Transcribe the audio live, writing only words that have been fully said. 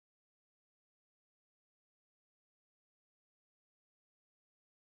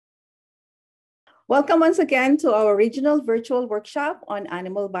Welcome once again to our regional virtual workshop on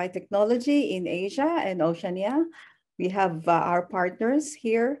animal biotechnology in Asia and Oceania. We have our partners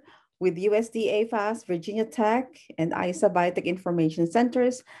here with USDA FAST, Virginia Tech, and ISA Biotech Information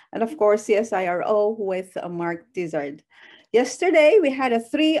Centers, and of course, CSIRO with Mark Tizard. Yesterday, we had a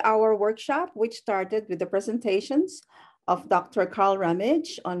 3-hour workshop, which started with the presentations of Dr. Carl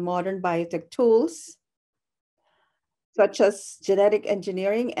Ramage on modern biotech tools, such as genetic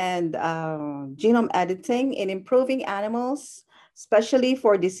engineering and genome editing in improving animals, especially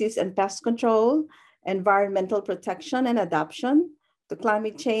for disease and pest control, environmental protection and adaptation to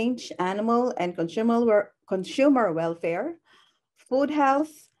climate change, animal and consumer welfare, food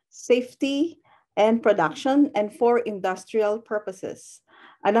health, safety, and production, and for industrial purposes.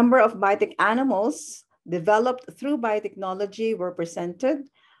 A number of biotech animals developed through biotechnology were presented,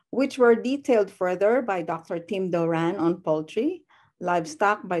 which were detailed further by Dr. Tim Doran on poultry,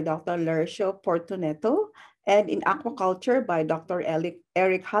 livestock by Dr. Lercio Portuneto, and in aquaculture by Dr.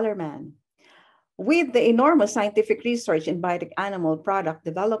 Eric Hallerman. With the enormous scientific research in biotech animal product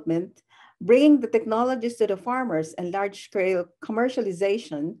development, bringing the technologies to the farmers and large-scale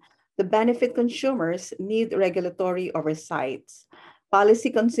commercialization, to benefit consumers need regulatory oversight,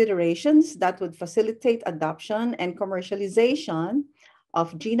 policy considerations that would facilitate adoption and commercialization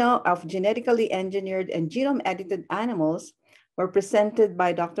of genetically engineered and genome-edited animals were presented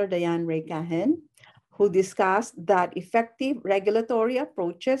by Dr. Diane Wray-Cahen, who discussed that effective regulatory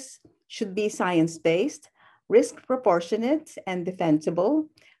approaches should be science-based, risk-proportionate and defensible,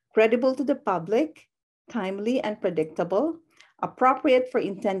 credible to the public, timely and predictable, appropriate for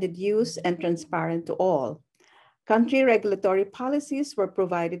intended use, and transparent to all. Country regulatory policies were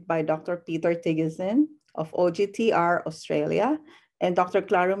provided by Dr. Peter Tiggeson of OGTR Australia, and Dr.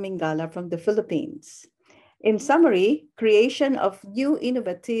 Claro Mingala from the Philippines. In summary, creation of new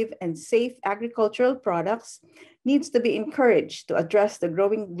innovative and safe agricultural products needs to be encouraged to address the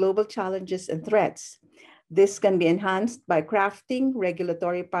growing global challenges and threats. This can be enhanced by crafting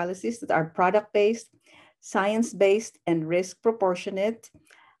regulatory policies that are product-based, science-based, and risk-proportionate.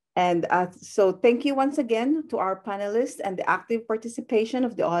 And so thank you once again to our panelists and the active participation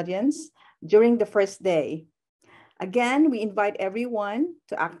of the audience during the first day. Again, we invite everyone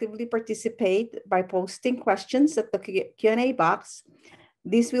to actively participate by posting questions at the Q&A box.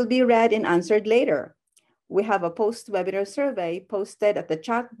 These will be read and answered later. We have a post-webinar survey posted at the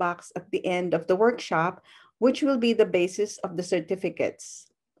chat box at the end of the workshop, which will be the basis of the certificates.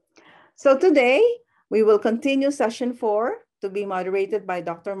 So today, we will continue session 4 to be moderated by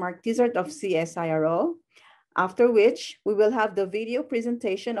Dr. Mark Tizard of CSIRO, after which we will have the video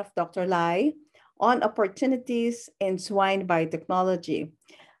presentation of Dr. Lai on opportunities in swine biotechnology.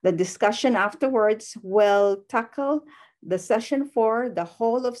 The discussion afterwards will tackle the session 4, the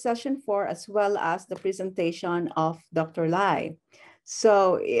whole of session 4, as well as the presentation of Dr. Lai.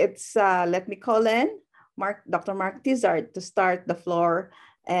 So it's, let me call in Dr. Mark Tizard to start the floor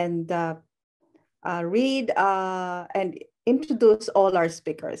and read and introduce all our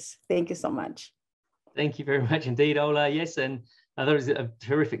speakers. Thank you so much. Thank you very much indeed, Ola. Yes, and that was a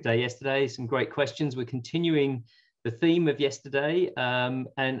terrific day yesterday. Some great questions. We're continuing the theme of yesterday, and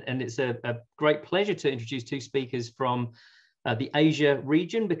it's a great pleasure to introduce 2 speakers from the Asia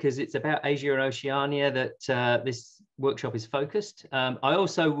region, because it's about Asia and Oceania that this workshop is focused. I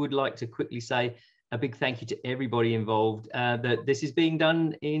also would like to quickly say a big thank you to everybody involved, that this is being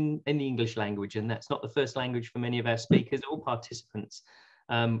done in the English language, and that's not the first language for many of our speakers or participants.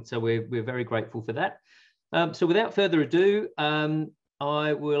 So we're very grateful for that. So without further ado,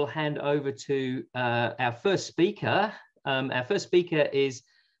 I will hand over to our first speaker. Our first speaker is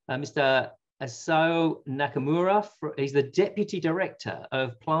Mr. Asao Nakamura. He's the Deputy Director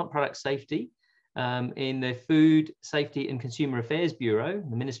of Plant Product Safety in the Food Safety and Consumer Affairs Bureau,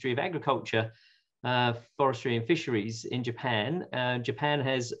 the Ministry of Agriculture, Forestry and Fisheries in Japan. Japan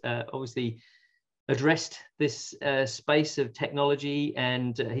has obviously addressed this space of technology,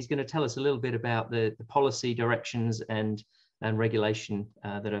 and he's going to tell us a little bit about the policy directions and regulation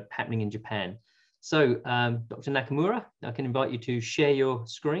that are happening in Japan. So, Dr. Nakamura, I can invite you to share your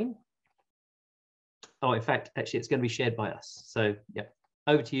screen. Oh, in fact, actually, it's going to be shared by us. So, yeah,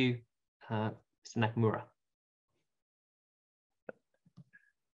 over to you, Mr. Nakamura.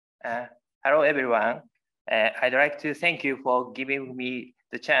 Hello, everyone. I'd like to thank you for giving me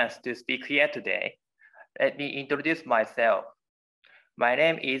the chance to speak here today. Let me introduce myself. My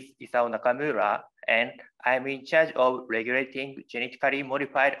name is Isao Nakamura, and I'm in charge of regulating genetically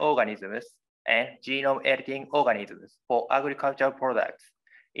modified organisms and genome editing organisms for agricultural products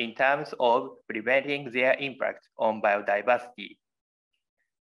in terms of preventing their impact on biodiversity.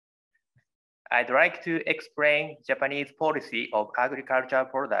 I'd like to explain Japanese policy of agricultural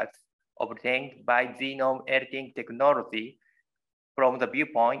products obtained by genome editing technology from the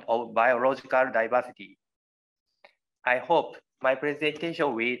viewpoint of biological diversity. I hope my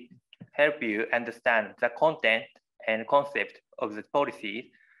presentation will help you understand the content and concept of the policies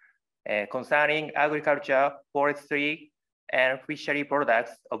concerning agriculture, forestry, and fishery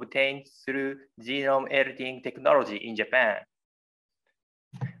products obtained through genome editing technology in Japan.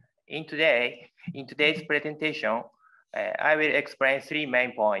 In today's presentation, I will explain 3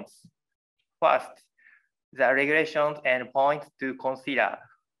 main points. First, the regulations and points to consider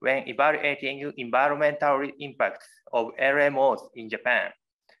when evaluating environmental impacts of LMOs in Japan.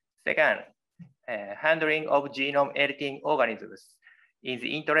 Second, handling of genome editing organisms in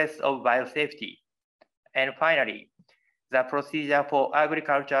the interest of biosafety. And finally, the procedure for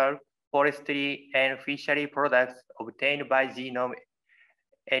agricultural, forestry, and fishery products obtained by genome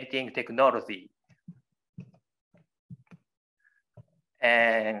editing technology.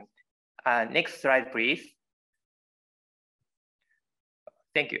 And next slide, please.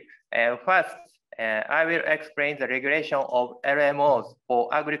 Thank you. First, I will explain the regulation of LMOs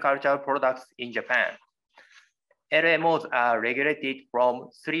for agricultural products in Japan. LMOs are regulated from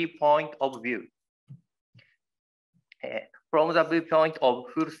 3 points of view. From the viewpoint of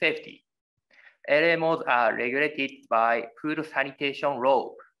food safety, LMOs are regulated by Food Sanitation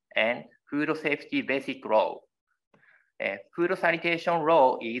Law and Food Safety Basic Law. Food Sanitation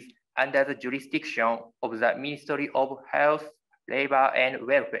Law is under the jurisdiction of the Ministry of Health, Labor and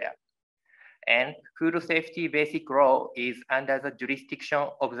Welfare. And Food Safety Basic Law is under the jurisdiction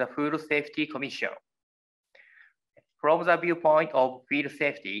of the Food Safety Commission. From the viewpoint of field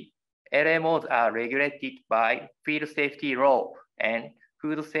safety, LMOs are regulated by Field Safety Law and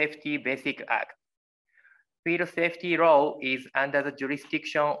Food Safety Basic Act. Field Safety Law is under the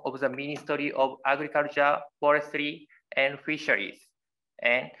jurisdiction of the Ministry of Agriculture, Forestry, and Fisheries.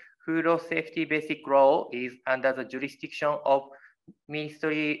 And Food Safety Basic Law is under the jurisdiction of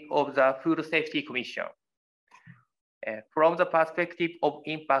Ministry of the Food Safety Commission. From the perspective of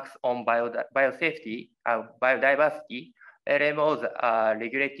impacts on biodiversity, LMOs are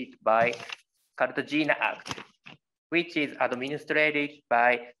regulated by Cartagena Act, which is administered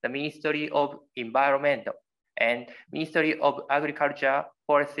by the Ministry of Environment and Ministry of Agriculture,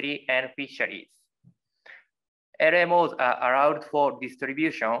 Forestry, and Fisheries. LMOs are allowed for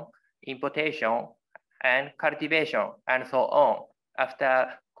distribution, importation, and cultivation, and so on,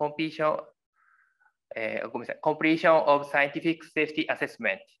 after completion of scientific safety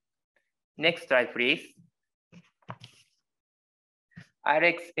assessment. Next slide, please. I'll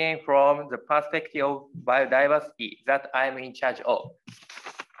explain from the perspective of biodiversity that I'm in charge of.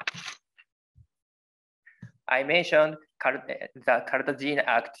 I mentioned the Cartagena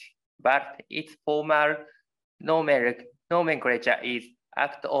Act, but its formal nomenclature is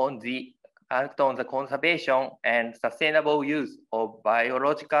Act on the Conservation and Sustainable Use of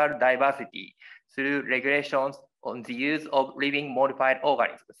Biological Diversity through regulations on the use of living modified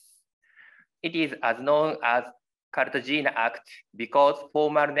organisms. It is as known as Cartagena Act because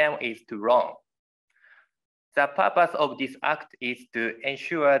formal name is too long. The purpose of this act is to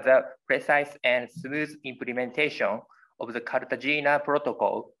ensure the precise and smooth implementation of the Cartagena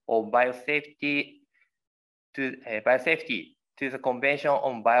Protocol of biosafety to the Convention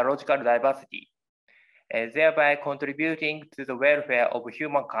on Biological Diversity, thereby contributing to the welfare of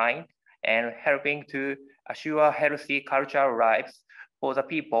humankind and helping to assure healthy cultural lives for the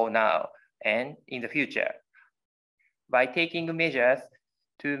people now and in the future. By taking measures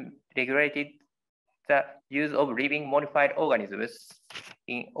to regulate the use of living modified organisms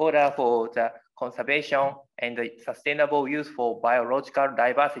in order for the conservation and the sustainable use for biological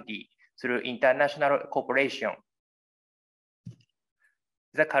diversity through international cooperation.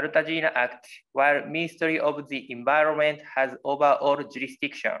 The Cartagena Act, while Ministry of the Environment has overall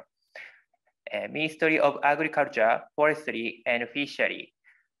jurisdiction, Ministry of Agriculture, Forestry and Fishery,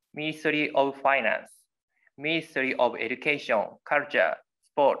 Ministry of Finance, Ministry of Education, Culture,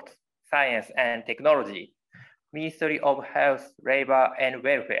 Sports, Science and Technology, Ministry of Health, Labor and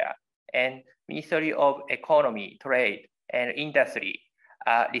Welfare, and Ministry of Economy, Trade and Industry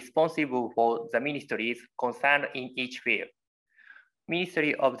are responsible for the ministries concerned in each field.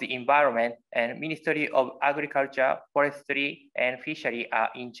 Ministry of the Environment and Ministry of Agriculture, Forestry and Fishery are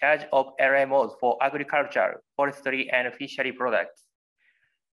in charge of LMOs for agriculture, forestry and fishery products.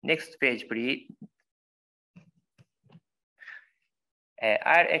 Next page, please.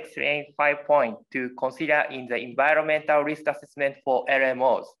 I'll explain 5 points to consider in the environmental risk assessment for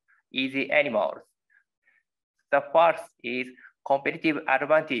LMOs, easy animals. The first is competitive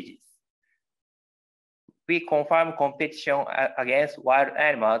advantages. we confirm competition against wild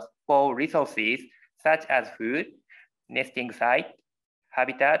animals for resources such as food, nesting site,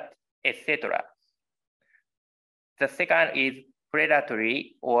 habitat, etc. The second is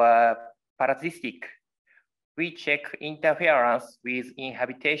predatory or parasitic. We check interference with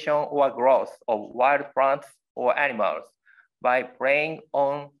inhabitation or growth of wild plants or animals by preying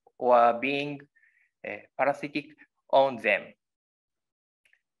on or being parasitic on them.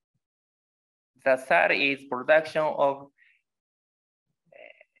 The third is production of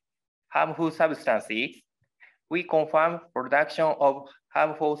harmful substances. We confirm production of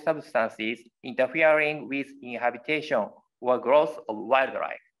harmful substances interfering with inhabitation or growth of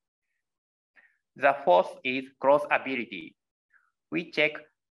wildlife. The fourth is growth ability. We check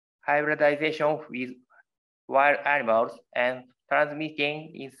hybridization with wild animals and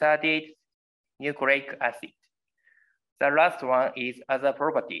transmitting inserted nucleic acid. The last one is other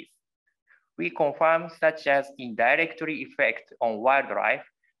properties. We confirm such as indirectly effect on wildlife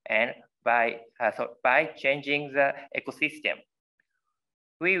and by changing the ecosystem.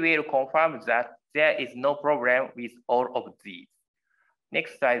 We will confirm that there is no problem with all of these.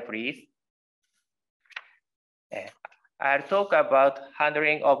 Next slide, please. I'll talk about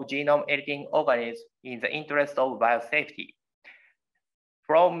handling of genome editing organisms in the interest of biosafety.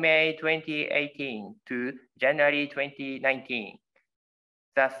 From May 2018 to January 2019,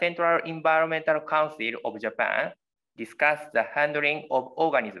 the Central Environmental Council of Japan discussed the handling of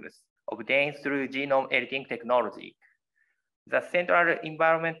organisms obtained through genome editing technology. The Central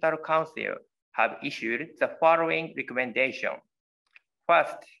Environmental Council have issued the following recommendation.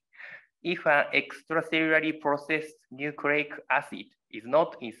 First, if an extracellularly processed nucleic acid is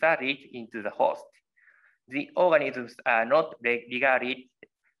not inserted into the host, the organisms are not regarded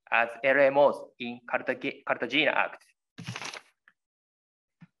as LMOs in Cartagena Act.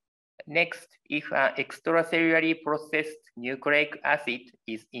 Next, if an extracellularly processed nucleic acid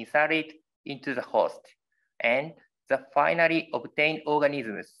is inserted into the host and the finally obtained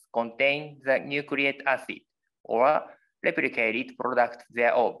organisms contain the nucleic acid or replicated product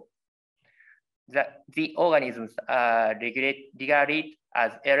thereof, the organisms are regarded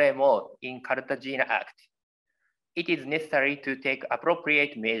as LMO in Cartagena Act. It is necessary to take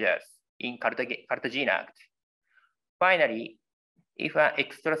appropriate measures in Cartagena Act. Finally, if an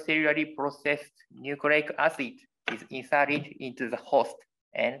extracellularly processed nucleic acid is inserted into the host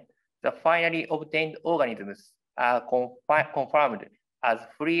and the finally obtained organisms are confirmed as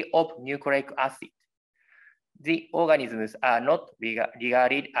free of nucleic acid, the organisms are not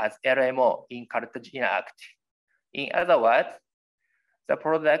regarded as LMO in Cartagena Act. In other words, the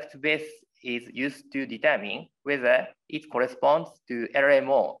product base is used to determine whether it corresponds to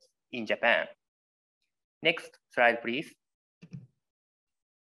LMO in Japan. Next slide, please.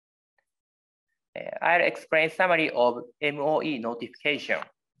 I'll explain summary of MOE notification.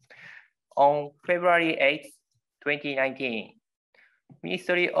 On February 8, 2019,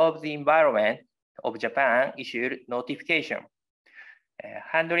 Ministry of the Environment of Japan issued notification.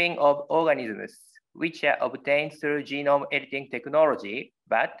 Handling of organisms which are obtained through genome editing technology,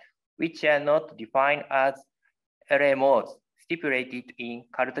 but which are not defined as LMOs stipulated in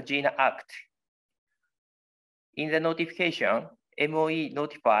Cartagena Act. In the notification, MOE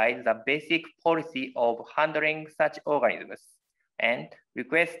notifies the basic policy of handling such organisms and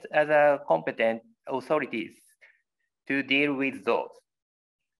requests other competent authorities to deal with those.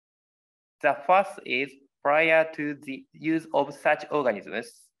 The first is prior to the use of such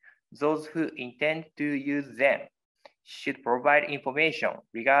organisms, those who intend to use them should provide information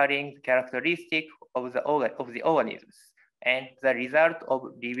regarding the characteristics of the organisms and the result of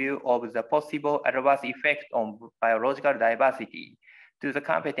review of the possible adverse effect on biological diversity to the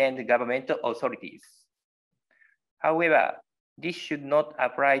competent government authorities. However, this should not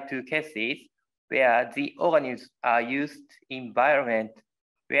apply to cases where the organisms are used in environment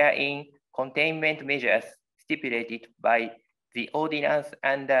wherein containment measures stipulated by the ordinance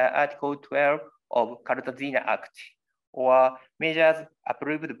under Article 12 of Cartagena Act or measures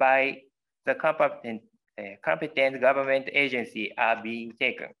approved by the competent government agency are being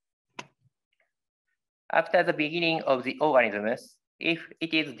taken. After the beginning of the organisms, if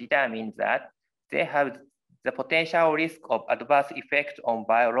it is determined that they have the potential risk of adverse effect on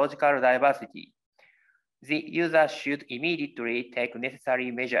biological diversity, the user should immediately take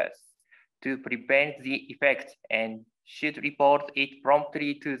necessary measures to prevent the effect and should report it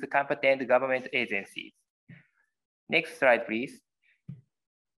promptly to the competent government agencies. Next slide, please.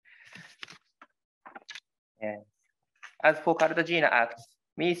 As for Cartagena Act,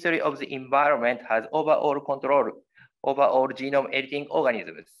 Ministry of the Environment has overall control over all genome editing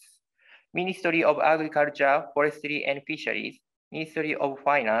organisms. Ministry of Agriculture, Forestry and Fisheries, Ministry of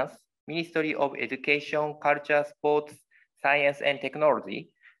Finance, Ministry of Education, Culture, Sports, Science and Technology,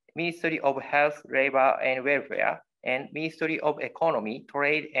 Ministry of Health, Labor and Welfare, and Ministry of Economy,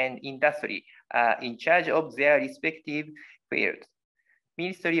 Trade and Industry are in charge of their respective fields.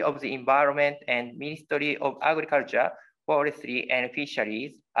 Ministry of the Environment and Ministry of Agriculture, Forestry and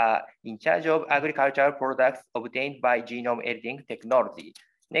Fisheries are in charge of agricultural products obtained by genome editing technology.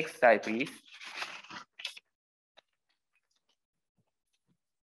 Next slide, please.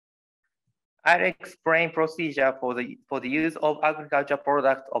 I'll explain procedure for the use of agriculture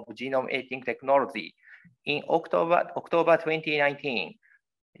products of genome editing technology. In October 2019,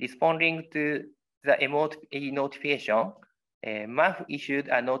 responding to the MOE notification, MAF issued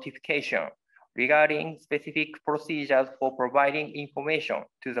a notification regarding specific procedures for providing information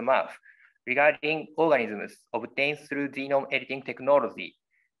to the MAF regarding organisms obtained through genome editing technology,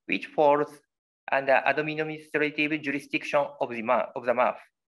 which falls under administrative jurisdiction of the MAF.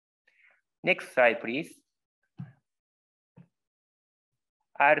 Next slide, please.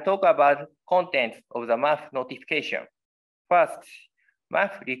 I'll talk about contents of the MAF notification. First,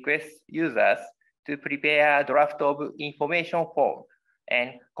 MAF requests users to prepare a draft of information form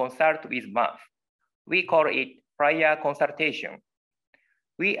and consult with MAF. We call it prior consultation.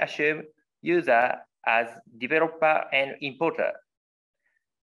 We assume user as developer and importer.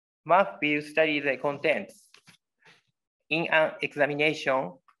 MAF will study the contents. In an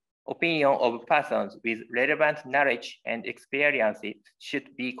examination, opinion of persons with relevant knowledge and experience should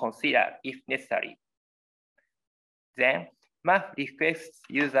be considered if necessary. Then, MAF requests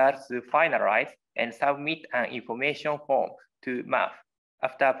users to finalize and submit an information form to MAF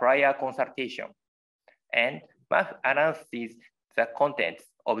after prior consultation. And MAF announces the contents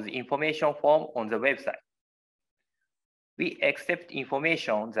of the information form on the website. We accept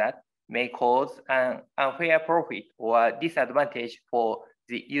information that may cause an unfair profit or disadvantage for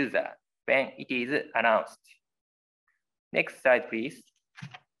the user when it is announced. Next slide, please.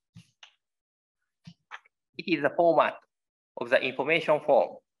 It is the format of the information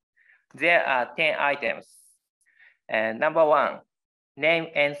form. There are 10 items. Number 1, name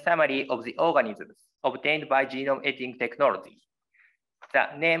and summary of the organisms obtained by genome editing technology. The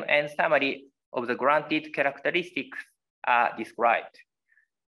name and summary of the granted characteristics are described.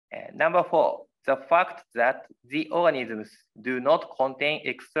 Number 4, the fact that the organisms do not contain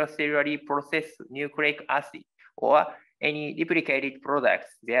extracellularly processed nucleic acid or any replicated products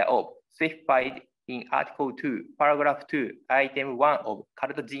thereof specified in Article 2, Paragraph 2, Item 1 of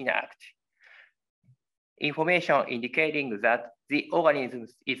Cartagena Act. Information indicating that the organism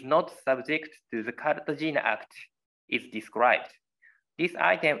is not subject to the Cartagena Act is described. This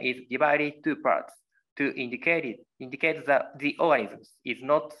item is divided into 2 parts to indicate that the organism is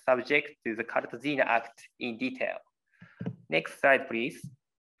not subject to the Cartagena Act in detail. Next slide, please.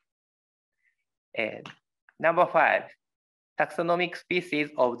 Number 5, taxonomic species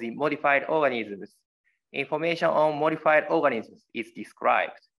of the modified organisms. Information on modified organisms is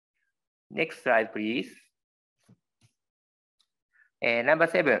described. Next slide, please. Number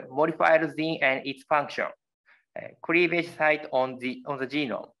 7, modified gene and its function. Cleavage site on the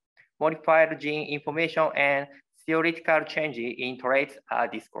genome. Modified gene information and theoretical changes in traits are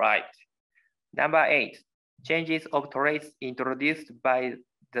described. Number 8, changes of traits introduced by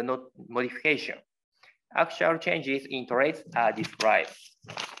the modification. Actual changes in traits are described.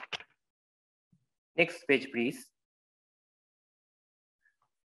 Next page, please.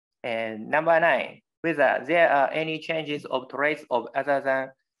 And number 9, whether there are any changes of traits of other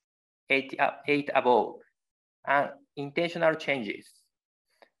than 8 above, and intentional changes.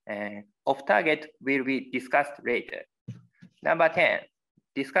 Off target will be discussed later. Number 10,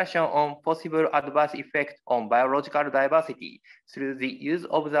 discussion on possible adverse effect on biological diversity through the use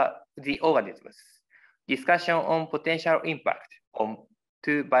of the organisms. Discussion on potential impact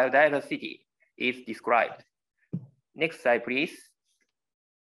to biodiversity is described. Next slide, please.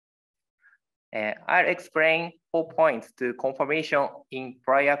 I'll explain 4 points to confirmation in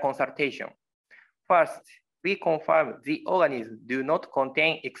prior consultation. First, we confirm the organisms do not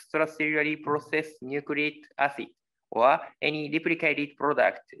contain extracellularly processed nucleic acid or any replicated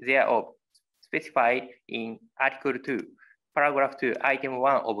product thereof specified in Article 2, Paragraph 2, Item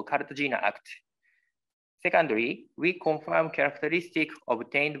 1 of Cartagena Act. Secondly, we confirm characteristics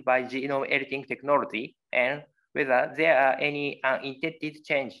obtained by genome editing technology and whether there are any unintended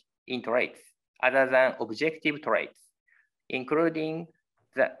change in traits other than objective traits, including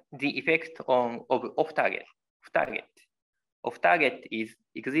the effect of off-target. Off-target is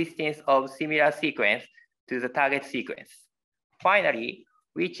existence of similar sequence to the target sequence. Finally,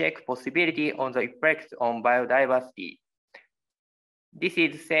 we check possibility on the effect on biodiversity. This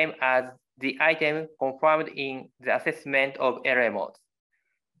is the same as the item confirmed in the assessment of LMOs.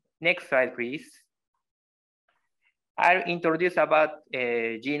 Next slide, please. I'll introduce about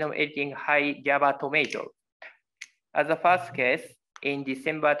genome editing high GABA tomato. As a first case, in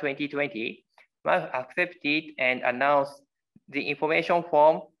December 2020, Merck accepted and announced the information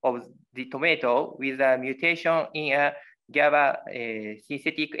form of the tomato with a mutation in a GABA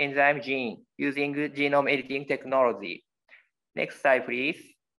synthetic enzyme gene using genome editing technology. Next slide, please.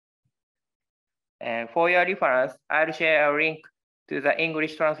 And for your reference, I'll share a link to the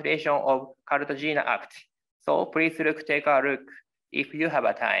English translation of Cartagena Act. So please take a look if you have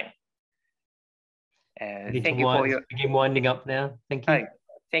a time. Thank you for your begin winding up now. Thank you.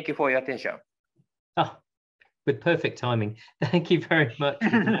 Thank you for your attention. Oh, with perfect timing. Thank you very much,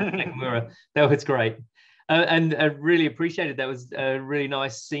 Nakamura. That was great. And I really appreciated that. Was a really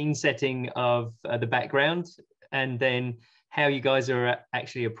nice scene setting of the background, and then how you guys are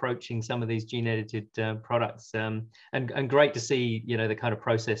actually approaching some of these gene edited products. And great to see, you know, the kind of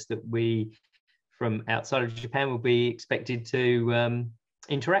process that we from outside of Japan will be expected to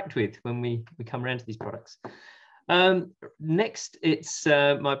interact with when we come around to these products. Next, it's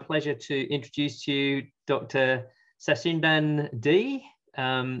my pleasure to introduce to you Dr. Sachindan D.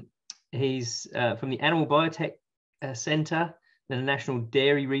 He's from the Animal Biotech Center, the National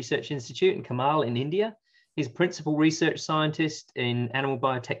Dairy Research Institute in Kamal in India. He's principal research scientist in animal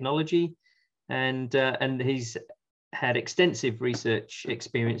biotechnology, and he's had extensive research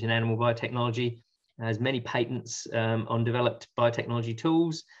experience in animal biotechnology, has many patents on developed biotechnology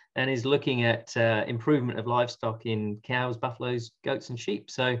tools, and is looking at improvement of livestock in cows, buffaloes, goats, and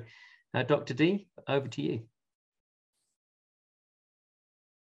sheep. So, Dr. D, over to you.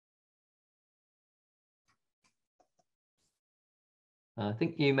 I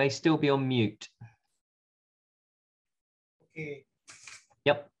think you may still be on mute. Okay.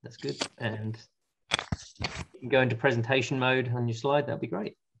 Yep, that's good. And you can go into presentation mode on your slide. That'd be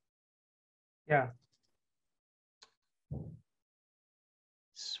great. Yeah.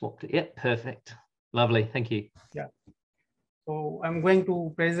 Swapped it. Yep, perfect. Lovely. Thank you. Yeah. So I'm going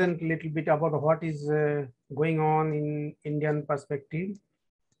to present a little bit about what is going on in Indian perspective.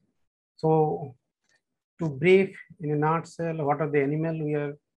 So to brief in a nutshell, what are the animals we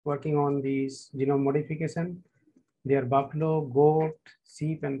are working on this genome modification? They are buffalo, goat,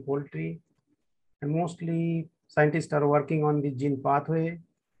 sheep, and poultry. And mostly scientists are working on the gene pathway.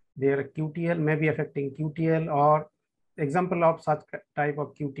 Their QTL may be affecting QTL, or example of such type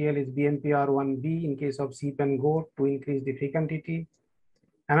of QTL is BMPR1B in case of sheep and goat to increase the fecundity.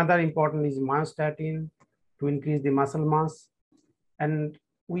 Another important is myostatin to increase the muscle mass. And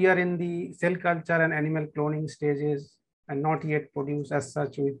we are in the cell culture and animal cloning stages and not yet produced as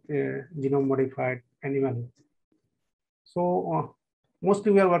such with genome modified animal. So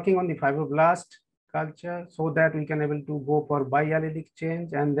mostly we are working on the fibroblast culture so that we can able to go for biallelic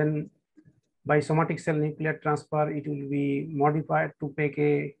change, and then by somatic cell nuclear transfer, it will be modified to make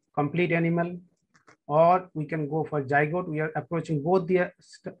a complete animal, or we can go for zygote. We are approaching both the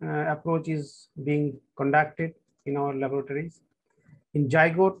approaches being conducted in our laboratories. In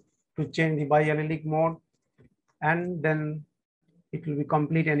zygote to change the biallelic mode, and then it will be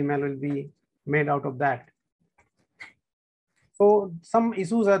complete animal will be made out of that. So some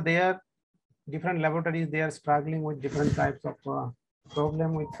issues are there. Different laboratories, they are struggling with different types of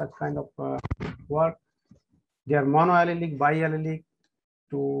problem with such kind of work. They are monoallelic, biallelic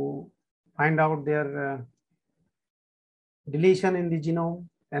to find out their deletion in the genome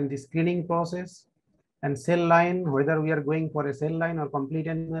and the screening process, and cell line, whether we are going for a cell line or complete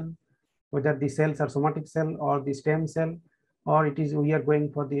animal, whether the cells are somatic cell or the stem cell, or it is we are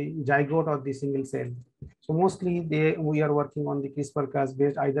going for the zygote or the single cell. So mostly we are working on the CRISPR-Cas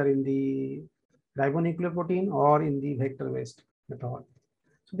based either in the ribonucleoprotein or in the vector-based method.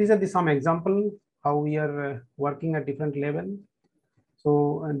 So these are the some example how we are working at different level.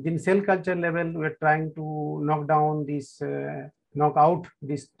 So in cell culture level, we are trying to knock down this, knock out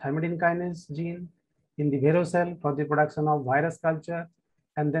this thymidine kinase gene in the Vero cell for the production of virus culture,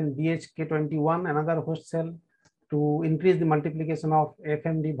 and then BHK21, another host cell, to increase the multiplication of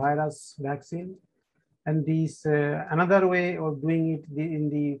FMD virus vaccine. And this another way of doing it in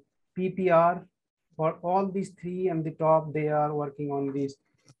the PPR. For all these three and the top, they are working on this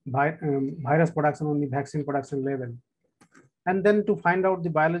virus production on the vaccine production level. And then to find out the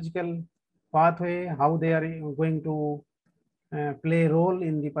biological pathway, how they are going to play a role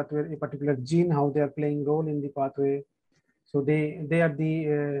in the pathway, a particular gene, how they are playing role in the pathway. So they are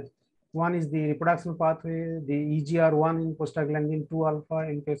the One is the reproduction pathway, the EGR1 in prostaglandin 2 alpha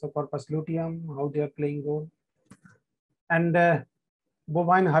in case of corpus luteum, how they are playing role. And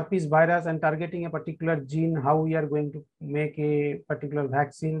bovine herpes virus and targeting a particular gene, how we are going to make a particular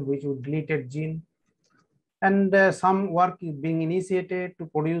vaccine which would delete a gene. And some work is being initiated to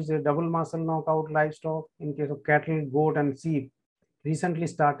produce a double muscle knockout livestock in case of cattle, goat, and sheep. Recently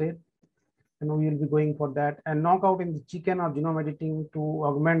started, and we will be going for that. And knockout in the chicken or genome editing to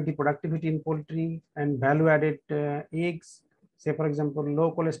augment the productivity in poultry and value-added eggs. Say, for example,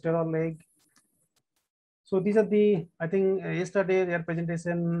 low cholesterol egg. So these are the, I think yesterday their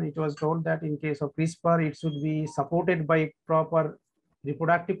presentation, it was told that in case of CRISPR, it should be supported by proper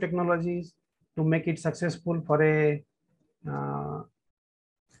reproductive technologies to make it successful for a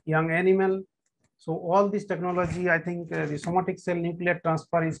young animal. So all this technology, I think the somatic cell nuclear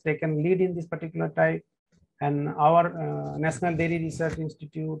transfer is taken lead in this particular type. And our National Dairy Research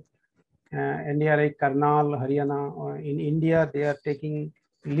Institute, NDRI, Karnal, Haryana, in India, they are taking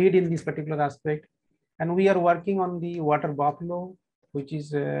lead in this particular aspect. And we are working on the water buffalo, which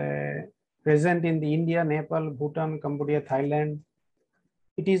is present in the India, Nepal, Bhutan, Cambodia, Thailand.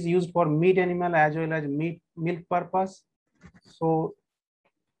 It is used for meat animal as well as milk purpose. So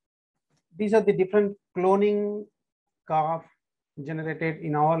these are the different cloning calf generated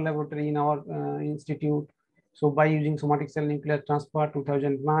in our laboratory, in our institute. So by using somatic cell nuclear transfer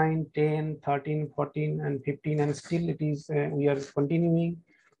 2009, 10, 13, 14, and 15, and still it is, we are continuing.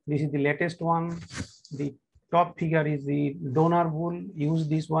 This is the latest one. The top figure is the donor bull, use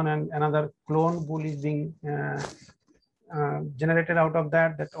this one, and another clone bull is being generated out of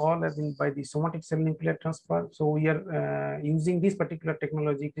that. That all have been by the somatic cell nuclear transfer. So we are using this particular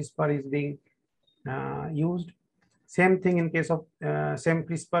technology. CRISPR is being used. Same thing in case of same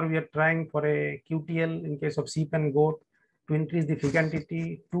CRISPR, we are trying for a QTL in case of sheep and goat to increase the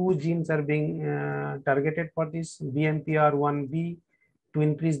fecundity. Two genes are being targeted for this, BMPR1B, to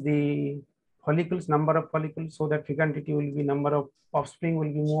increase the follicles, number of follicles, so that fecundity will be, number of offspring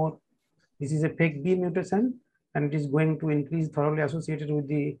will be more. This is a FEC-B mutation, and it is going to increase, thoroughly associated with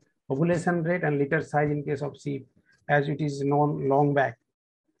the ovulation rate and litter size in case of sheep, as it is known long back.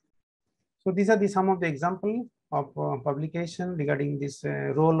 So these are the some of the example of publication regarding this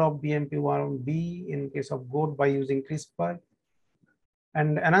role of BMP1B in case of goat by using CRISPR.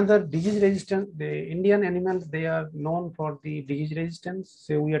 And another disease resistance, the Indian animals, they are known for the disease resistance.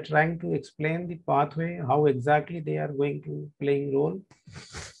 So we are trying to explain the pathway, how exactly they are going to play a role.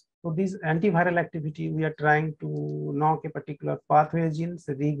 So this antiviral activity, we are trying to knock a particular pathway genes,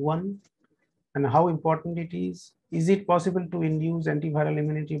 RIG1, and how important it is. Is it possible to induce antiviral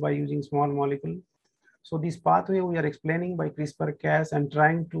immunity by using small molecule? So this pathway we are explaining by CRISPR-Cas and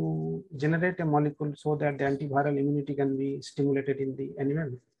trying to generate a molecule so that the antiviral immunity can be stimulated in the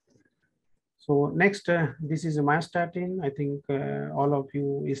animal. So next, this is myostatin. I think all of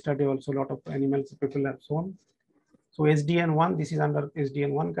you yesterday also a lot of animals people have shown. So SDN1, this is under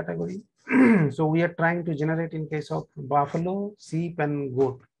SDN1 category. So we are trying to generate in case of buffalo, sheep, and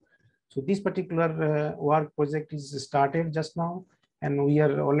goat. So this particular work project is started just now, and we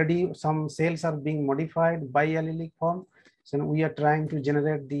are already, some cells are being modified by allelic form. So we are trying to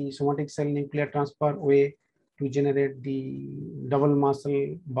generate the somatic cell nuclear transfer way to generate the double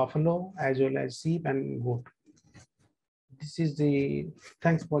muscle buffalo as well as sheep and goat. This is the,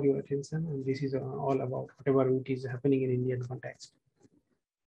 thanks for your attention, and this is all about whatever it is happening in Indian context.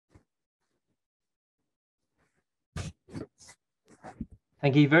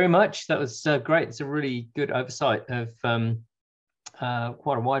 Thank you very much. That was great. It's a really good oversight of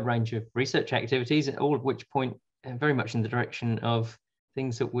quite a wide range of research activities, all of which point very much in the direction of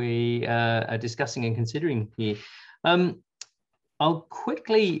things that we are discussing and considering here. I'll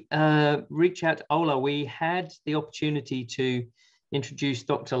quickly reach out to Ola. We had the opportunity to introduce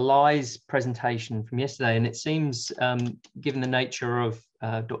Dr. Lai's presentation from yesterday, and it seems, given the nature of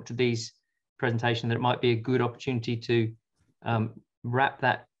Dr. D's presentation, that it might be a good opportunity to wrap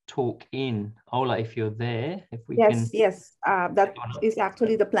that talk in. Ola, if you're there, if we can. Yes, that is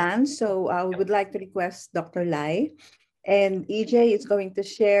actually the plan. So I would like to request Dr. Lai, and EJ is going to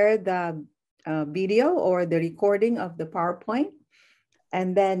share the video or the recording of the PowerPoint,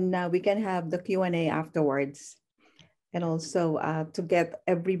 and then we can have the Q&A afterwards. And also to get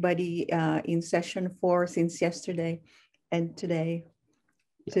everybody in session 4 since yesterday and today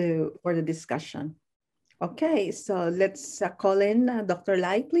for the discussion. Okay, so let's call in Dr.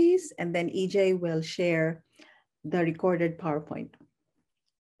 Lai, please, and then EJ will share the recorded PowerPoint.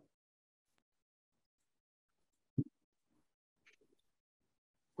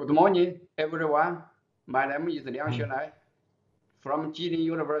 Good morning, everyone. My name is Liang Xunlai. from Jilin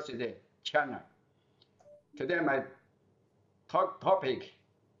University, China. Today, my topic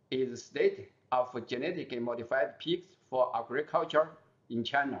is state of genetically modified pigs for agriculture in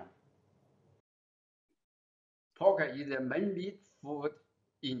China. Pork is the main meat food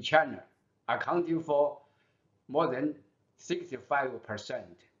in China, accounting for more than 65%.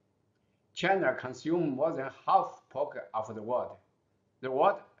 China consumes more than half pork of the world. The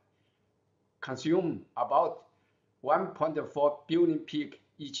world consumes about 1.4 billion pigs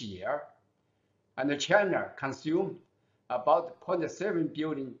each year, and China consumes about 0.7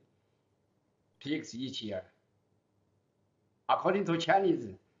 billion pigs each year. According to Chinese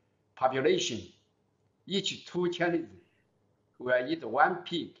population, each 2 Chinese will eat 1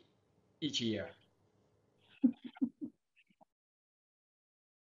 pig each year.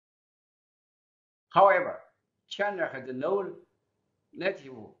 However, China has no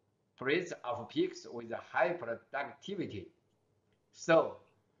native breeds of pigs with high productivity. So,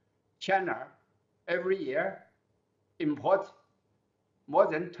 China every year imports more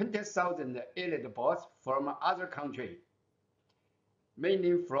than 20,000 elite birds from other countries,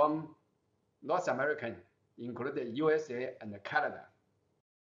 mainly from North America, including USA and Canada.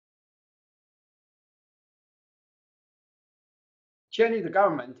 Chinese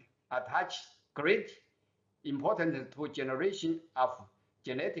government attaches great importance to generation of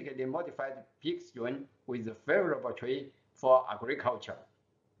genetically modified pig strain with favorable trade for agriculture.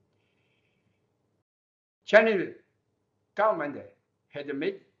 Chinese government had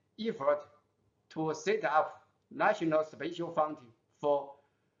made effort to set up National Special Fund for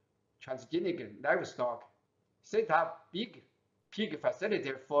transgenic livestock, set up big pig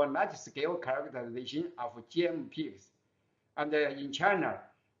facility for large-scale characterization of GM pigs. And in China,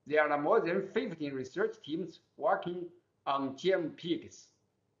 there are more than 15 research teams working on GM pigs.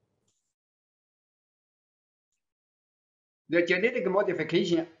 The genetic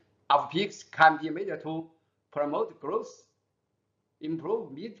modification of pigs can be made to promote growth,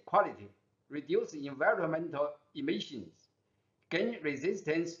 improve meat quality, reduce environmental emissions, gain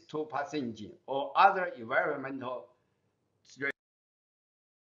resistance to pathogens or other environmental threats.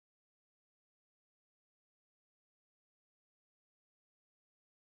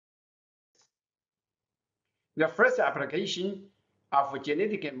 The first application of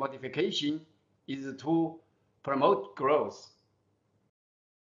genetic modification is to promote growth.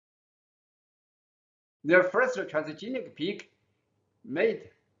 The first transgenic pig made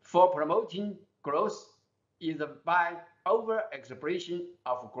for promoting growth is by overexpression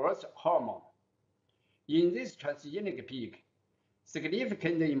of growth hormone. In this transgenic pig,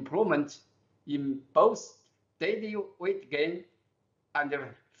 significant improvement in both daily weight gain and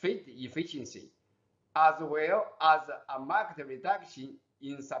feed efficiency, as well as a marked reduction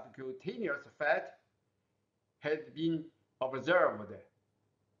in subcutaneous fat, had been observed.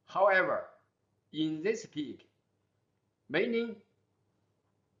 However, in this pig, many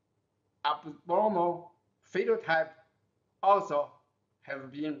abnormal phenotypes also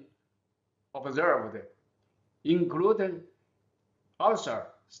have been observed, including ulcer,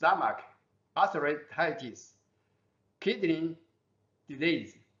 stomach, arthritis, kidney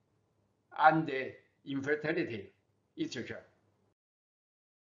disease, and infertility, etc.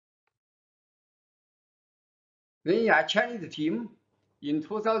 Then a Chinese team in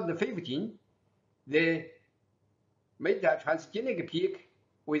 2015, they made a transgenic pig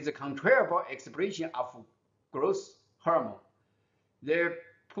with controllable expression of growth hormone. They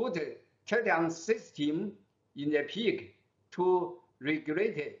put a check-down system in the pig to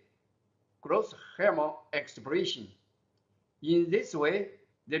regulate growth hormone expression. In this way,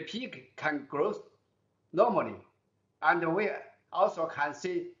 the pig can grow normally, and we also can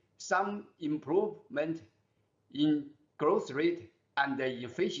see some improvement in growth rate and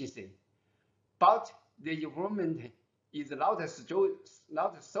efficiency. But the improvement is not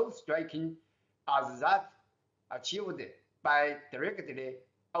so striking as that achieved by directly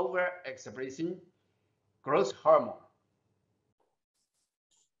overexpressing growth hormone.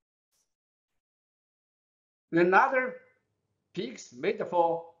 Another pigs made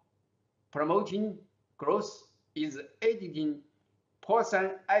for promoting growth is editing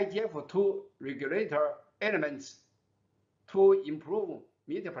porcine IGF-2 regulator elements to improve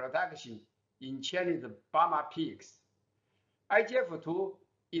meat production in Chinese Burma pigs. IGF-2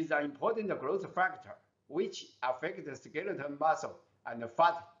 is an important growth factor which affects skeletal muscle and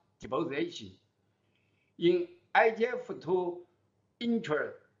fat deposition. In IGF-2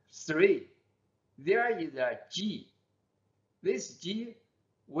 intra 3, there is a G. This G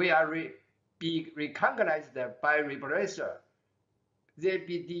will be recognized by repressor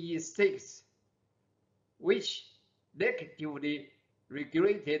ZBDE6, which negatively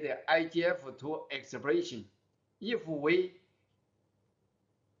regulated IGF-2 expression. If we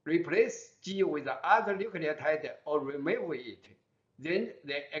replace G with other nucleotide or remove it, then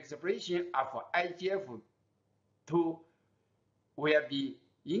the expression of IGF-2 will be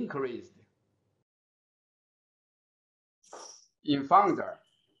increased. In founder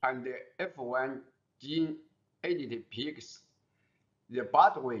and F1 gene edited pigs, the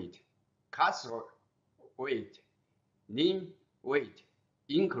body weight, castle weight, limb weight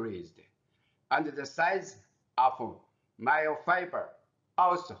increased, and the size of myofiber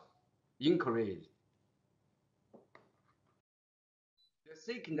also increased. The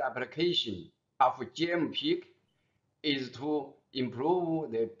second application of GM pig is to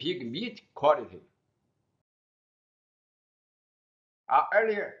improve the pig meat quality. Our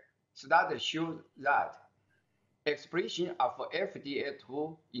earlier study showed that expression of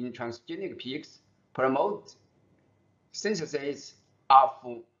FDA2 in transgenic pigs promotes synthesis of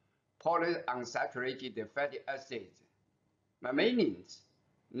polyunsaturated fatty acids. Mammalians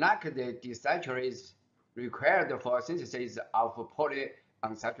lack the desaturases required for synthesis of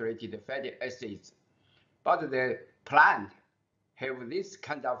polyunsaturated fatty acids, but the plant have this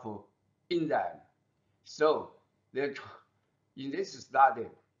kind of enzyme. So in this study,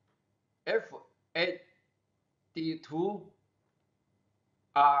 FAD2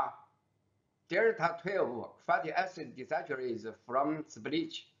 are delta 12 fatty acid desaturases from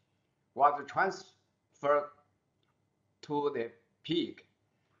spinach was transferred to the pig,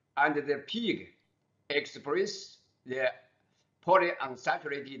 and the pig expressed the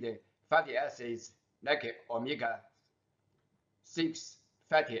polyunsaturated fatty acids like omega-6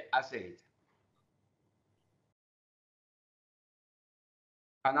 fatty acid.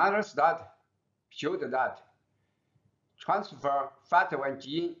 Another study showed that transfer FAT1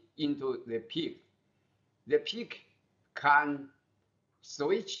 gene into the pig can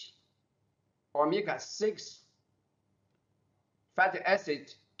switch omega-6 fatty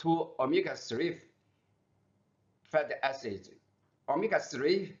acid to omega-3 fatty acid.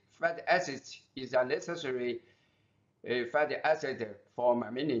 Omega-3 fatty acid is a necessary fatty acid for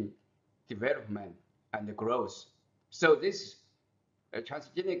mammalian development and growth. So this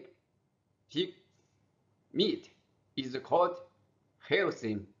transgenic pig meat is called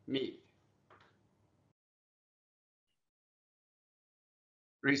healthy meat.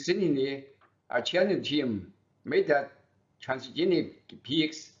 Recently, a Chinese team made a transgenic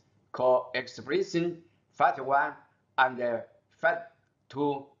pigs co-expressing FAT1 and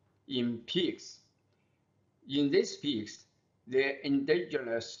FAT2 in pigs. In these pigs, the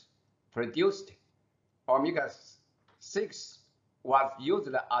indigenous produced omega-6 was used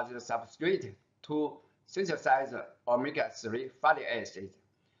as a substrate to synthesize omega-3 fatty acid.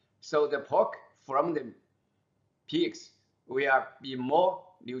 So the pork from the pigs will be more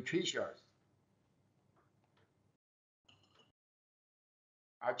nutritious.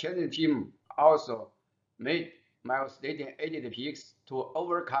 Our Chinese team also made myostatin-aided pigs to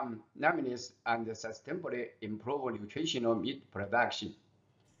overcome numbness and sustainably improve nutritional meat production.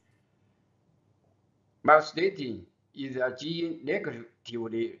 Myostatin is a gene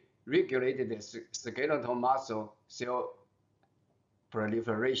negatively regulated skeletal muscle cell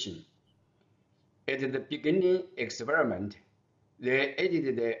proliferation. At the beginning experiment, they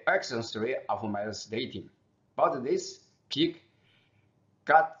added the exon 3 of myostatin, but this pig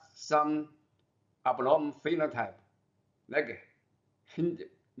got some abnormal phenotype, like hind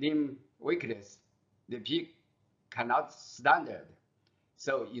limb weakness. The pig cannot stand it,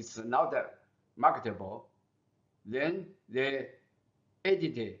 so it's not marketable. Then they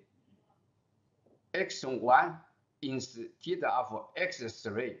added exon 1 instead of exon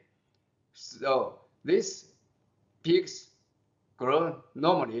 3. So these pigs grow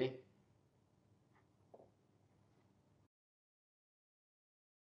normally.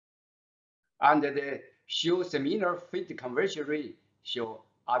 And they show similar feed conversion ratio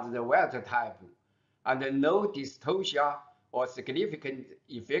as the wild type, and no dystocia or significant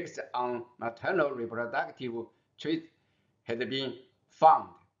effects on maternal reproductive traits had been found.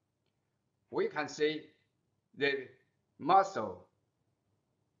 We can say the muscle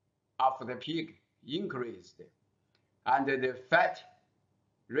of the pig increased and the fat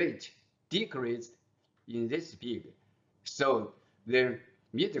rate decreased in this pig. So the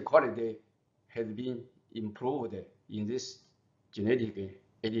meat quality has been improved in this genetically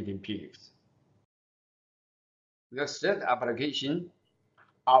edited pigs. The third application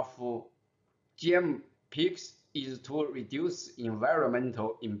of GM pigs is to reduce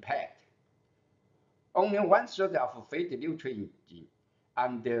environmental impact. Only 1/3 of feed nutrient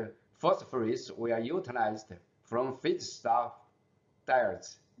and phosphorus were utilized from feedstuff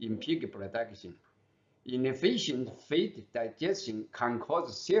diets in pig production. Inefficient feed digestion can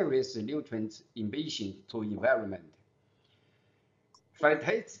cause serious nutrient invasion to environment.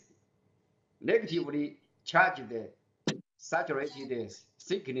 Phytates negatively charged saturated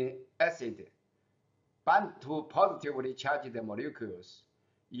thickening acid bind to positively charged molecules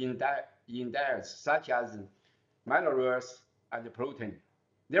in diets such as minerals and protein,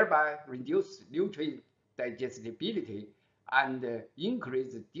 thereby reduce nutrient digestibility and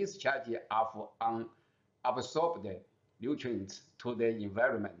increase discharge of unabsorbed nutrients to the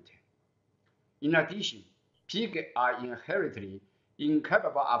environment. In addition, pigs are inherently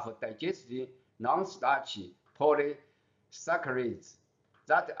incapable of digesting non-starchy polysaccharides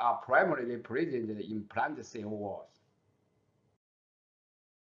that are primarily present in plant cell walls.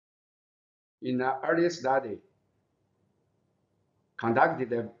 In an early study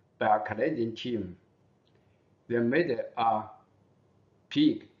conducted by a Canadian team, they made a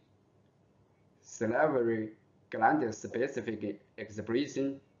pig salivary gland specific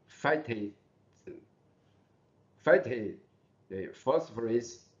expression phytate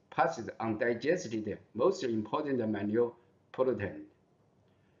phosphorus passes undigested most important manure pollutant.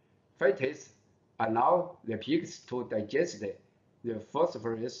 Phytates allow the pigs to digest the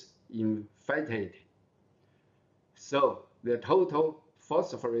phosphorus in phytate. So the total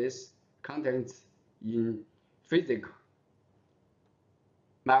phosphorus content in physical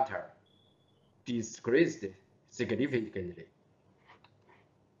matter decreased significantly.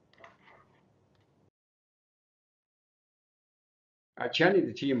 A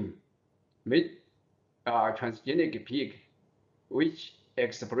Chinese team made a transgenic pig which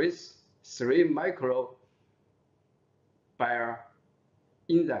expressed 3 micro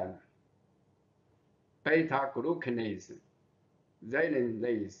enzyme, beta-glucanase,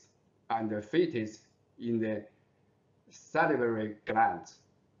 xylanase, and phytates in the salivary glands.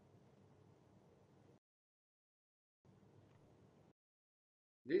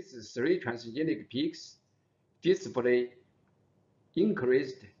 These 3 transgenic pigs display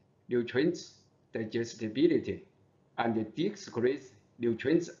increased nutrients digestibility and decreased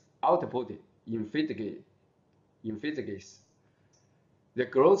nutrients output in physics. The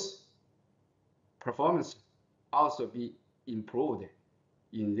growth performance also be improved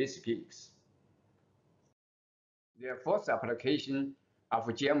in these pigs. The fourth application of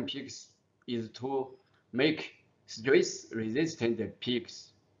GM pigs is to make stress-resistant pigs.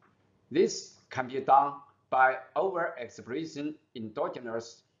 This can be done by overexpressing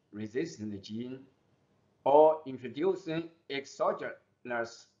endogenous resistant gene or introducing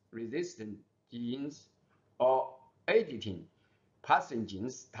exogenous resistant genes or editing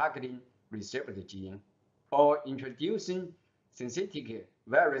pathogens targeting receptor gene or introducing synthetic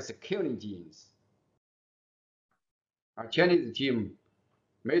virus killing genes. A Chinese team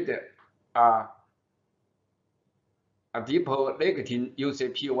made a adipo-negative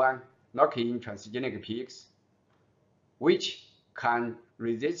UCP1 knock-in transgenic pigs, which can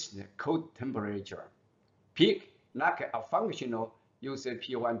resist cold temperature. Pig lack a functional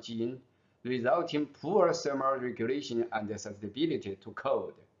UCP1 gene, resulting poor thermal regulation and susceptibility to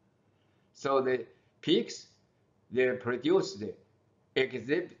cold. So the pigs, they produced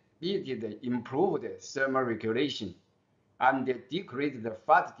exhibited improved thermal regulation and decreased the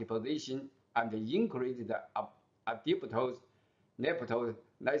fat deposition and increased the adipose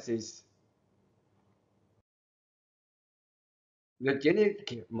lipolysis. The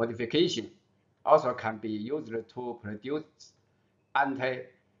genetic modification also can be used to produce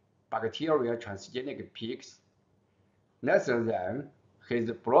antibacterial transgenic pigs. Nathan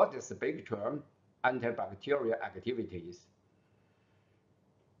has broad spectrum antibacterial activities.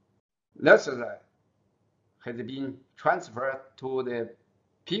 Nathan has been transferred to the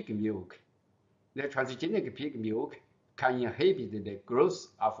pig milk. The transgenic pig milk can inhibit the growth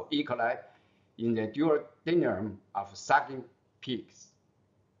of E. coli in the duodenum of sucking pigs.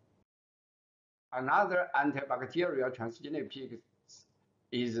 Another antibacterial transgenic pig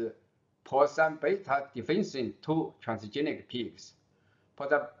is porcine beta deficient 2 transgenic pigs.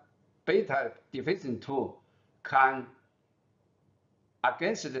 Porcine beta deficient 2 can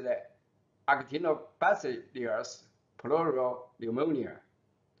against the actinobacillus pleural pneumonia.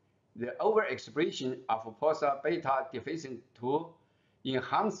 The overexpression of porcine beta deficient 2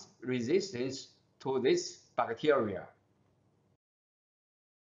 enhances resistance to this bacteria.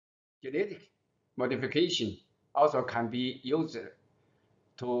 Genetic modification also can be used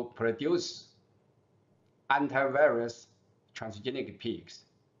to produce antivirus transgenic pigs.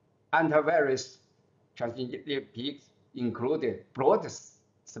 Antivirus transgenic pigs include broad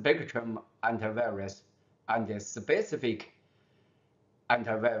spectrum antivirus and the specific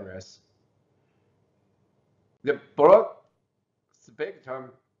antivirus. The broad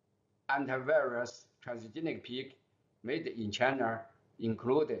spectrum antivirus transgenic pig made in China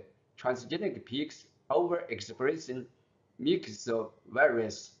include transgenic pigs overexpressing mixed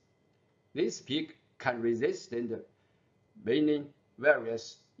virus. This pig can resist many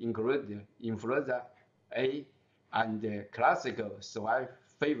viruses, including influenza A and classical swine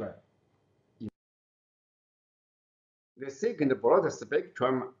fever. The second broad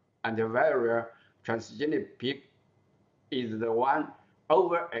spectrum antiviral transgenic pig is the one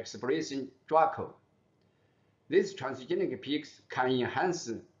overexpressing Draco. These transgenic pigs can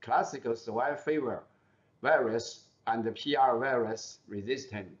enhance classical swine fever virus and PR virus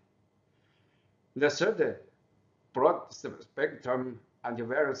resistance. The third broad spectrum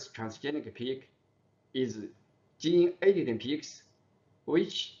antivirus transgenic pig is gene editing pigs,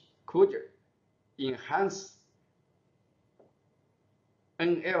 which could enhance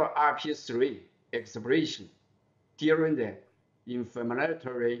NLRP3 expression during the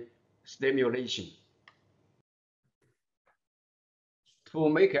inflammatory stimulation. To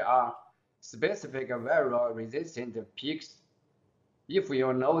make a specific viral resistant pigs, if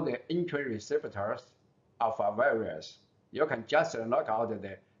you know the entry receptors of a virus, you can just knock out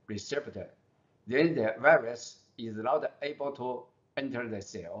the receptor. Then the virus is not able to enter the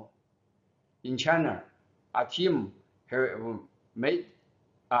cell. In China, a team have made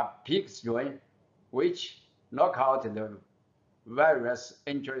a pig strain which knock out the virus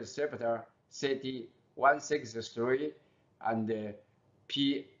entry receptor CD163 and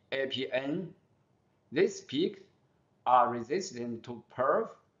PAPN. These pigs are resistant to PERV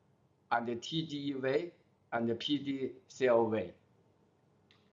and TGV and PDCOV.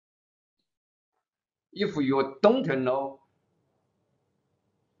 If you don't know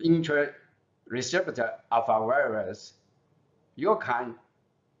entry receptor of a virus, you can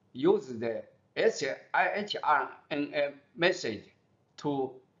use the siRNA method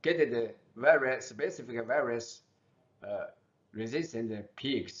to get the very specific virus resistant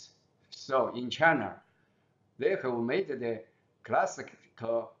pigs. So in China, they have made the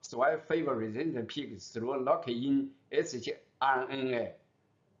classical swine fever resistant pigs through locking in siRNA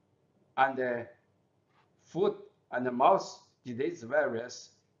and foot and mouth disease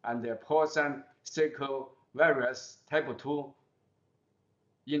virus and the porcine sickle virus type 2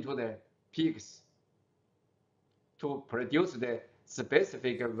 into the pigs to produce the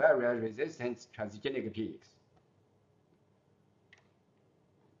specific viral resistant transgenic pigs.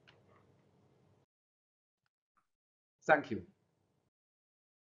 Thank you.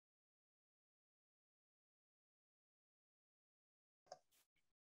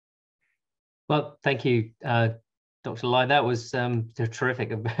 Well, thank you, Dr. Lai. That was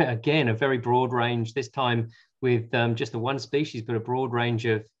terrific. Again, a very broad range, this time with just the one species, but a broad range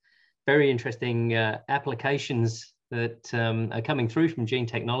of very interesting applications that are coming through from gene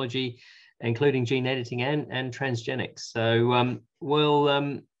technology, including gene editing and transgenics. So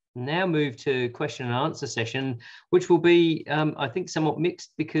we'll now move to question and answer session, which will be, I think, somewhat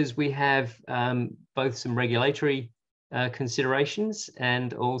mixed because we have both some regulatory considerations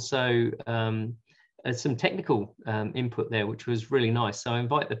and also some technical input there, which was really nice. So I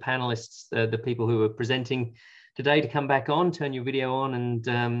invite the panelists, the people who are presenting today, to come back on, turn your video on and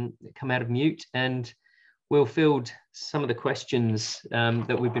come out of mute, and we'll field some of the questions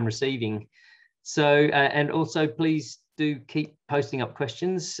that we've been receiving. So, and also please do keep posting up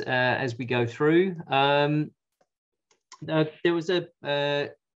questions as we go through. There was a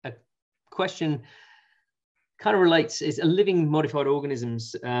question kind of relates, is living modified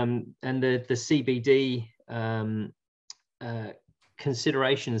organisms and the CBD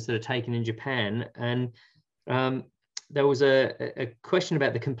considerations that are taken in Japan. And there was a question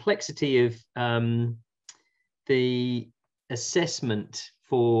about the complexity of the assessment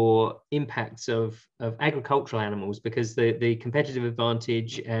for impacts of agricultural animals, because the competitive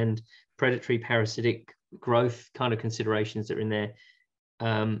advantage and predatory parasitic growth kind of considerations that are in there,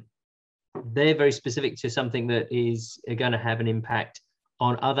 they're very specific to something that is going to have an impact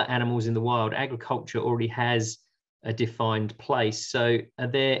on other animals in the wild. Agriculture already has a defined place. So are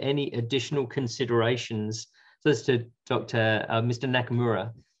there any additional considerations? So that's to Mr.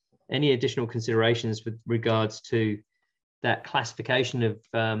 Nakamura, any additional considerations with regards to that classification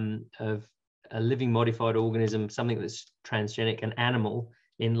of a living modified organism, something that's transgenic, an animal,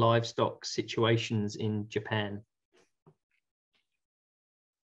 in livestock situations in Japan?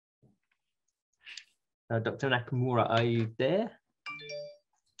 Dr. Nakamura, are you there?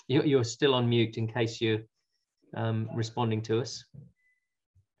 You're still on mute in case you're responding to us.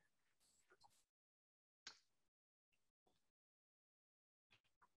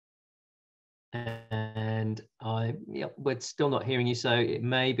 and we're still not hearing you, so it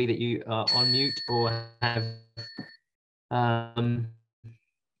may be that you are on mute or have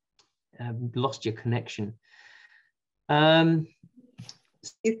lost your connection.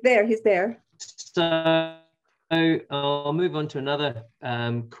 He's there. So I'll move on to another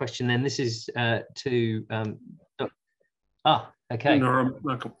question then. This is to okay. No, okay.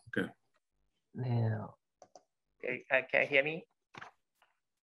 Now, can you hear me?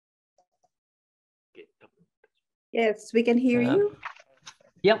 Yes, we can hear you.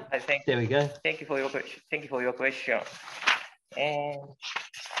 Yep. There we go. Thank you for your question. Thank you for your question.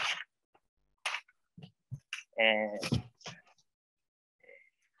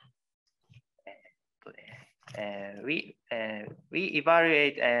 We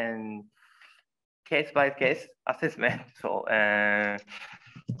evaluate and case by case assessment. So,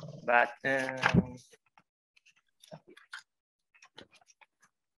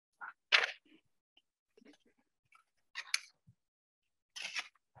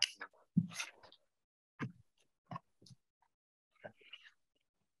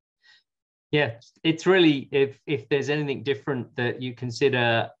 yeah, it's really if there's anything different that you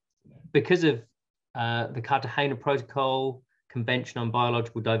consider because of the Cartagena Protocol, Convention on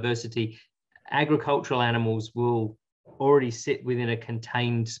Biological Diversity, agricultural animals will already sit within a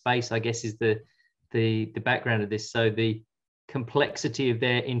contained space, I guess is the background of this. So the complexity of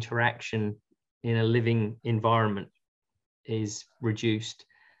their interaction in a living environment is reduced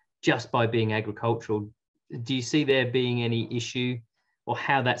just by being agricultural. Do you see there being any issue or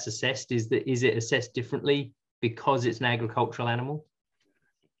how that's assessed? Is it assessed differently because it's an agricultural animal?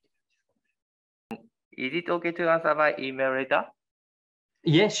 is it okay to answer by email later?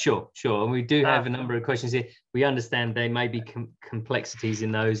 Yes, sure. And we do have a number of questions here. We understand there may be complexities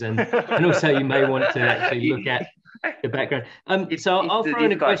in those, and also you may want to actually look at the background. So I'll throw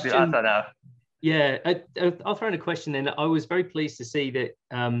in a question. Yeah, I'll throw in a question then. I was very pleased to see that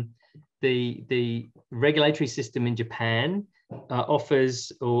the regulatory system in Japan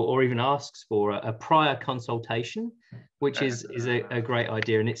offers or even asks for a prior consultation, which is a great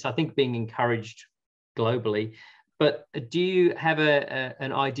idea, and it's, I think, being encouraged globally. But do you have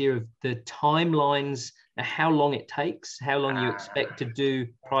an idea of the timelines, how long it takes, how long you expect to do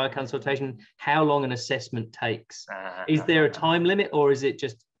prior consultation, how long an assessment takes? Is there a time limit or is it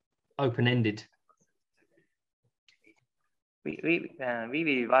just open-ended? We will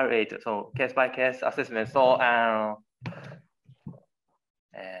evaluate, so case by case assessment. So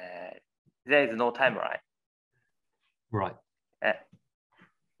there is no timeline. Right.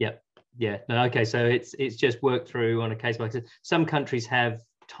 Yep. Yeah. No. Okay. So it's just worked through on a case by case. Some countries have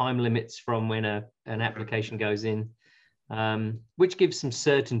time limits from when an application goes in, which gives some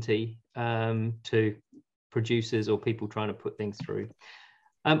certainty to producers or people trying to put things through.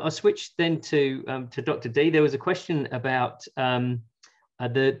 I'll switch then to Dr. D. There was a question about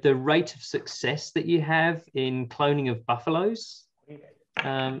the rate of success that you have in cloning of buffaloes.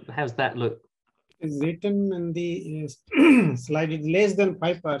 How's that look? It's written in the slide, it's less than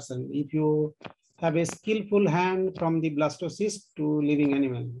 5% if you have a skillful hand from the blastocyst to living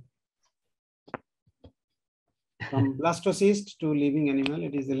animal. From blastocyst to living animal,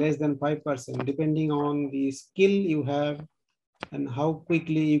 it is less than 5%, depending on the skill you have and how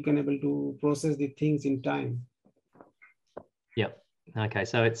quickly you can able to process the things in time. Yep. Okay,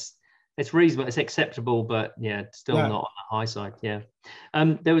 so it's reasonable, it's acceptable, but yeah, still not on the high side. Yeah.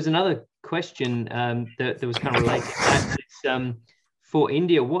 There was another question that was kind of related to that. For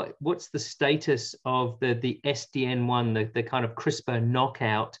India, what's the status of the SDN1, the kind of CRISPR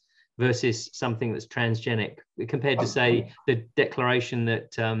knockout versus something that's transgenic, compared to, say, the declaration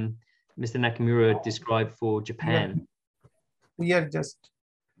that Mr. Nakamura described for Japan? We are just,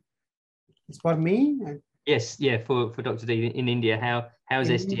 it's for me? Yes, yeah, for Dr. D in India, how is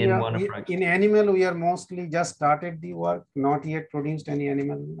SDN1 approached? In animal, we are mostly just started the work, not yet produced any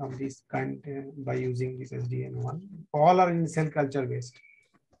animal of this kind by using this SDN1. All are in cell culture based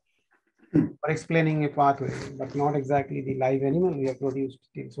for explaining a pathway, but not exactly the live animal we have produced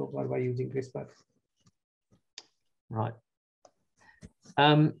till so far by using CRISPR. Right.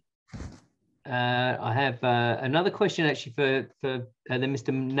 I have another question actually for the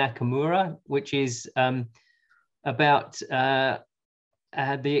Mr. Nakamura, which is about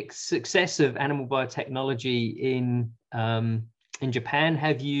the success of animal biotechnology in Japan.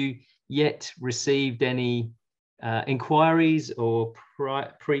 Have you yet received any inquiries or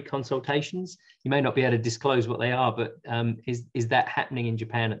pre-consultations? You may not be able to disclose what they are, but is that happening in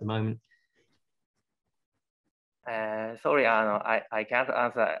Japan at the moment? Sorry, I can't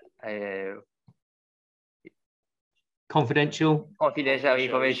answer. Confidential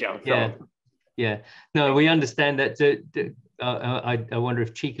information. Yeah. Yeah. No, we understand that. I wonder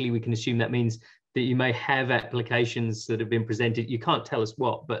if cheekily we can assume that means that you may have applications that have been presented. You can't tell us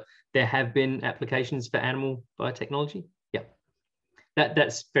what, but there have been applications for animal biotechnology. Yeah,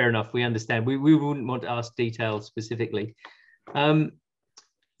 that's fair enough. We understand. We wouldn't want to ask details specifically. Actually,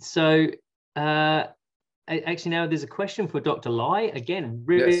 now there's a question for Dr. Lai. Again,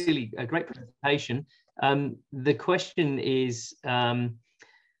 really a great presentation. The question is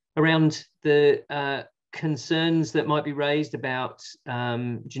around the concerns that might be raised about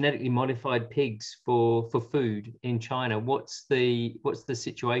genetically modified pigs for food in China. What's the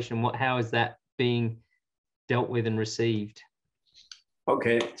situation? How is that being dealt with and received?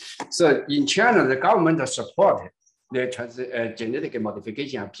 Okay, so in China, the government support the genetic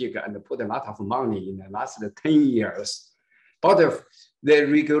modification of pig and put a lot of money in the last 10 years. But the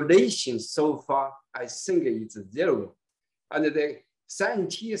regulation so far, I think it's zero. And the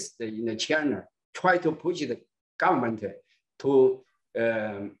scientists in China try to push the government to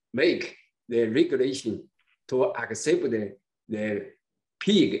make the regulation to accept the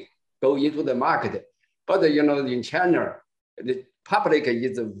pig go into the market. But in China, the public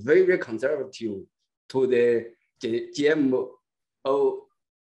is very conservative to the GMO,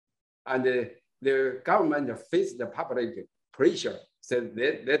 and the government face the public pressure, so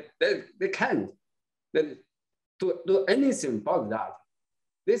they can't do anything about that.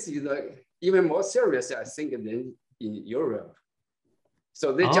 This is even more serious, I think, than in Europe.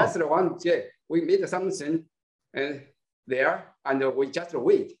 So they just want, we made something there, and we just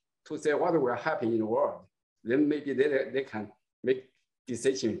wait to see what will happen in the world. Then maybe they can make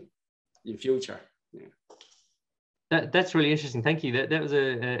decision in future. Yeah. That's really interesting. Thank you. That was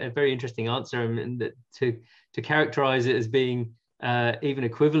a very interesting answer, and to characterize it as being even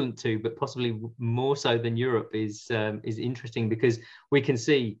equivalent to, but possibly more so than Europe is interesting, because we can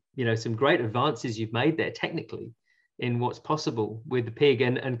see some great advances you've made there technically in what's possible with the pig,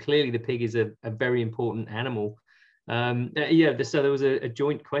 and clearly the pig is a very important animal. So there was a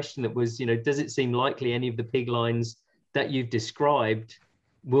joint question that was, does it seem likely any of the pig lines that you've described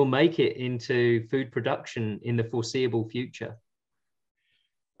will make it into food production in the foreseeable future?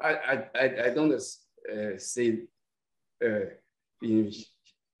 I don't see in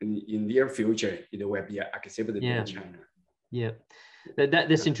near future it will be accepted in China. Yeah,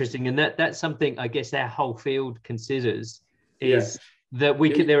 that's interesting, and that's something I guess our whole field considers is that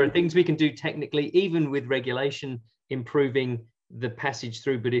there are things we can do technically, even with regulation improving the passage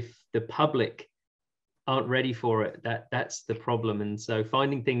through. But if the public aren't ready for it, that's the problem. And so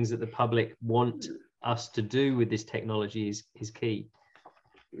finding things that the public want us to do with this technology is key.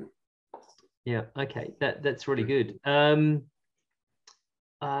 Yeah, okay, that's really good.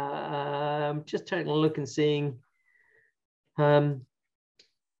 Just taking a look and seeing.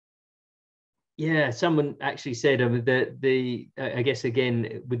 Someone actually said that I guess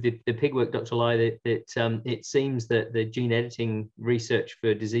again with the pig work, Dr. Lai, that it seems that the gene editing research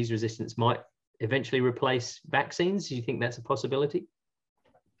for disease resistance might eventually replace vaccines. Do you think that's a possibility?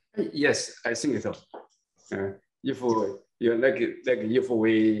 Yes, I think so. If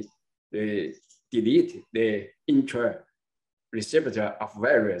we delete the intra-receptor of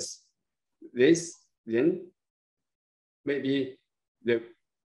virus, then maybe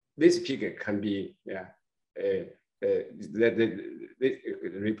this pig can be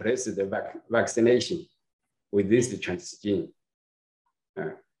replace the vaccination with this transgene.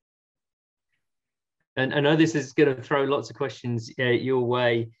 And I know this is going to throw lots of questions your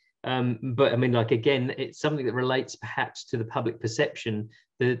way, but I mean, again, it's something that relates perhaps to the public perception.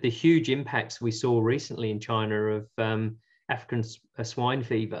 The huge impacts we saw recently in China of African swine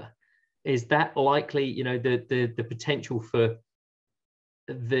fever. Is that likely, the potential for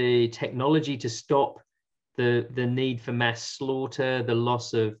the technology to stop the need for mass slaughter, the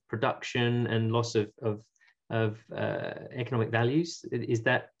loss of production and loss of economic values? Is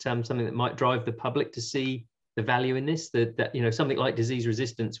that something that might drive the public to see the value in this? That something like disease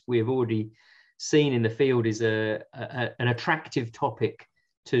resistance, we have already seen in the field is an attractive topic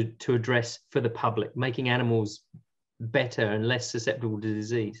to address for the public, making animals better and less susceptible to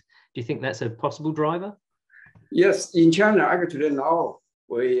disease. Do you think that's a possible driver? Yes, in China, actually now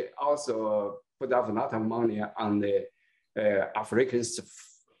we also put up a lot of money on the African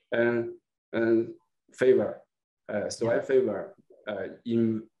fever, swine fever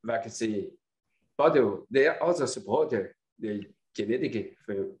in vaccine. But they also support the genetic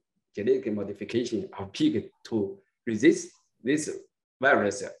modification of pig to resist this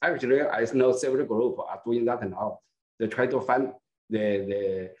virus. Actually, I know several groups are doing that now. They try to find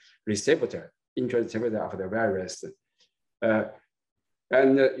the receptor, intrareceptor of the virus.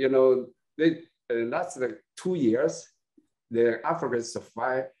 last 2 years, the African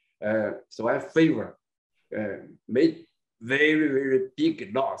swine fever made very, very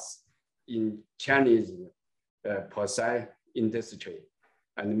big loss in Chinese porcine industry,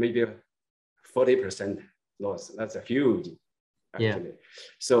 and maybe 40% loss. That's a huge, actually. Yeah.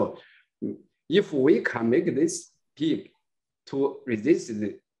 So if we can make this pig to resist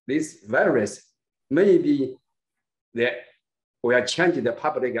this virus, maybe will change the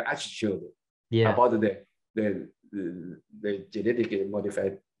public attitude about the genetically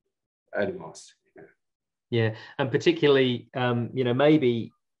modified animals. Yeah, and particularly,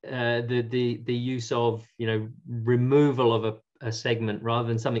 maybe the use of, removal of a segment rather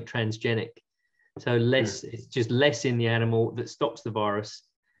than something transgenic. So less, it's just less in the animal that stops the virus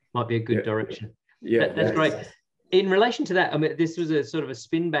might be a good direction. Yeah, that's great. In relation to that, I mean, this was a sort of a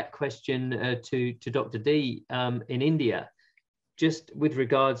spin back question to Dr. D in India, just with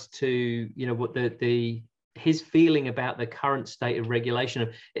regards to, what his feeling about the current state of regulation.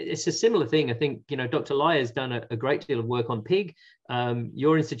 It's a similar thing. I think, Dr. Lai has done a great deal of work on pig.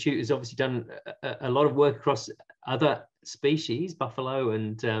 Your institute has obviously done a lot of work across other species, buffalo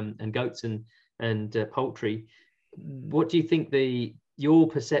and goats and poultry. What do you think your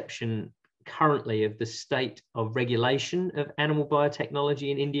perception currently of the state of regulation of animal biotechnology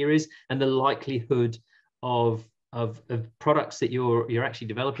in India is, and the likelihood of products that you're actually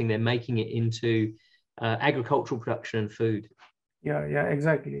developing there, making it into agricultural production and food? Yeah,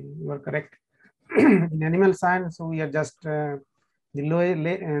 exactly. You are correct. In animal science, we are just the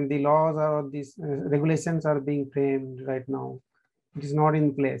laws or these regulations are being framed right now. It is not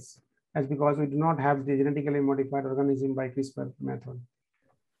in place, as because we do not have the genetically modified organism by CRISPR method.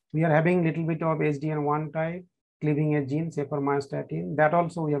 We are having a little bit of SDN1 type, cleaving a gene, say for myostatin. That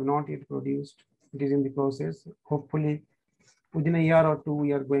also we have not yet produced. It is in the process. Hopefully, within a year or two,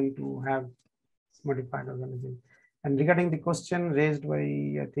 we are going to have modified organism. And regarding the question raised by,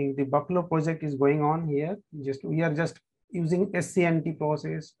 I think the buffalo project is going on here. We are just using SCNT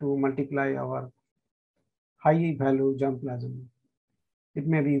process to multiply our high value germplasm. It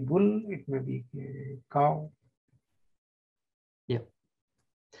may be bull, it may be cow. Yeah.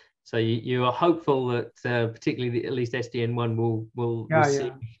 So you are hopeful that particularly at least SDN1 will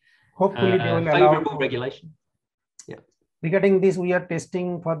receive hopefully they will favorable allow regulation. Yeah. Regarding this, we are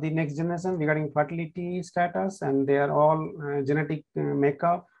testing for the next generation regarding fertility status, and they are all genetic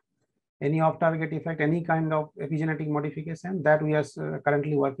makeup, any off-target effect, any kind of epigenetic modification that we are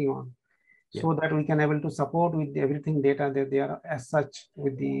currently working on, so that we can able to support with everything data that they are as such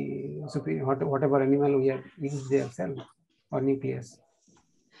with the whatever animal we have used their cell or nucleus.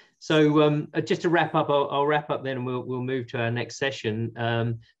 So just to wrap up, I'll wrap up then, and we'll move to our next session.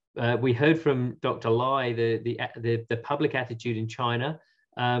 We heard from Dr. Lai the public attitude in China.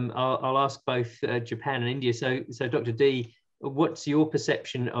 I'll ask both Japan and India. So Dr. D, what's your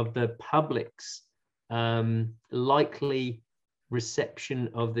perception of the public's likely reception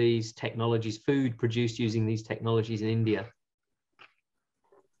of these technologies, food produced using these technologies in India?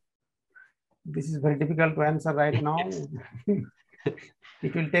 This is very difficult to answer right now.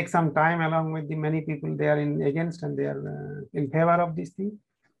 It will take some time, along with the many people they are against and they are in favor of this thing.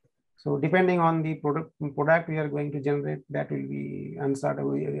 So depending on the product we are going to generate, that will be answered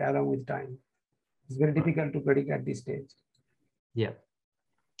along with time. It's very difficult to predict at this stage. Yeah.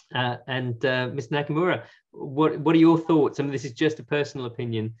 And Ms. Nakamura, what are your thoughts? I mean, this is just a personal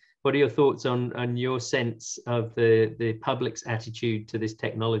opinion. What are your thoughts on your sense of the public's attitude to this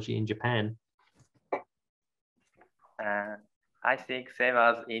technology in Japan? I think same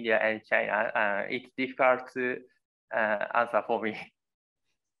as India and China. It's difficult to answer for me.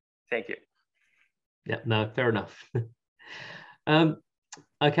 Thank you. Yeah, no, fair enough.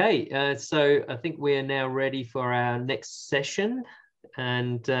 Okay, so I think we are now ready for our next session.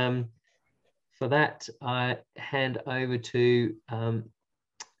 And for that, I hand over to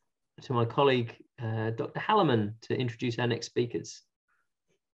my colleague, Dr. Halleman, to introduce our next speakers.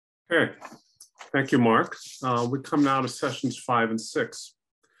 Okay, thank you, Mark. We come now to sessions 5 and 6.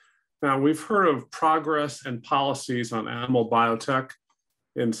 Now, we've heard of progress and policies on animal biotech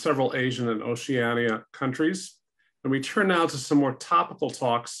in several Asian and Oceania countries. And we turn now to some more topical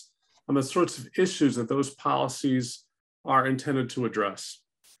talks on the sorts of issues that those policies are intended to address.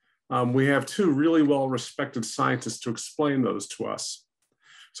 We have two really well-respected scientists to explain those to us.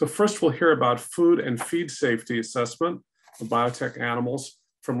 So first, we'll hear about food and feed safety assessment of biotech animals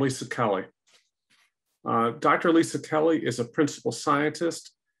from Lisa Kelly. Dr. Lisa Kelly is a principal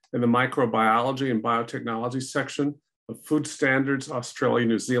scientist in the microbiology and biotechnology section of Food Standards Australia,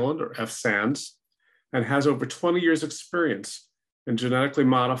 New Zealand, or FSANZ, and has over 20 years experience in genetically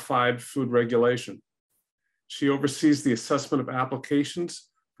modified food regulation. She oversees the assessment of applications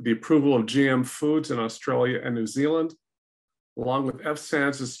for the approval of GM foods in Australia and New Zealand, along with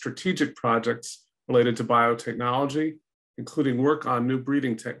FSANZ's strategic projects related to biotechnology, including work on new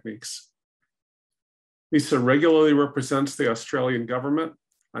breeding techniques. Lisa regularly represents the Australian government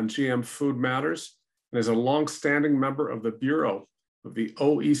on GM food matters and is a long-standing member of the Bureau of the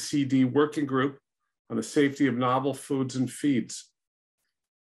OECD Working Group on the Safety of Novel Foods and Feeds.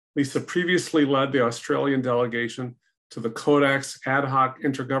 Lisa previously led the Australian delegation to the Codex Ad Hoc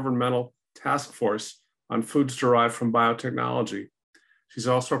Intergovernmental Task Force on Foods Derived from Biotechnology. She's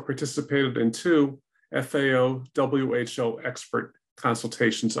also participated in 2 FAO-WHO expert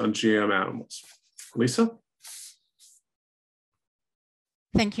consultations on GM animals. Lisa?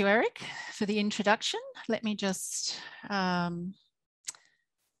 Thank you, Eric, for the introduction. Let me just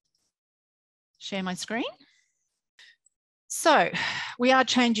share my screen. So we are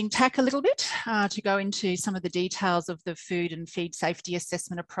changing tack a little bit to go into some of the details of the food and feed safety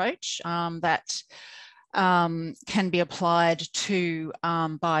assessment approach that can be applied to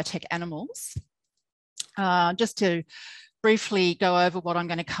biotech animals. Just to briefly go over what I'm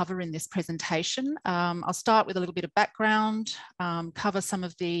going to cover in this presentation. I'll start with a little bit of background, cover some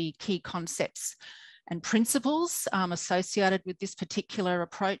of the key concepts and principles associated with this particular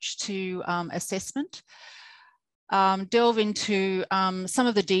approach to assessment. Delve into some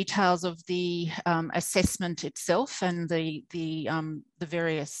of the details of the assessment itself and the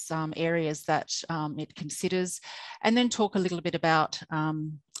various areas that it considers, and then talk a little bit about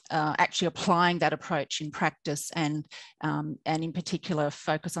actually applying that approach in practice and in particular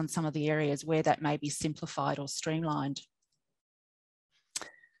focus on some of the areas where that may be simplified or streamlined.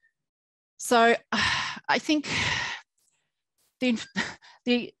 So I think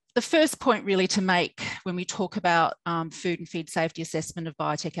the first point really to make when we talk about food and feed safety assessment of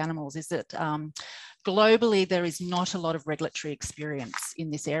biotech animals is that globally there is not a lot of regulatory experience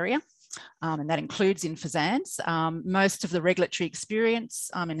in this area. And that includes in FSANZ. Most of the regulatory experience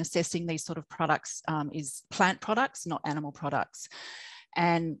in assessing these sort of products is plant products, not animal products.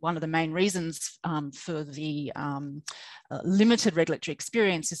 And one of the main reasons for the limited regulatory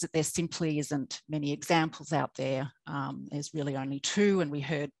experience is that there simply isn't many examples out there. There's really only 2, and we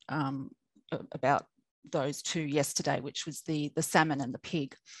heard about those 2 yesterday, which was the salmon and the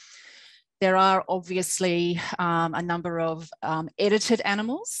pig. There are obviously a number of edited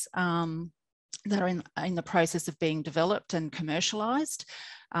animals that are in the process of being developed and commercialized.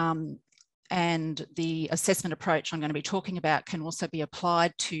 And the assessment approach I'm going to be talking about can also be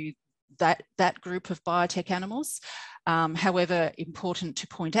applied to that group of biotech animals. However, important to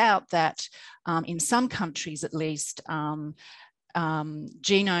point out that in some countries at least,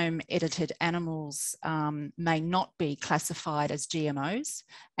 genome edited animals may not be classified as GMOs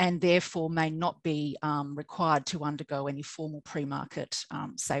and therefore may not be required to undergo any formal pre-market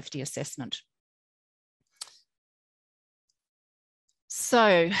safety assessment.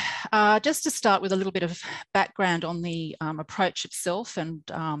 So just to start with a little bit of background on the approach itself and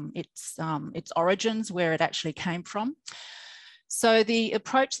its origins, where it actually came from. So the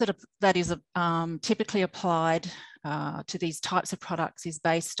approach that is typically applied to these types of products is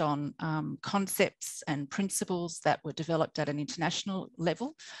based on concepts and principles that were developed at an international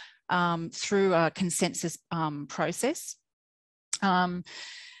level through a consensus process.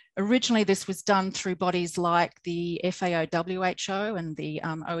 Originally, this was done through bodies like the FAO-WHO and the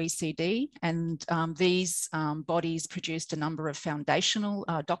OECD, and these bodies produced a number of foundational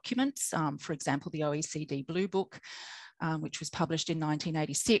documents, for example, the OECD Blue Book, which was published in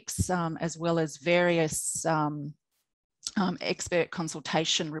 1986, as well as various expert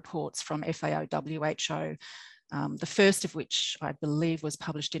consultation reports from FAO-WHO, the first of which I believe was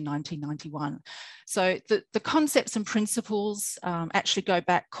published in 1991. So the concepts and principles actually go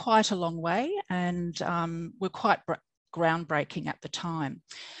back quite a long way and were quite groundbreaking at the time.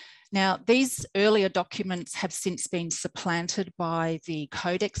 Now, these earlier documents have since been supplanted by the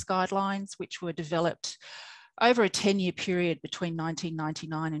Codex guidelines, which were developed over a 10-year period between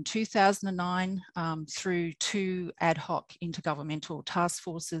 1999 and 2009 through 2 ad hoc intergovernmental task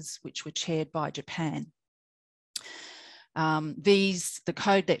forces, which were chaired by Japan. The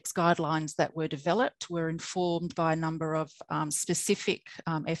Codex guidelines that were developed were informed by a number of specific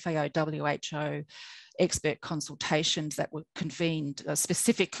FAO-WHO expert consultations that were convened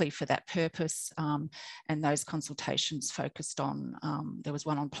specifically for that purpose. And those consultations focused on, there was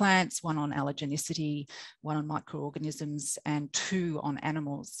one on plants, one on allergenicity, one on microorganisms, and 2 on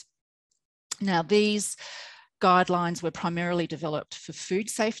animals. Now, these guidelines were primarily developed for food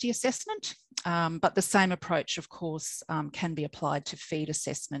safety assessment, But the same approach, of course, can be applied to feed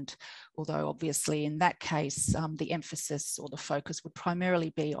assessment, although obviously in that case, the emphasis or the focus would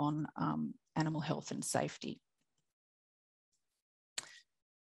primarily be on animal health and safety.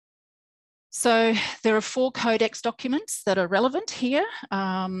 So there are 4 codex documents that are relevant here.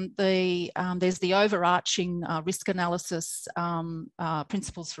 There's the overarching risk analysis,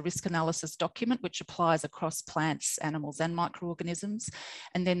 principles for risk analysis document, which applies across plants, animals, and microorganisms.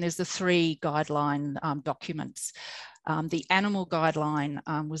 And then there's the 3 guideline documents. The animal guideline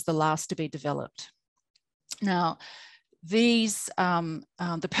was the last to be developed. Now, these,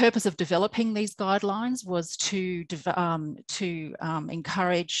 the purpose of developing these guidelines was to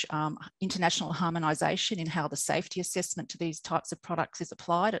encourage international harmonisation in how the safety assessment to these types of products is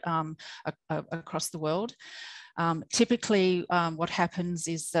applied across the world. Typically, what happens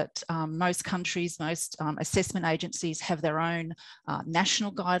is that most countries, most assessment agencies have their own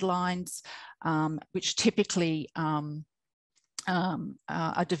national guidelines, which typically are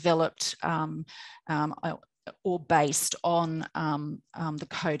developed or based on the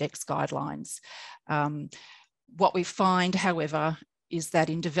Codex guidelines. What we find, however, is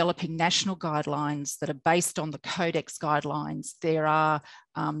that in developing national guidelines that are based on the Codex guidelines, there are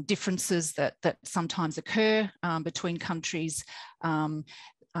differences that sometimes occur between countries, so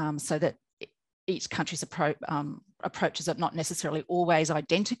that each country's approaches are not necessarily always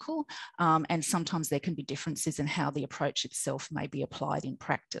identical, and sometimes there can be differences in how the approach itself may be applied in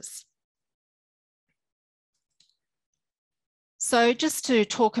practice. So just to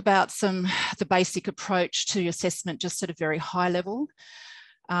talk about the basic approach to assessment, just at a very high level,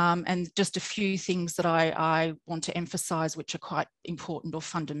 and just a few things that I want to emphasise which are quite important or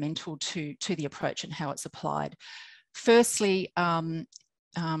fundamental to the approach and how it's applied. Firstly,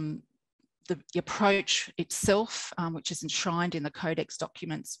 the approach itself, which is enshrined in the Codex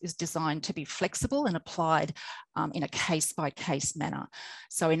documents, is designed to be flexible and applied in a case-by-case manner.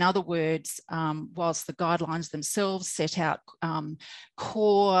 So in other words, whilst the guidelines themselves set out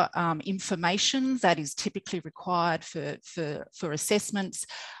core information that is typically required for assessments,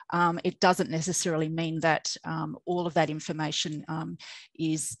 it doesn't necessarily mean that all of that information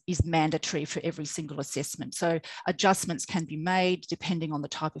is mandatory for every single assessment. So adjustments can be made depending on the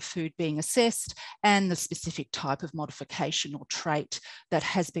type of food being assessed and the specific type of modification or trait that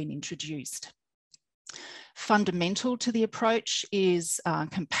has been introduced. Fundamental to the approach is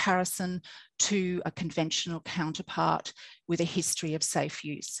comparison to a conventional counterpart with a history of safe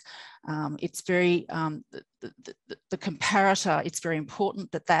use. It's very, the comparator, it's very important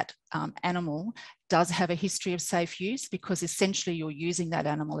that that animal does have a history of safe use, because essentially you're using that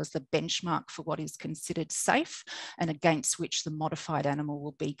animal as the benchmark for what is considered safe and against which the modified animal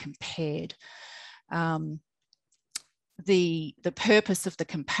will be compared. The purpose of the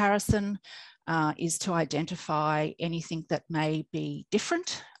comparison is to identify anything that may be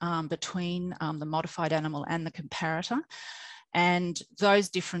different between the modified animal and the comparator. And those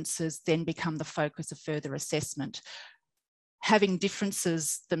differences then become the focus of further assessment. Having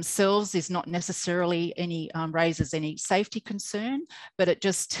differences themselves is not necessarily raises any safety concern, but it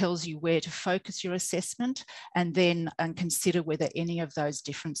just tells you where to focus your assessment and then consider whether any of those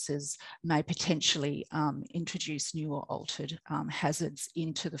differences may potentially introduce new or altered hazards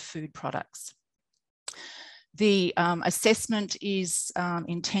into the food products. The assessment is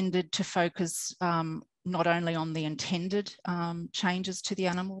intended to focus not only on the intended changes to the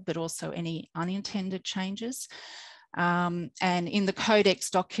animal, but also any unintended changes. And in the Codex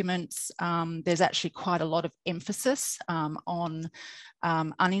documents, there's actually quite a lot of emphasis on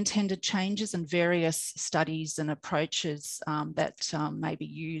unintended changes and various studies and approaches that may be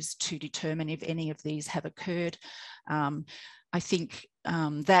used to determine if any of these have occurred. I think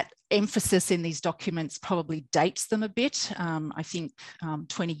that emphasis in these documents probably dates them a bit. I think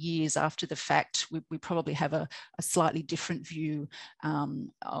 20 years after the fact, we probably have a slightly different view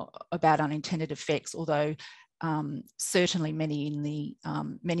about unintended effects, although certainly many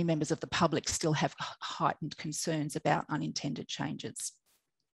members of the public still have heightened concerns about unintended changes.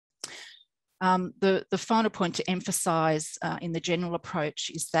 The final point to emphasise in the general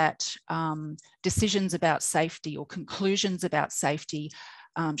approach is that decisions about safety or conclusions about safety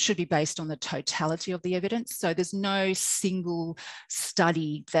should be based on the totality of the evidence. So there's no single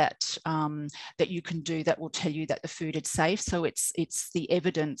study that you can do that will tell you that the food is safe. So it's the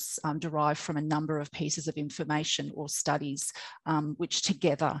evidence derived from a number of pieces of information or studies, which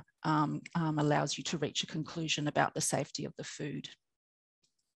together allows you to reach a conclusion about the safety of the food.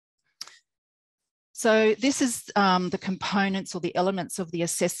 So this is the components or the elements of the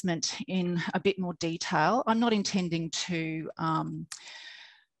assessment in a bit more detail. I'm not intending to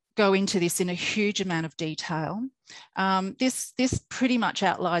go into this in a huge amount of detail. This pretty much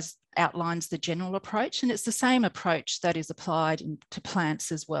outlines the general approach, and it's the same approach that is applied to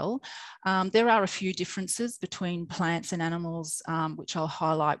plants as well. There are a few differences between plants and animals, which I'll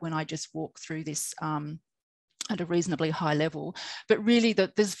highlight when I just walk through this at a reasonably high level. But really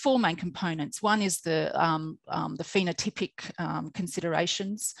there's four main components. One is the phenotypic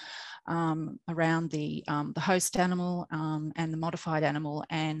considerations around the host animal and the modified animal,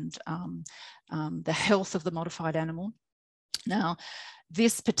 and the health of the modified animal. Now,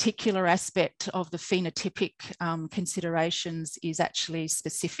 this particular aspect of the phenotypic considerations is actually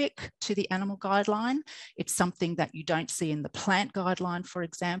specific to the animal guideline. It's something that you don't see in the plant guideline, for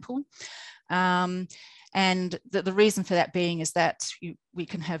example. And the reason for that being is that we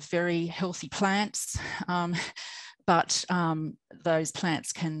can have very healthy plants, but those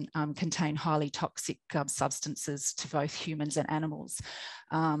plants can contain highly toxic substances to both humans and animals.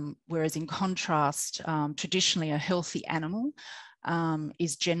 Whereas in contrast, traditionally a healthy animal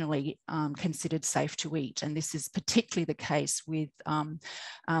is generally considered safe to eat. And this is particularly the case with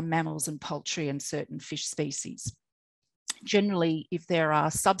mammals and poultry and certain fish species. Generally, if there are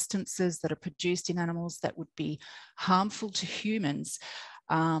substances that are produced in animals that would be harmful to humans,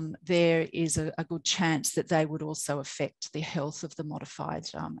 there is a good chance that they would also affect the health of the modified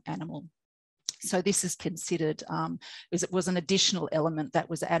animal. So this is considered, it was an additional element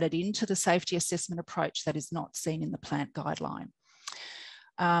that was added into the safety assessment approach that is not seen in the plant guideline.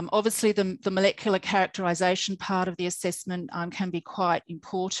 Obviously, the molecular characterization part of the assessment can be quite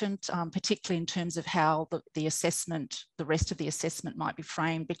important, particularly in terms of how the rest of the assessment might be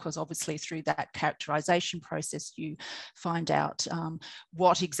framed, because obviously through that characterization process, you find out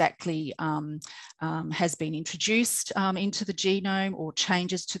what exactly has been introduced into the genome, or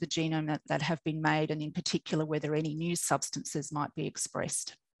changes to the genome that have been made, and in particular, whether any new substances might be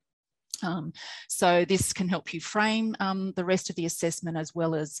expressed. So this can help you frame the rest of the assessment, as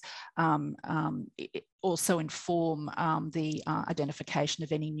well as also inform the identification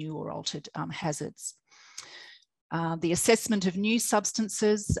of any new or altered hazards. The assessment of new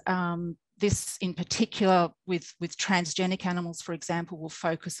substances, this in particular with transgenic animals, for example, will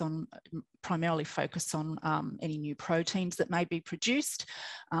primarily focus on any new proteins that may be produced,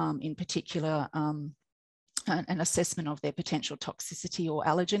 in particular an assessment of their potential toxicity or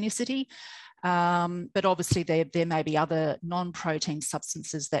allergenicity. But obviously there may be other non-protein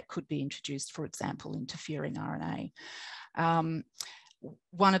substances that could be introduced, for example, interfering RNA.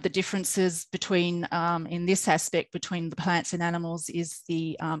 One of the differences between, in this aspect, between the plants and animals is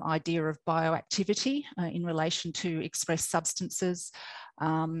the idea of bioactivity in relation to expressed substances.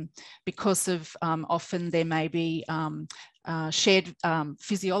 Because of often there may be shared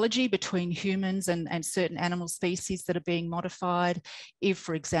physiology between humans and certain animal species that are being modified. If,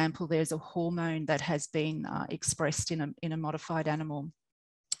 for example, there's a hormone that has been expressed in a modified animal,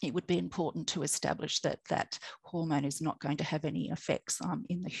 it would be important to establish that that hormone is not going to have any effects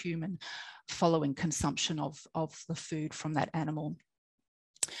in the human following consumption of the food from that animal.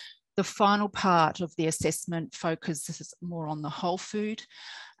 The final part of the assessment focuses more on the whole food,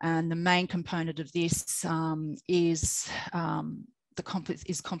 and the main component of this is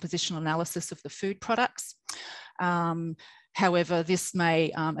compositional analysis of the food products. However,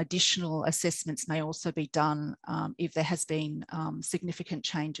 additional assessments may also be done if there has been significant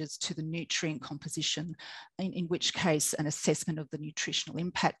changes to the nutrient composition, in which case an assessment of the nutritional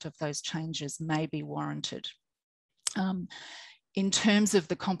impact of those changes may be warranted. In terms of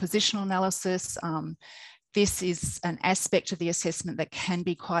the compositional analysis, this is an aspect of the assessment that can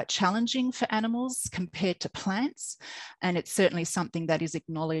be quite challenging for animals compared to plants, and it's certainly something that is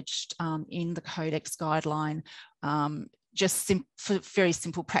acknowledged in the Codex guideline, just for very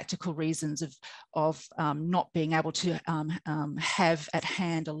simple practical reasons of not being able to have at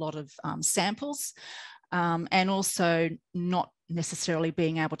hand a lot of samples, and also not necessarily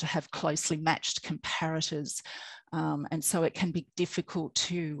being able to have closely matched comparators. And so it can be difficult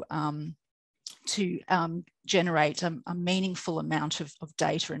to generate a meaningful amount of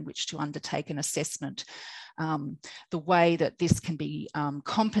data in which to undertake an assessment. The way that this can be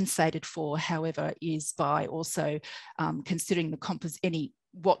compensated for, however, is by also considering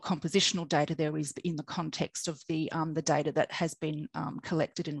what compositional data there is in the context of the data that has been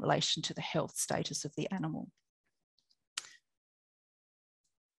collected in relation to the health status of the animal.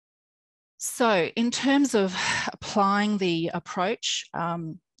 So in terms of applying the approach,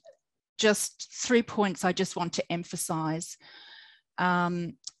 just 3 points I just want to emphasize.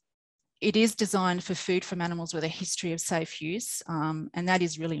 It is designed for food from animals with a history of safe use, and that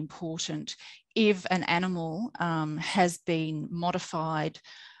is really important. If an animal has been modified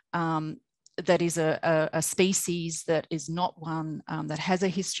that is a species that is not one that has a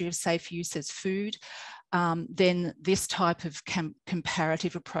history of safe use as food, then this type of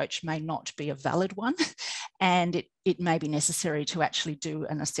comparative approach may not be a valid one, and it may be necessary to actually do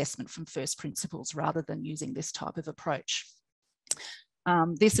an assessment from first principles rather than using this type of approach.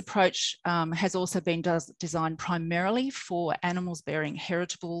 This approach has also been designed primarily for animals bearing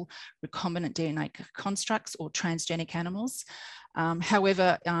heritable recombinant DNA constructs or transgenic animals.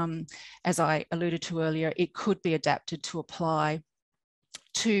 However, as I alluded to earlier, it could be adapted to apply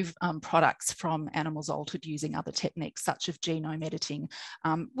to products from animals altered using other techniques such as genome editing,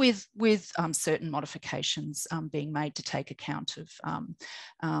 with certain modifications being made to take account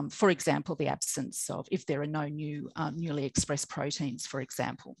of, for example, the absence of, if there are no new newly expressed proteins, for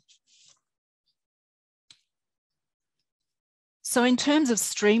example. So in terms of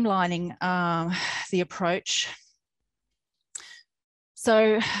streamlining the approach,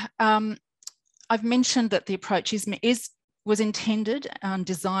 so I've mentioned that the approach was intended and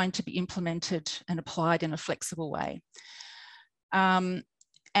designed to be implemented and applied in a flexible way, and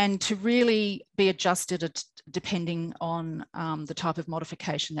to really be adjusted depending on the type of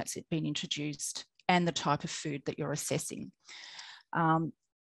modification that's been introduced and the type of food that you're assessing.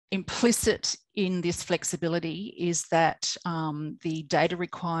 Implicit in this flexibility is that the data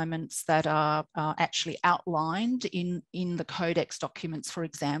requirements that are actually outlined in the codex documents, for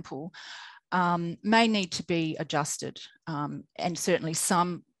example, may need to be adjusted, and certainly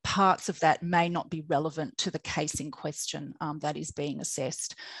some parts of that may not be relevant to the case in question that is being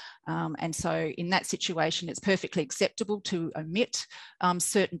assessed. And so in that situation, it's perfectly acceptable to omit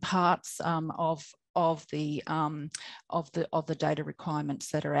certain parts of the data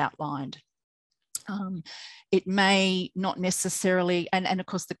requirements that are outlined. It may not necessarily, and of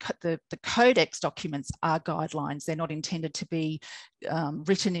course the codex documents are guidelines. They're not intended to be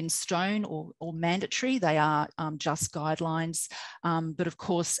written in stone or mandatory. They are just guidelines. But of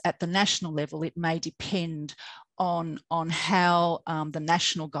course, at the national level, it may depend on how the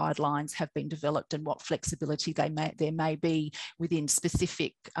national guidelines have been developed and what flexibility there may be within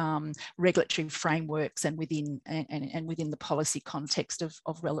specific regulatory frameworks and within the policy context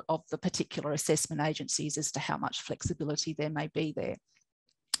of the particular assessment agencies as to how much flexibility there may be there.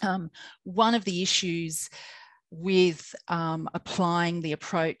 One of the issues with applying the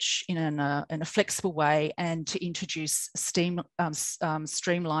approach in a flexible way and to introduce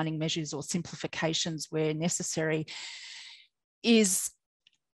streamlining measures or simplifications where necessary is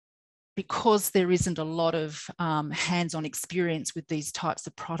because there isn't a lot of hands-on experience with these types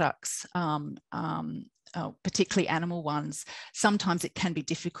of products, particularly animal ones. Sometimes it can be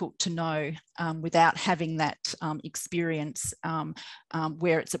difficult to know without having that experience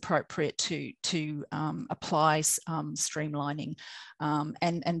where it's appropriate to apply streamlining.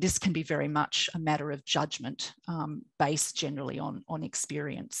 And this can be very much a matter of judgment based generally on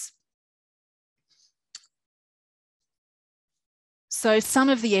experience. So some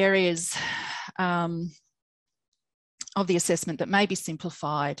of the areas of the assessment that may be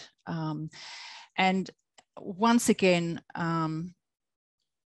simplified, and once again, and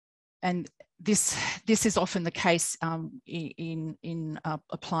this is often the case in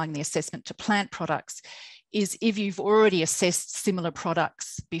applying the assessment to plant products, is if you've already assessed similar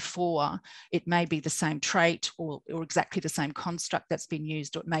products before, it may be the same trait or exactly the same construct that's been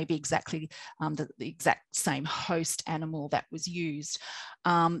used, or it may be exactly the exact same host animal that was used,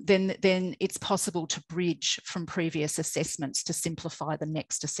 then it's possible to bridge from previous assessments to simplify the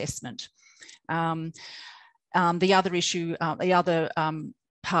next assessment. The other issue,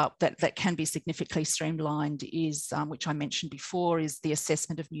 part that can be significantly streamlined is, which I mentioned before, is the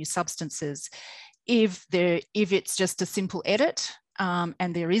assessment of new substances. If it's just a simple edit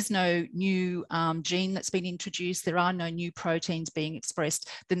and there is no new gene that's been introduced, there are no new proteins being expressed,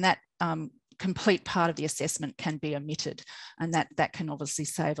 then that complete part of the assessment can be omitted, and that can obviously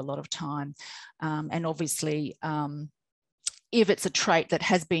save a lot of time. And obviously, if it's a trait that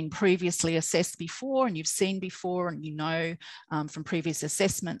has been previously assessed before and you've seen before and you know from previous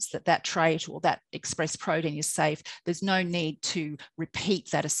assessments that trait or that expressed protein is safe, there's no need to repeat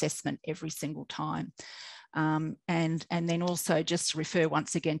that assessment every single time. And then also just to refer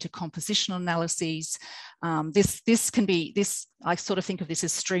once again to compositional analyses. I sort of think of this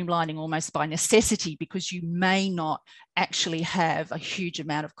as streamlining almost by necessity, because you may not actually have a huge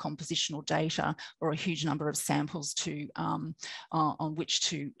amount of compositional data or a huge number of samples on which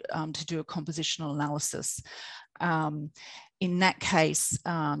to do a compositional analysis. In that case,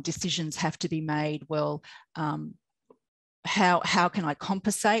 decisions have to be made. Well, how can I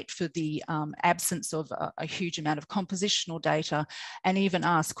compensate for the absence of a huge amount of compositional data, and even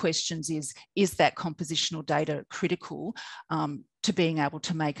ask questions, is that compositional data critical to being able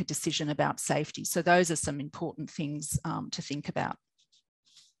to make a decision about safety? So those are some important things to think about.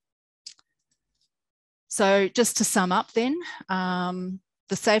 So just to sum up then,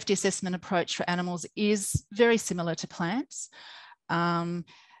 the safety assessment approach for animals is very similar to plants.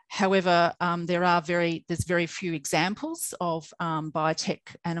 However, there's very few examples of biotech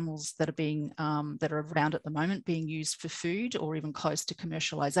animals that are around at the moment being used for food or even close to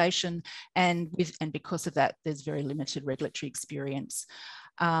commercialization, and because of that, there's very limited regulatory experience.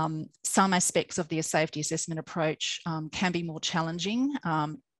 Some aspects of the safety assessment approach can be more challenging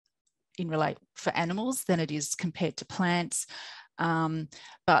for animals than it is compared to plants.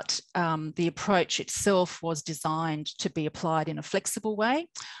 But the approach itself was designed to be applied in a flexible way.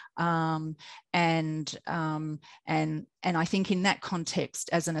 And I think in that context,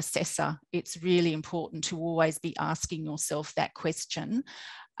 as an assessor, it's really important to always be asking yourself that question.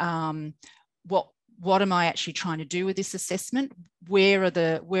 What am I actually trying to do with this assessment? Where are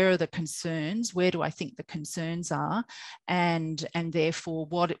the concerns? Where do I think the concerns are? And therefore,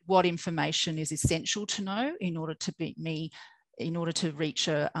 what information is essential to know in order to reach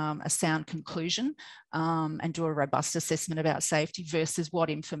a sound conclusion and do a robust assessment about safety, versus what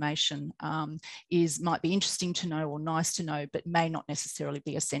information might be interesting to know or nice to know, but may not necessarily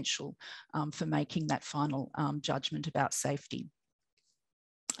be essential for making that final judgment about safety.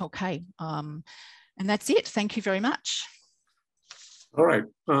 Okay, and that's it. Thank you very much. All right,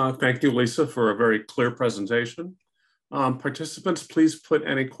 thank you, Lisa, for a very clear presentation. Participants, please put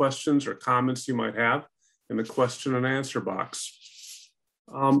any questions or comments you might have in the question and answer box.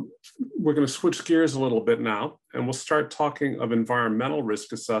 We're going to switch gears a little bit now, and we'll start talking of environmental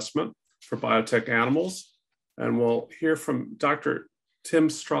risk assessment for biotech animals. And we'll hear from Dr. Tim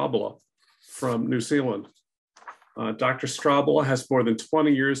Strobla from New Zealand. Dr. Strobla has more than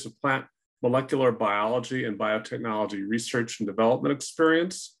 20 years of plant molecular biology and biotechnology research and development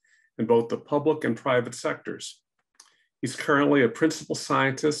experience in both the public and private sectors. He's currently a principal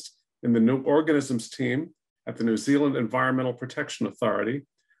scientist in the new organisms team at the New Zealand Environmental Protection Authority,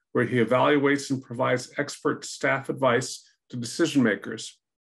 where he evaluates and provides expert staff advice to decision makers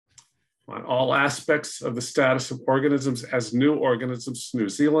on all aspects of the status of organisms as new organisms in New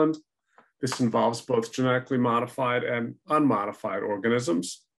Zealand. This involves both genetically modified and unmodified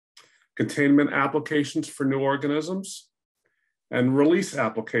organisms, containment applications for new organisms, and release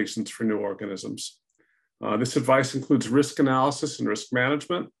applications for new organisms. This advice includes risk analysis and risk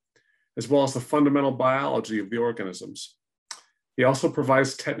management, as well as the fundamental biology of the organisms. He also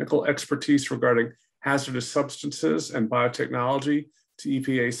provides technical expertise regarding hazardous substances and biotechnology to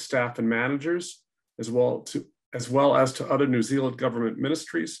EPA staff and managers, as well as to other New Zealand government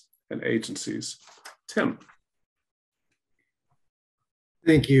ministries and agencies. Tim.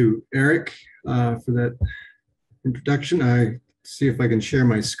 Thank you, Eric, for that introduction. I see if I can share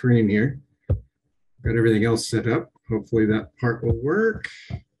my screen here. Got everything else set up. Hopefully that part will work.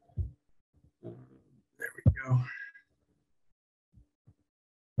 There we go.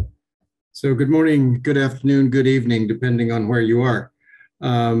 So good morning, good afternoon, good evening, depending on where you are.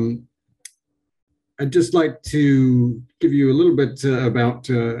 I'd just like to give you a little bit about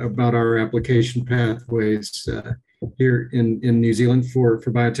our application pathways here in New Zealand for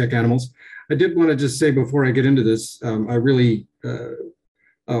biotech animals. I did want to just say before I get into this, I really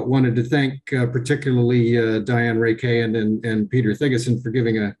wanted to thank particularly Diane Wray-Cahen and Peter Thigesen for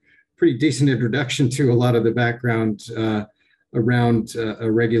giving a pretty decent introduction to a lot of the background around a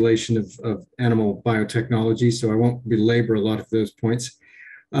regulation of animal biotechnology, so I won't belabor a lot of those points.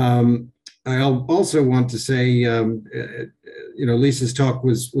 I also want to say, Lisa's talk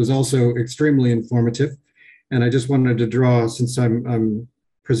was also extremely informative, and I just wanted to draw, since I'm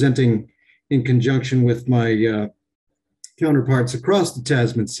presenting in conjunction with my counterparts across the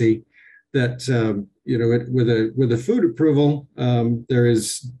Tasman Sea, that with a food approval, there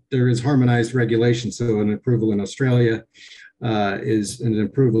is harmonized regulation. So an approval in Australia is an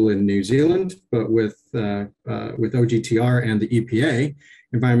approval in New Zealand, but with OGTR and the EPA,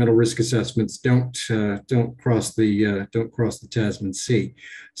 environmental risk assessments don't cross the Tasman Sea.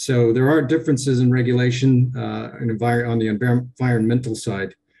 So there are differences in regulation on the environmental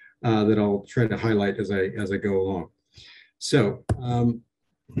side that I'll try to highlight as I go along. So hang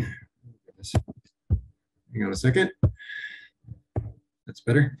on a second. That's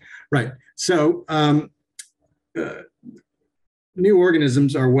better. Right. So new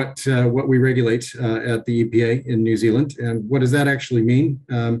organisms are what we regulate at the EPA in New Zealand. And what does that actually mean?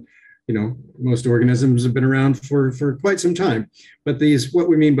 most organisms have been around for quite some time. But what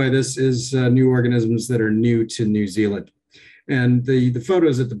we mean by this is new organisms that are new to New Zealand. And the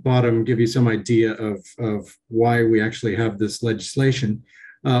photos at the bottom give you some idea of why we actually have this legislation.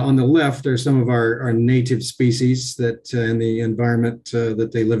 On the left are some of our native species that in the environment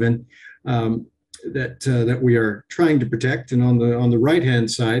that they live in that we are trying to protect. And on the right-hand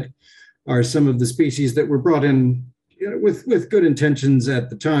side are some of the species that were brought in with good intentions at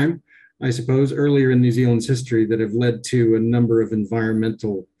the time, I suppose, earlier in New Zealand's history, that have led to a number of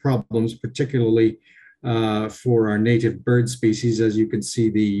environmental problems, particularly for our native bird species. As you can see,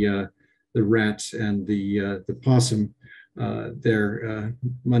 the rat and the possum, they're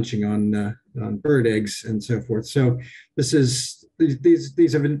munching on bird eggs and so forth. So these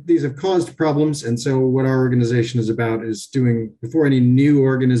have caused problems. And so what our organization is about is doing, before any new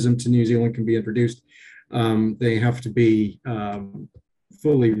organism to New Zealand can be introduced, they have to be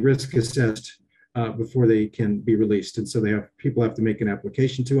fully risk assessed before they can be released. And so people have to make an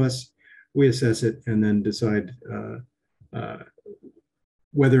application to us. We assess it and then decide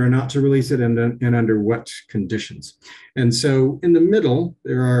whether or not to release it and under what conditions. And so in the middle,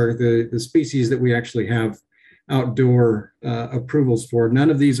 there are the species that we actually have outdoor approvals for. None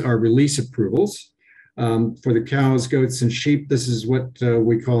of these are release approvals. For the cows, goats, and sheep, this is what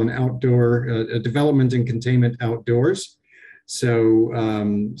we call an outdoor development and containment outdoors. So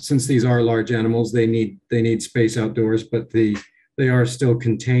since these are large animals, they need space outdoors, but they are still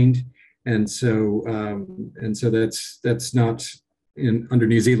contained. And so that's not under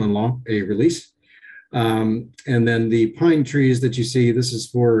New Zealand law a release. And then the pine trees that you see, this is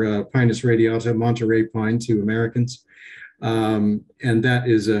for Pinus radiata, Monterey pine to Americans. And that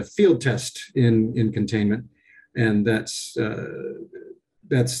is a field test in containment. And that's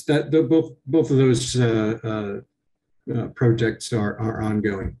both of those projects are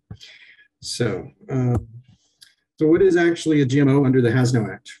ongoing. So what is actually a GMO under the HASNO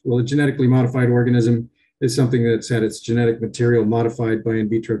Act? Well, a genetically modified organism is something that's had its genetic material modified by in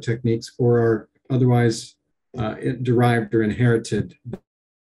vitro techniques or are otherwise derived or inherited.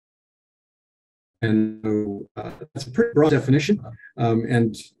 And so that's a pretty broad definition.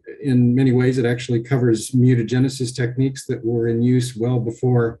 And in many ways, it actually covers mutagenesis techniques that were in use well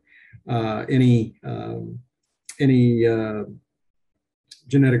before any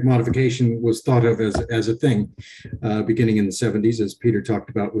genetic modification was thought of as a thing, beginning in the 70s, as Peter talked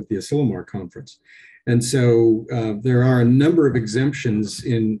about with the Asilomar conference. And so there are a number of exemptions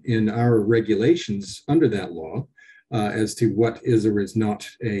in our regulations under that law as to what is or is not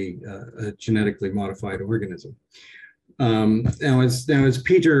a genetically modified organism. Now, as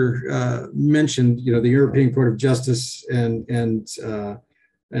Peter mentioned, the European Court of Justice and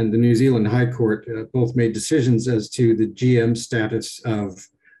the New Zealand High Court both made decisions as to the GM status of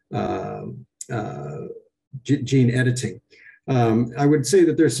gene editing. I would say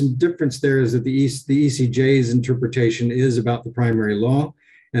that there's some difference there, is that the ECJ's interpretation is about the primary law,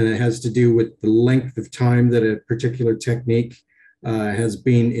 and it has to do with the length of time that a particular technique has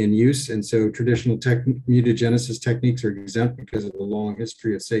been in use. And so traditional mutagenesis techniques are exempt because of the long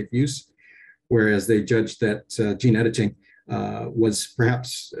history of safe use, whereas they judged that gene editing was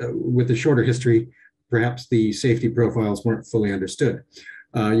perhaps, with a shorter history, perhaps the safety profiles weren't fully understood.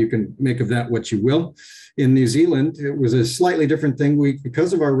 You can make of that what you will. In New Zealand, it was a slightly different thing.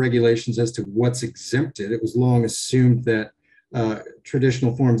 Because of our regulations as to what's exempted, it was long assumed that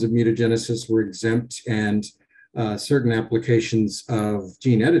traditional forms of mutagenesis were exempt, and certain applications of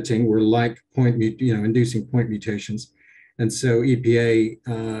gene editing were like inducing point mutations. And so EPA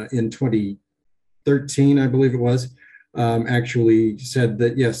in 2013, I believe it was, actually said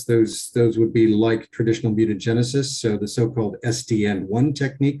that yes, those would be like traditional mutagenesis. So the so-called SDN1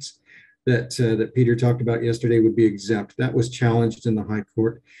 techniques that Peter talked about yesterday would be exempt. That was challenged in the High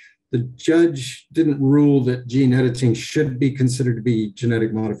Court. The judge didn't rule that gene editing should be considered to be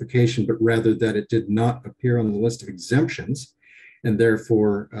genetic modification, but rather that it did not appear on the list of exemptions and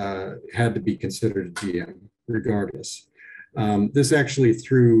therefore had to be considered a GM regardless. This actually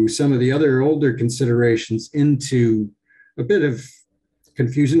threw some of the other older considerations into a bit of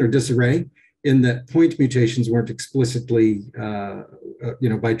confusion or disarray, in that point mutations weren't explicitly,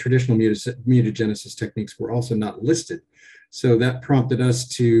 by traditional mutagenesis techniques, were also not listed. So that prompted us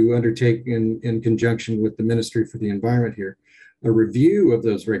to undertake, in conjunction with the Ministry for the Environment here, a review of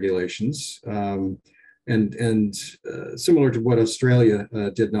those regulations, and similar to what Australia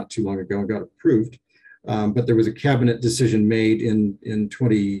did not too long ago and got approved. But there was a cabinet decision made in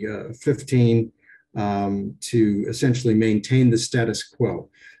 2015 to essentially maintain the status quo.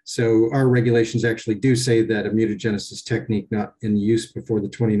 So our regulations actually do say that a mutagenesis technique not in use before the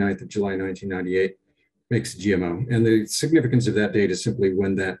 29th of July 1998 makes a GMO. And the significance of that date is simply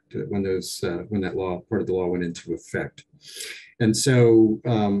when that part of the law went into effect. And so,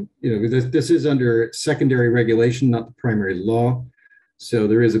 this is under secondary regulation, not the primary law. So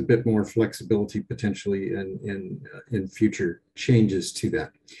there is a bit more flexibility potentially in future changes to that.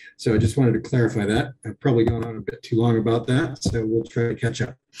 So I just wanted to clarify that. I've probably gone on a bit too long about that, so we'll try to catch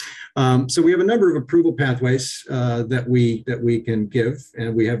up. So we have a number of approval pathways that we can give,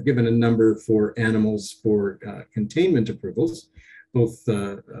 and we have given a number for animals for containment approvals, both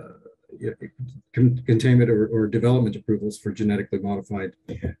containment or development approvals for genetically modified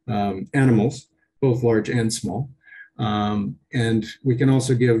animals, both large and small. And we can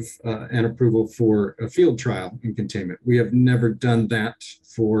also give an approval for a field trial in containment. We have never done that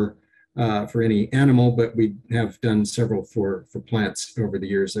for any animal, but we have done several for plants over the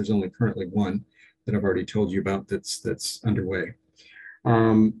years. There's only currently one that I've already told you about that's underway.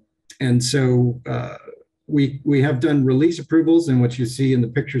 And so we have done release approvals, and what you see in the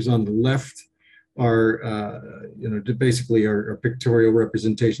pictures on the left are basically are pictorial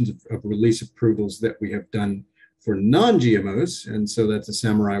representations of release approvals that we have done for non-GMOs. And so that's a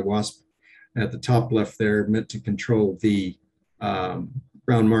samurai wasp at the top left there, meant to control the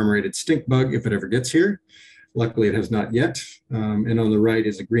brown marmorated stink bug if it ever gets here. Luckily, it has not yet. And on the right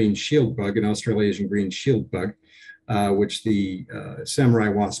is a green shield bug, an Australasian green shield bug, which the samurai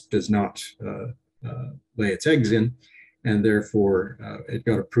wasp does not lay its eggs in. And therefore, it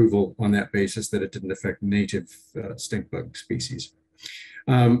got approval on that basis that it didn't affect native stink bug species.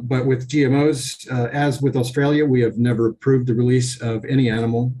 But with GMOs, as with Australia, we have never approved the release of any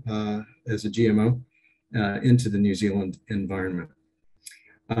animal as a GMO into the New Zealand environment.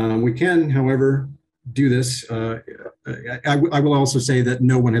 We can, however, do this. I will also say that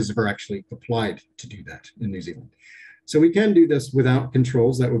no one has ever actually applied to do that in New Zealand. So we can do this without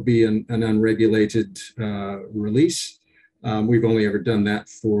controls. That would be an unregulated release. We've only ever done that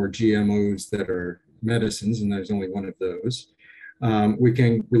for GMOs that are medicines, and there's only one of those. We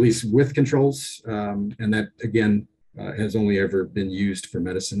can release with controls, and that again has only ever been used for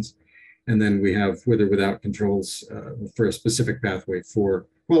medicines. And then we have with or without controls for a specific pathway for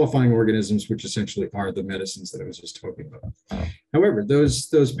qualifying organisms, which essentially are the medicines that I was just talking about. However, those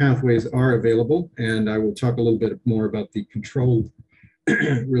pathways are available, and I will talk a little bit more about the controlled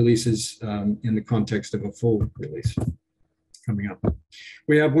releases in the context of a full release coming up.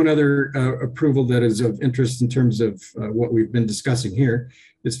 We have one other approval that is of interest in terms of what we've been discussing here.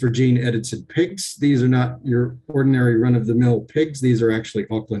 It's for gene-edited pigs. These are not your ordinary run-of-the-mill pigs. These are actually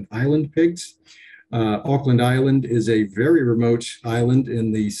Auckland Island pigs. Auckland Island is a very remote island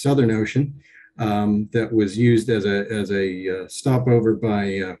in the Southern Ocean that was used as a stopover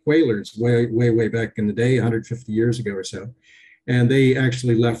by whalers way back in the day, 150 years ago or so. And they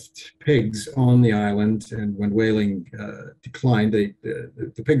actually left pigs on the island, and when whaling declined,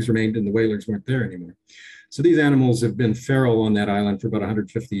 the pigs remained and the whalers weren't there anymore. So these animals have been feral on that island for about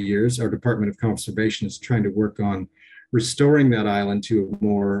 150 years. Our Department of Conservation is trying to work on restoring that island to a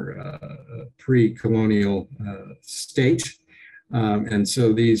more pre-colonial state. And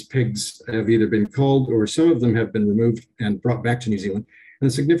so these pigs have either been culled, or some of them have been removed and brought back to New Zealand. And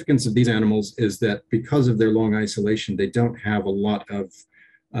the significance of these animals is that because of their long isolation, they don't have a lot of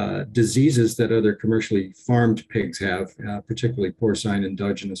diseases that other commercially farmed pigs have, particularly porcine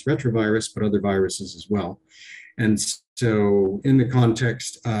endogenous retrovirus, but other viruses as well. And so in the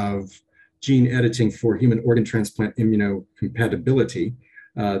context of gene editing for human organ transplant immunocompatibility,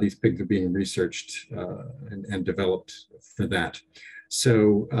 these pigs are being researched and developed for that.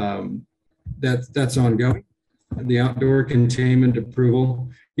 So that's ongoing. The outdoor containment approval,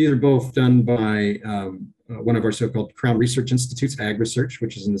 these are both done by one of our so-called Crown Research Institutes, AgResearch,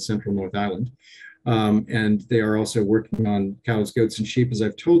 which is in the Central North Island. And they are also working on cows, goats, and sheep, as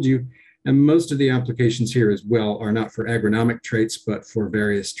I've told you. And most of the applications here as well are not for agronomic traits, but for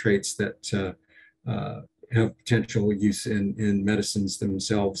various traits that have potential use in medicines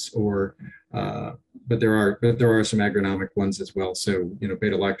themselves, or but there are some agronomic ones as well. So,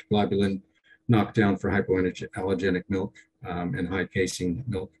 beta-lactoglobulin knockdown for hypoallergenic milk and high casein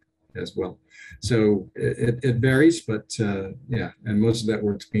milk as well. So it varies, but yeah, and most of that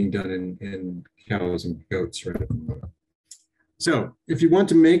work's being done in cows and goats right at the moment. So if you want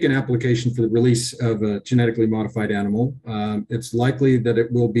to make an application for the release of a genetically modified animal, it's likely that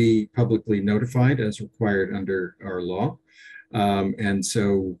it will be publicly notified as required under our law. And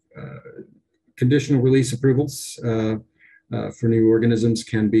so conditional release approvals for new organisms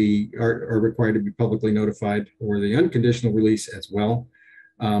are required to be publicly notified, or the unconditional release as well.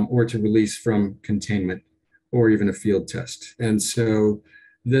 or to release from containment, or even a field test. And so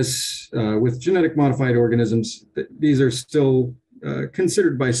this, with genetic modified organisms, these are still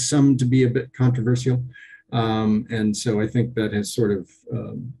considered by some to be a bit controversial. And so I think that has sort of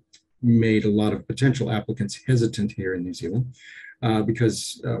made a lot of potential applicants hesitant here in New Zealand,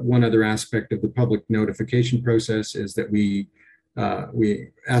 because one other aspect of the public notification process is that we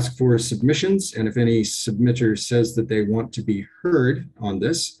ask for submissions, and if any submitter says that they want to be heard on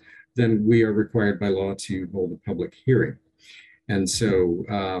this, then we are required by law to hold a public hearing. And so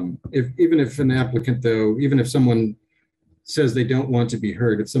even if an applicant, though, even if someone says they don't want to be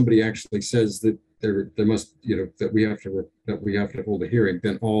heard, if somebody actually says that there must, that we have to hold a hearing,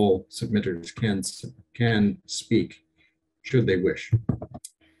 then all submitters can speak should they wish.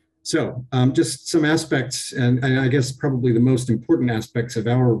 So just some aspects, and I guess probably the most important aspects of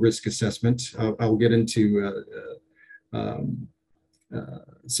our risk assessment. I'll get into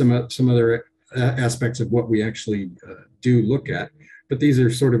some other aspects of what we actually do look at, but these are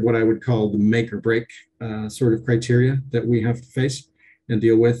sort of what I would call the make or break sort of criteria that we have to face and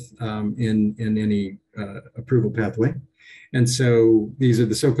deal with in any approval pathway. And so these are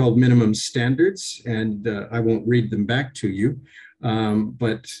the so-called minimum standards, and I won't read them back to you,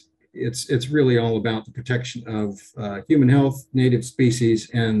 but it's really all about the protection of human health, native species,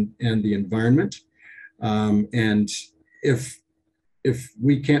 and the environment. And if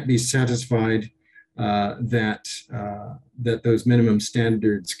we can't be satisfied that those minimum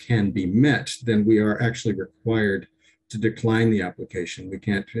standards can be met, then we are actually required to decline the application. We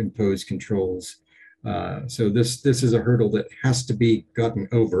can't impose controls. So this is a hurdle that has to be gotten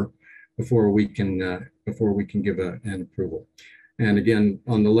over before we can give an approval. And again,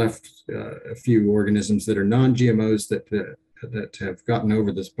 on the left, a few organisms that are non-GMOs that have gotten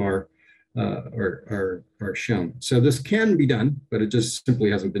over this bar are shown. So this can be done, but it just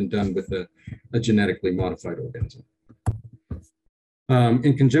simply hasn't been done with a genetically modified organism.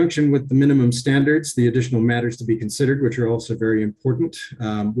 In conjunction with the minimum standards, the additional matters to be considered, which are also very important.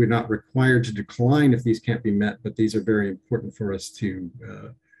 We're not required to decline if these can't be met, but these are very important for us to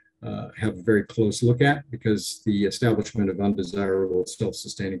have a very close look at, because the establishment of undesirable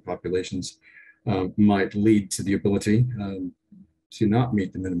self-sustaining populations might lead to the ability to not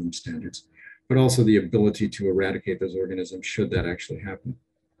meet the minimum standards, but also the ability to eradicate those organisms should that actually happen.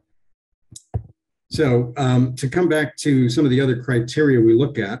 So to come back to some of the other criteria we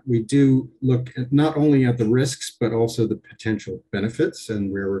look at, we do look at not only at the risks, but also the potential benefits,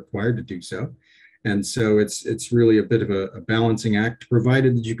 and we're required to do so. And so it's really a bit of a balancing act,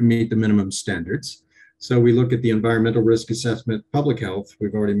 provided that you can meet the minimum standards. So we look at the environmental risk assessment, public health,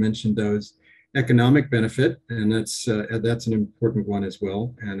 we've already mentioned those, economic benefit, and that's an important one as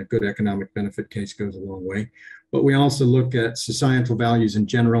well, and a good economic benefit case goes a long way. But we also look at societal values in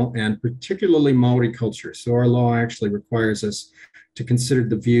general, and particularly Maori culture. So our law actually requires us to consider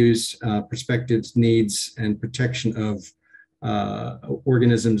the views, perspectives, needs, and protection of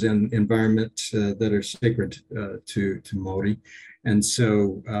organisms and environment that are sacred to Maori. And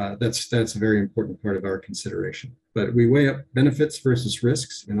so that's a very important part of our consideration. But we weigh up benefits versus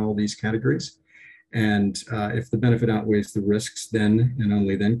risks in all these categories. And if the benefit outweighs the risks, then and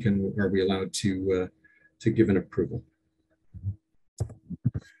only then are we allowed to give an approval.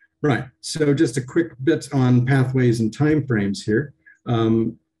 Right, so just a quick bit on pathways and timeframes here.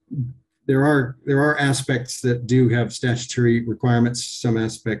 There are aspects that do have statutory requirements, some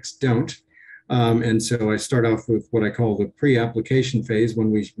aspects don't. And so I start off with what I call the pre-application phase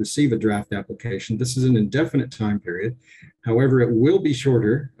when we receive a draft application. This is an indefinite time period. However, it will be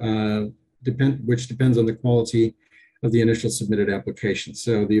shorter, which depends on the quality of the initial submitted application.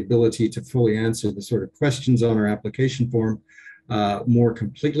 So the ability to fully answer the sort of questions on our application form more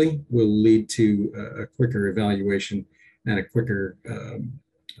completely will lead to a quicker evaluation and a quicker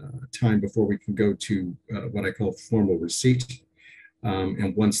time before we can go to what I call formal receipt.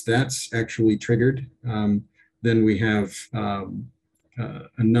 And once that's actually triggered, then we have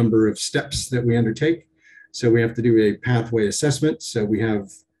a number of steps that we undertake. So we have to do a pathway assessment. So we have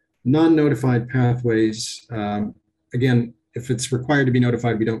non-notified pathways. Again, if it's required to be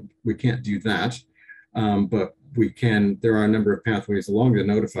notified, we can't do that. But we can. There are a number of pathways along the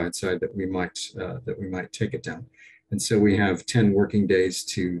notified side that we might take it down. And so we have 10 working days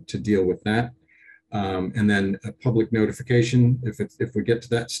to deal with that. And then a public notification, if we get to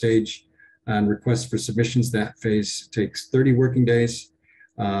that stage, and requests for submissions, that phase takes 30 working days.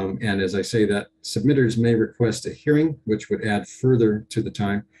 And as I say, that submitters may request a hearing, which would add further to the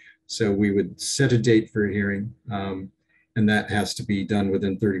time. So we would set a date for a hearing, and that has to be done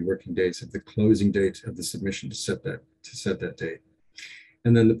within 30 working days of the closing date of the submission to set that date.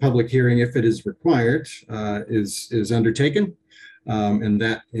 And then the public hearing, if it is required, is undertaken. And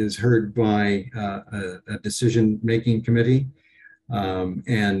that is heard by a decision-making committee.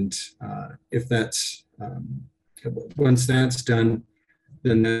 If that's, once that's done,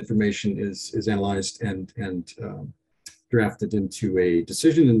 then that information is analyzed and drafted into a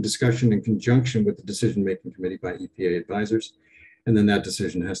decision and discussion in conjunction with the decision-making committee by EPA advisors. And then that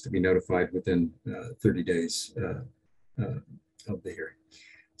decision has to be notified within 30 days of the hearing.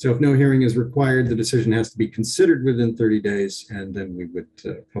 So if no hearing is required, the decision has to be considered within 30 days, and then we would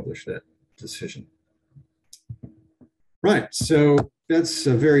publish that decision. Right, so that's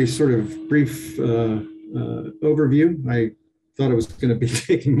a very sort of brief overview. I thought it was going to be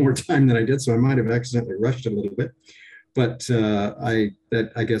taking more time than I did, so I might have accidentally rushed it a little bit. But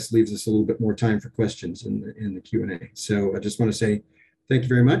that I guess leaves us a little bit more time for questions in the Q&A. So I just want to say thank you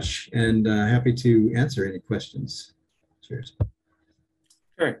very much, and happy to answer any questions. Cheers.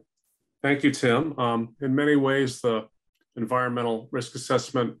 Okay, thank you, Tim. In many ways, the environmental risk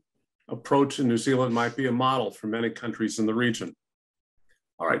assessment approach in New Zealand might be a model for many countries in the region.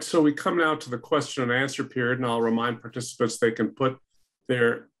 All right, so we come now to the question and answer period, and I'll remind participants they can put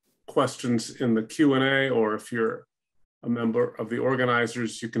their questions in the Q&A, or if you're a member of the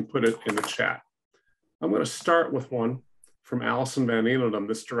organizers, you can put it in the chat. I'm going to start with one from Alison Van Eenennaam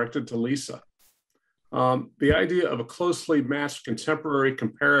that's directed to Lisa. The idea of a closely matched contemporary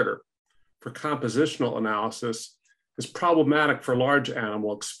comparator for compositional analysis is problematic for large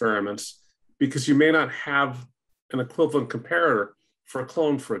animal experiments because you may not have an equivalent comparator for a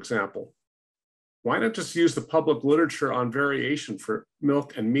clone, for example. Why not just use the public literature on variation for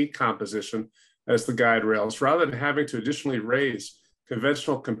milk and meat composition as the guide rails, rather than having to additionally raise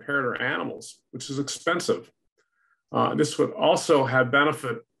conventional comparator animals, which is expensive? This would also have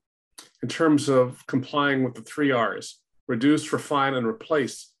benefit in terms of complying with the 3 R's: reduce, refine, and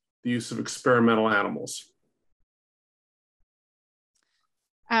replace the use of experimental animals.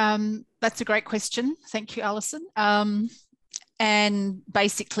 That's a great question. Thank you, Alison. And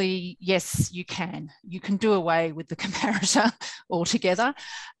basically, yes, you can. You can do away with the comparator altogether.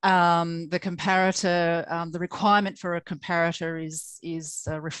 The comparator, the requirement for a comparator is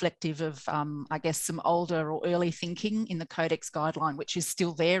reflective of, I guess, some older or early thinking in the Codex guideline, which is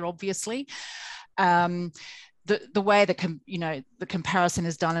still there, obviously. The way the comparison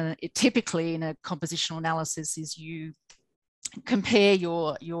is done, typically in a compositional analysis, is you compare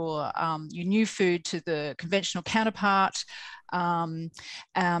your new food to the conventional counterpart.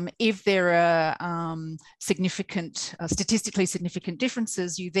 If there are statistically significant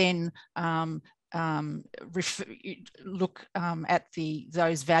differences, you then look at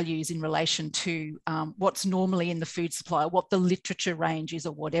those values in relation to what's normally in the food supply, what the literature range is,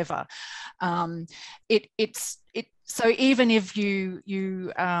 or whatever. So even if your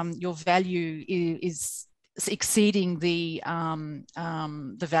value is exceeding the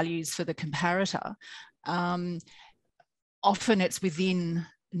values for the comparator, often it's within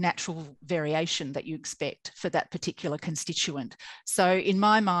natural variation that you expect for that particular constituent. So in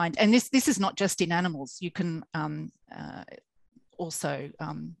my mind, and this is not just in animals, you can also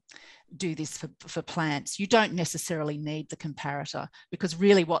do this for plants. You don't necessarily need the comparator, because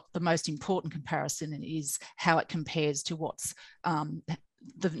really what the most important comparison is how it compares to what's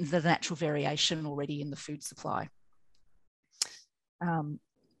the natural variation already in the food supply.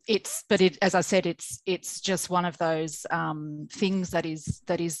 As I said, it's just one of those things that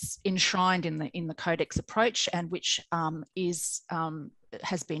is enshrined in the Codex approach, and which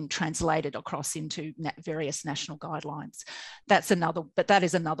has been translated across into various national guidelines. That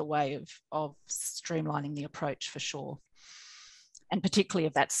is another way of streamlining the approach for sure, and particularly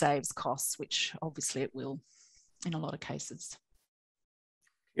if that saves costs, which obviously it will in a lot of cases.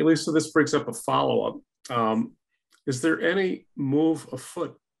 Hey, Lisa, this brings up a follow-up. Is there any move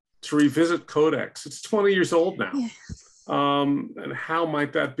afoot to revisit Codex? It's 20 years old now. Yeah. And how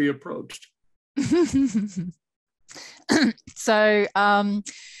might that be approached? So I'm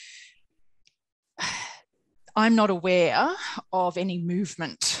not aware of any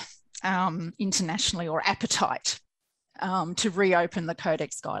movement internationally or appetite to reopen the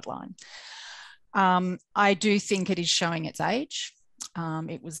Codex guideline. I do think it is showing its age.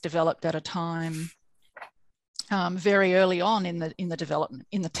 It was developed at a time very early on in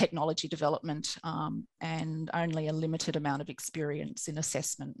the technology development, and only a limited amount of experience in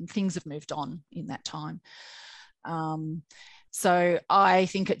assessment, and things have moved on in that time. So I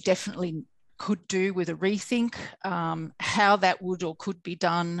think it definitely could do with a rethink. How that would or could be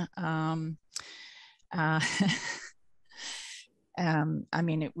done, I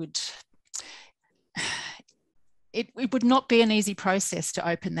mean, it would not be an easy process to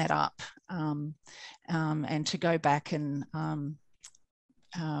open that up and to go back and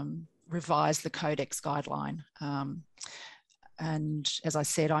revise the Codex guideline. And as I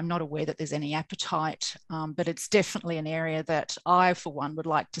said, I'm not aware that there's any appetite, but it's definitely an area that I, for one, would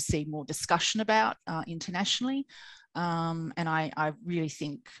like to see more discussion about internationally. And I really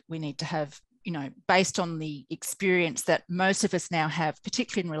think we need to have, you know, based on the experience that most of us now have,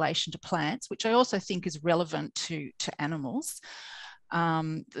 particularly in relation to plants, which I also think is relevant to animals,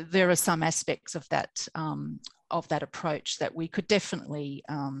 there are some aspects of that approach that we could definitely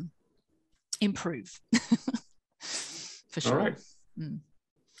improve. For sure. All right.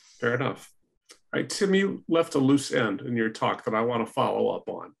 Fair enough. All right, Tim, you left a loose end in your talk that I want to follow up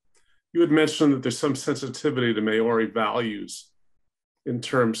on. You had mentioned that there's some sensitivity to Maori values in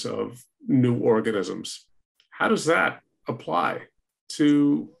terms of new organisms. How does that apply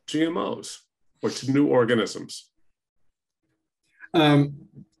to GMOs or to new organisms?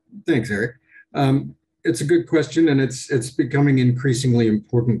 Thanks, Eric. It's a good question, and it's becoming increasingly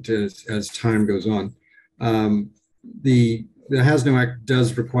important as time goes on. The HASNO Act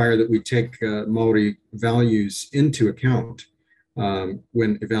does require that we take Maori values into account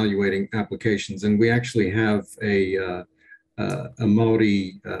when evaluating applications, and we actually have a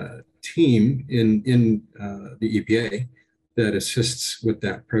Maori team in the EPA that assists with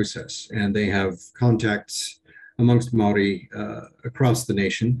that process, and they have contacts amongst Maori across the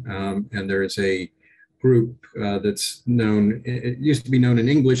nation, and there is a group that's known, it used to be known in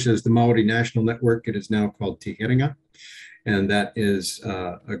English as the Maori National Network. It is now called Te Herenga, and that is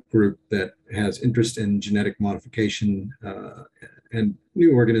a group that has interest in genetic modification and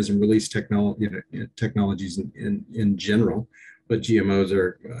new organism release technologies in general, but GMOs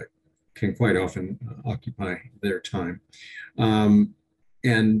can quite often occupy their time.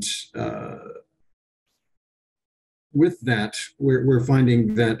 With that, we're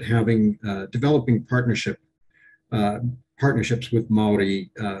finding that having developing partnerships with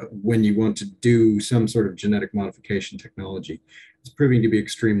Maori when you want to do some sort of genetic modification technology is proving to be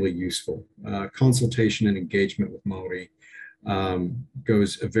extremely useful. Consultation and engagement with Maori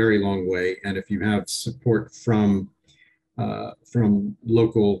goes a very long way, and if you have support from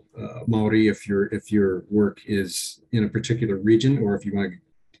local Maori, if your work is in a particular region, or if you want to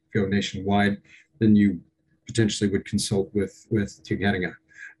go nationwide, then you potentially would consult with Te Herenga.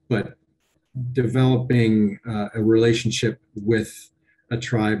 But developing a relationship with a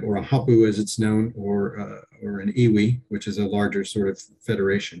tribe, or a hapu as it's known, or an iwi, which is a larger sort of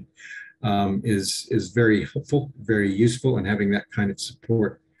federation, is very helpful, very useful, and having that kind of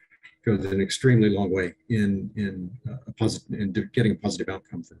support goes an extremely long way in getting a positive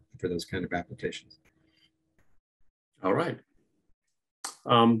outcome for those kind of applications. All right.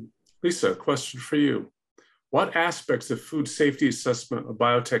 Lisa, a question for you. What aspects of food safety assessment of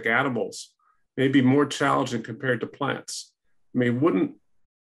biotech animals may be more challenging compared to plants? I mean, wouldn't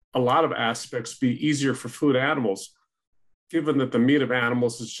a lot of aspects be easier for food animals, given that the meat of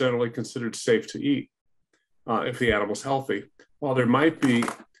animals is generally considered safe to eat if the animal's healthy, while there might be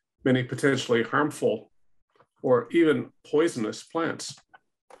many potentially harmful or even poisonous plants?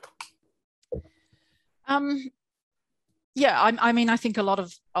 Yeah, I mean, I think a lot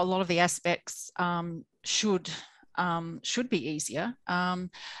of the aspects should be easier.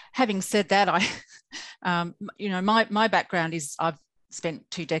 Having said that, you know, my background is I've spent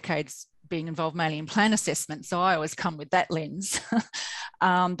 2 decades being involved mainly in plant assessment, so I always come with that lens.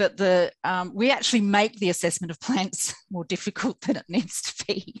 But we actually make the assessment of plants more difficult than it needs to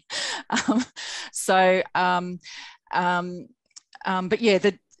be. But yeah,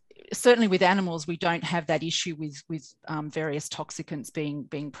 certainly with animals, we don't have that issue with various toxicants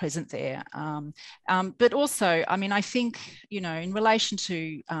being present there. But also, I mean, I think, you know, in relation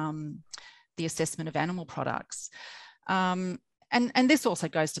to the assessment of animal products, and this also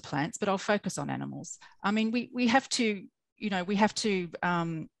goes to plants, but I'll focus on animals. I mean, we have to, you know,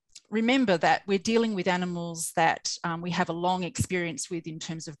 remember that we're dealing with animals that we have a long experience with in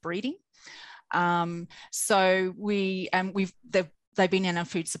terms of breeding. So they've been in our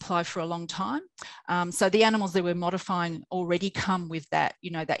food supply for a long time. So the animals that we're modifying already come with that,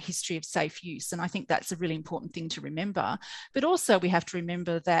 you know, that history of safe use. And I think that's a really important thing to remember. But also we have to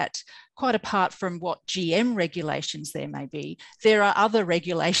remember that quite apart from what GM regulations there may be, there are other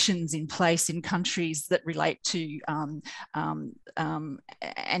regulations in place in countries that relate to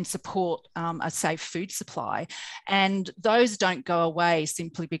and support a safe food supply. And those don't go away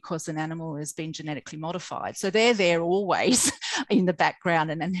simply because an animal has been genetically modified. So they're there always in the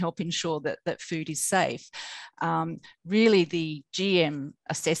background and help ensure that food is safe. Really, the GM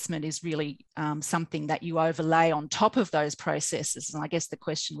assessment is really something that you overlay on top of those processes. And I guess the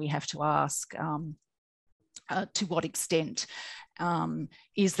question we have to ask, to what extent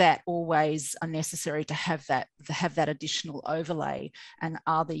is that always necessary to have that additional overlay, and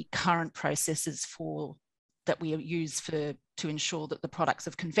are the current processes that we use to ensure that the products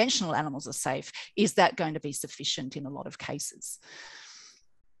of conventional animals are safe, is that going to be sufficient in a lot of cases?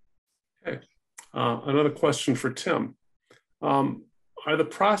 Okay, another question for Tim. Are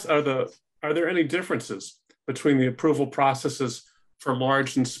there any differences between the approval processes for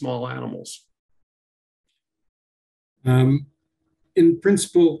large and small animals? In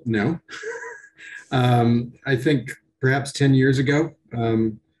principle, no. I think perhaps 10 years ago,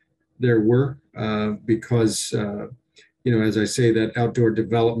 there were, because, as I say, that outdoor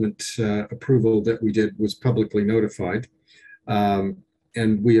development approval that we did was publicly notified.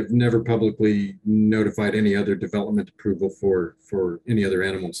 And we have never publicly notified any other development approval for any other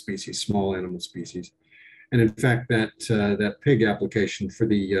animal species, small animal species. And in fact, that pig application for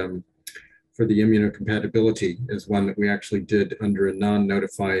the immunocompatibility is one that we actually did under a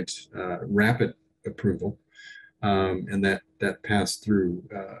non-notified rapid approval, and that passed through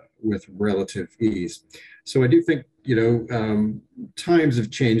with relative ease. So I do think, times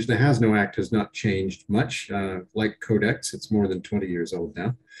have changed. The Has-No Act has not changed much. Like Codex, it's more than 20 years old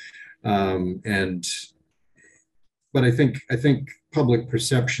now, but I think public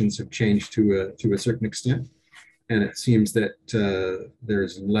perceptions have changed to a certain extent. And it seems that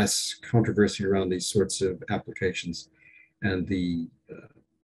there's less controversy around these sorts of applications, and the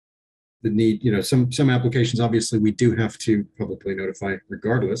need. Some applications, obviously, we do have to publicly notify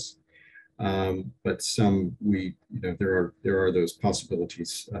regardless, but some there are those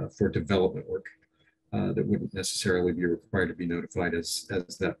possibilities for development work that wouldn't necessarily be required to be notified as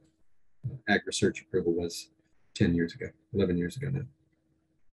that ag research approval was 10 years ago, 11 years ago now.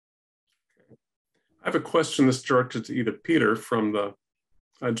 I have a question that's directed to either Peter from the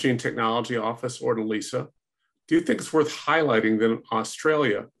Gene Technology Office or to Lisa. Do you think it's worth highlighting that in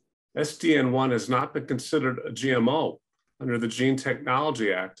Australia, SDN1 has not been considered a GMO under the Gene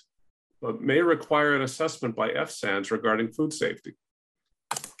Technology Act, but may require an assessment by FSANZ regarding food safety?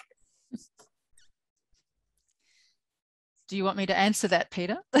 Do you want me to answer that,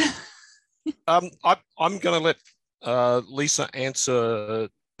 Peter? I'm going to let Lisa answer,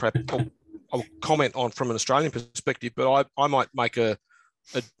 perhaps. I'll comment on from an Australian perspective, but I might make a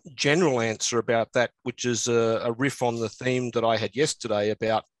general answer about that, which is a riff on the theme that I had yesterday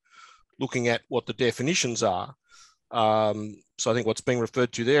about looking at what the definitions are. So I think what's being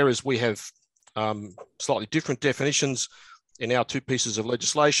referred to there is we have slightly different definitions in our two pieces of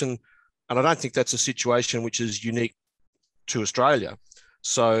legislation, and I don't think that's a situation which is unique to Australia.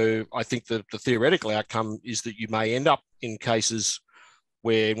 So I think the theoretical outcome is that you may end up in cases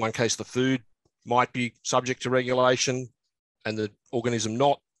where in one case the food might be subject to regulation and the organism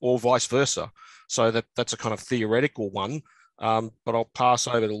not, or vice versa. So that's a kind of theoretical one, but I'll pass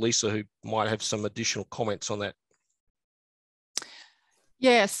over to Lisa, who might have some additional comments on that.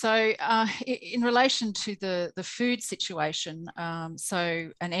 Yeah, so in relation to the food situation, so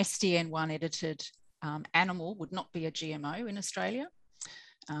an SDN1 edited animal would not be a GMO in Australia.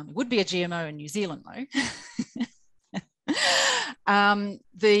 It would be a GMO in New Zealand though.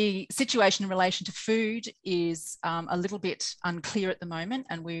 The situation in relation to food is a little bit unclear at the moment,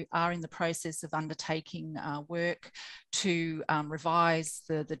 and we are in the process of undertaking work to revise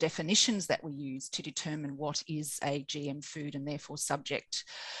the definitions that we use to determine what is a GM food and therefore subject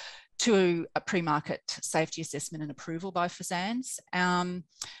to a pre-market safety assessment and approval by FSANZ.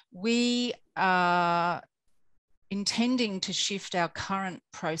 We are intending to shift our current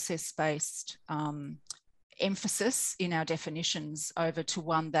process-based emphasis in our definitions over to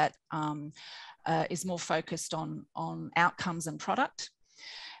one that is more focused on outcomes and product.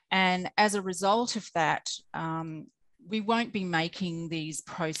 And as a result of that, we won't be making these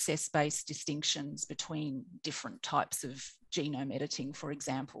process-based distinctions between different types of genome editing, for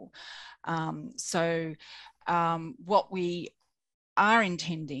example. So what we are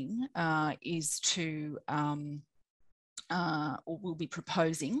intending is to or we'll be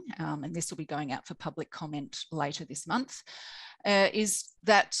proposing, and this will be going out for public comment later this month, is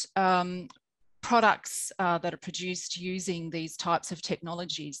that products that are produced using these types of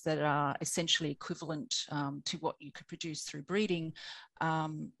technologies that are essentially equivalent to what you could produce through breeding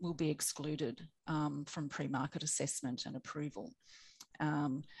will be excluded from pre-market assessment and approval.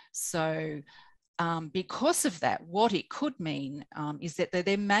 So because of that, what it could mean is that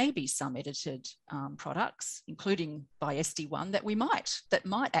there may be some edited products, including by SD1, that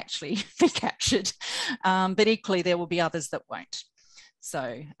might actually be captured, but equally there will be others that won't.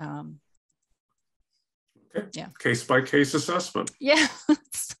 So, okay. Yeah, case by case assessment. Yeah.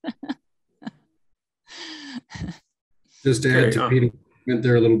 Just to add to Peter's comment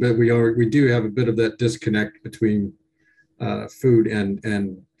there a little bit, we do have a bit of that disconnect between food and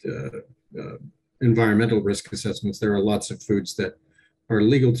environmental risk assessments. There are lots of foods that are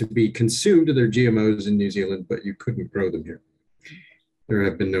legal to be consumed. They're GMOs in New Zealand, but you couldn't grow them here. There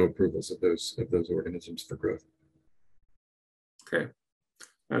have been no approvals of those organisms for growth. Okay.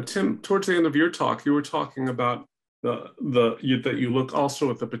 Now, Tim, towards the end of your talk, you were talking about that you look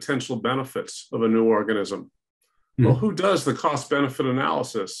also at the potential benefits of a new organism. Mm-hmm. Well, who does the cost-benefit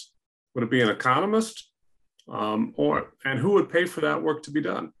analysis? Would it be an economist, and who would pay for that work to be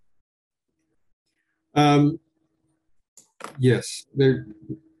done? Yes,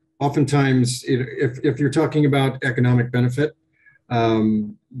 oftentimes, if you're talking about economic benefit,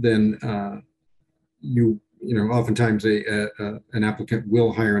 then oftentimes an applicant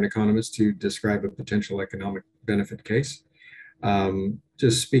will hire an economist to describe a potential economic benefit case.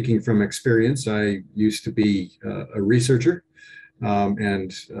 Just speaking from experience, I used to be a researcher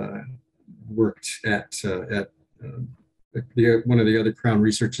and worked at one of the other Crown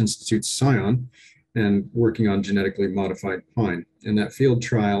Research Institutes, SCION, and working on genetically modified pine. And that field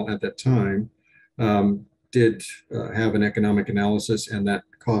trial at that time did have an economic analysis, and that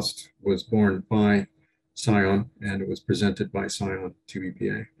cost was borne by SCION, and it was presented by SCION to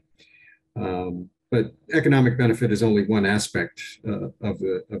EPA. But economic benefit is only one aspect of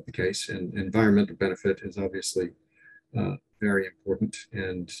the case, and environmental benefit is obviously very important.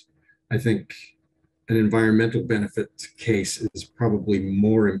 And I think an environmental benefit case is probably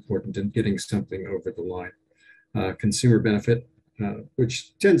more important in getting something over the line. Consumer benefit,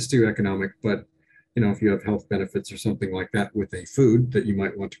 which tends to economic, but if you have health benefits or something like that with a food that you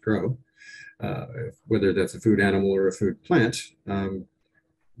might want to grow, whether that's a food animal or a food plant,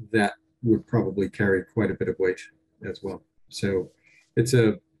 that would probably carry quite a bit of weight as well. So it's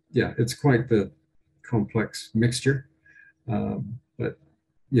quite the complex mixture. But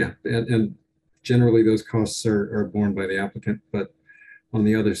yeah, and generally those costs are borne by the applicant, but on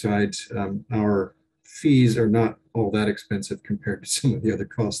the other side, our fees are not all that expensive compared to some of the other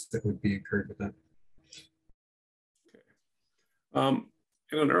costs that would be incurred with that.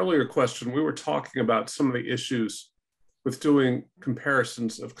 In an earlier question, we were talking about some of the issues with doing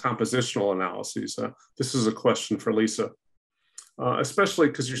comparisons of compositional analyses. This is a question for Lisa, especially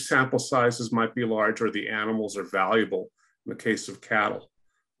because your sample sizes might be large or the animals are valuable in the case of cattle.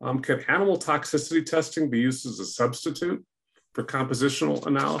 Can animal toxicity testing be used as a substitute for compositional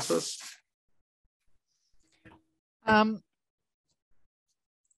analysis?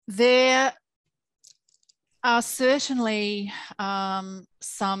 There are certainly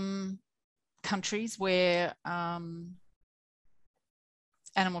some countries where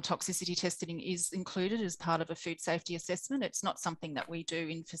animal toxicity testing is included as part of a food safety assessment. It's not something that we do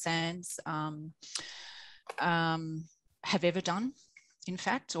in FSANZ have ever done, in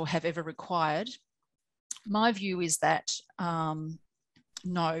fact, or have ever required. My view is that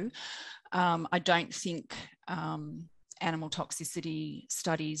no, I don't think animal toxicity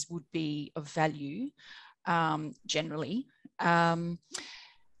studies would be of value generally. I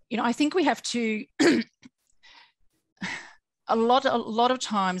think we have to a lot of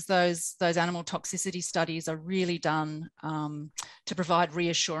times those animal toxicity studies are really done to provide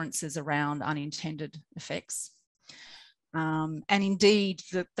reassurances around unintended effects. And indeed,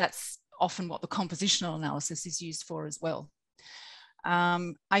 that's often what the compositional analysis is used for as well.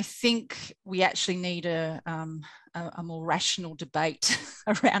 I think we actually need a more rational debate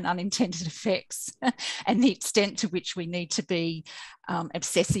around unintended effects and the extent to which we need to be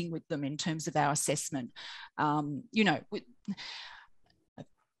obsessing with them in terms of our assessment. I've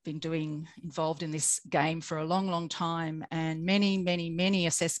been involved in this game for a long, long time, and many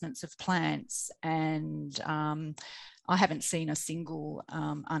assessments of plants, and I haven't seen a single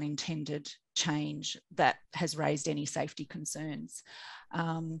unintended change that has raised any safety concerns.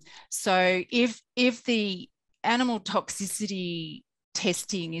 So if the animal toxicity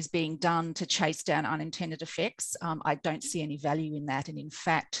testing is being done to chase down unintended effects, I don't see any value in that. And in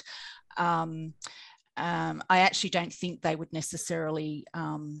fact, I actually don't think they would necessarily,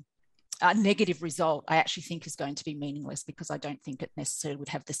 a negative result, I actually think is going to be meaningless, because I don't think it necessarily would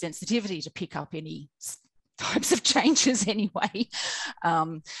have the sensitivity to pick up any types of changes anyway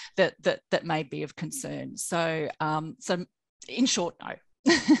that may be of concern. So, so in short, no.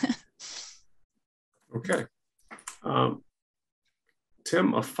 Okay.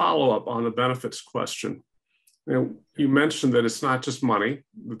 Tim, a follow-up on the benefits question. You mentioned that it's not just money,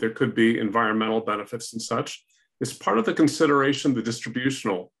 that there could be environmental benefits and such. Is part of the consideration the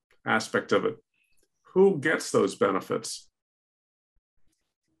distributional aspect of it? Who gets those benefits?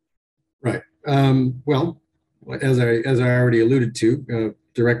 Right. Well, as I already alluded to,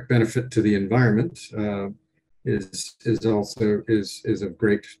 direct benefit to the environment is of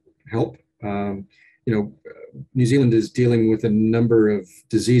great help. New Zealand is dealing with a number of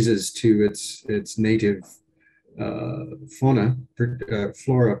diseases to its native flora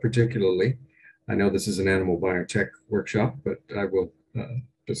particularly. I know this is an animal biotech workshop, but I will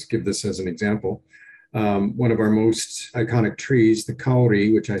just give this as an example. One of our most iconic trees, the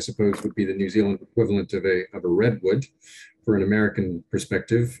kauri, which I suppose would be the New Zealand equivalent of a redwood for an American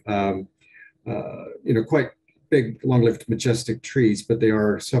perspective, quite big, long-lived, majestic trees, but they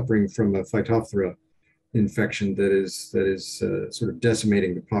are suffering from a Phytophthora infection that is sort of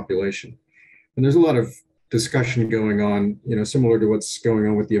decimating the population. And there's a lot of discussion going on, similar to what's going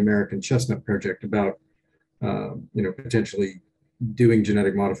on with the American Chestnut Project about, potentially doing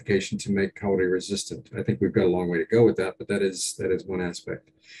genetic modification to make kauri resistant. I think we've got a long way to go with that, but that is one aspect.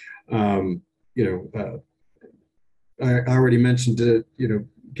 I already mentioned it,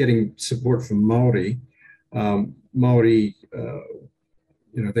 getting support from Maori. Maori,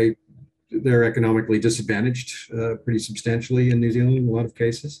 they're economically disadvantaged pretty substantially in New Zealand in a lot of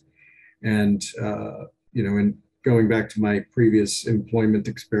cases. And, and going back to my previous employment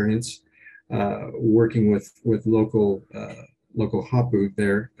experience, working with local hapu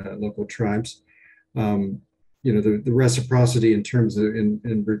there, local tribes, the reciprocity in terms of,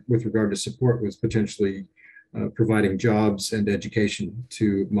 with regard to support was potentially providing jobs and education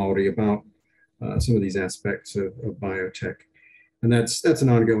to Maori about some of these aspects of biotech. And that's an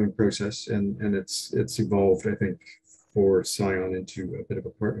ongoing process, and it's evolved, I think, for Scion into a bit of a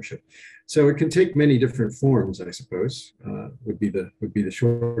partnership. So it can take many different forms, I suppose, would be the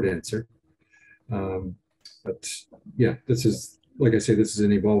short answer. But yeah, this is, like I say, this is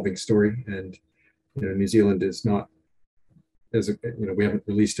an evolving story, and New Zealand is not, we haven't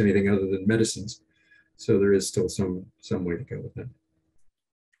released anything other than medicines, so there is still some way to go with that.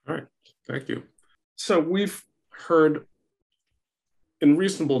 All right, thank you. So we've heard in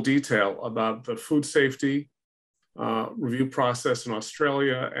reasonable detail about the food safety review process in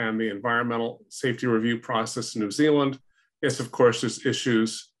Australia and the environmental safety review process in New Zealand. Yes, of course, there's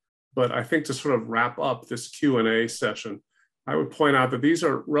issues, but I think to sort of wrap up this Q&A session, I would point out that these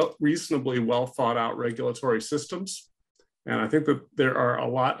are reasonably well thought out regulatory systems. And I think that there are a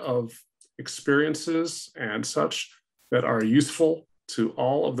lot of experiences and such that are useful to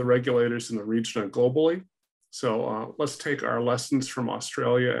all of the regulators in the region and globally. So let's take our lessons from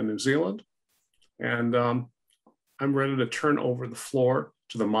Australia and New Zealand. And I'm ready to turn over the floor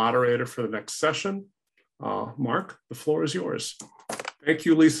to the moderator for the next session. Mark, the floor is yours. Thank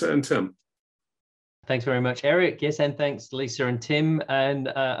you, Lisa and Tim. Thanks very much, Eric. Yes, and thanks, Lisa and Tim. And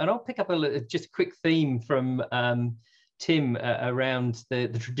I'll pick up just a quick theme from Tim around the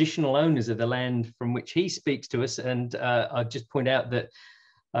traditional owners of the land from which he speaks to us. And I'll just point out that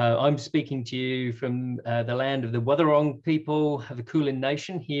I'm speaking to you from the land of the Wathaurong people of the Kulin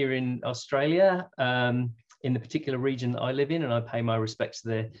Nation here in Australia, in the particular region that I live in, and I pay my respects to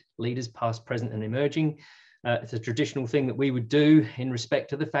their leaders, past, present, and emerging. It's a traditional thing that we would do in respect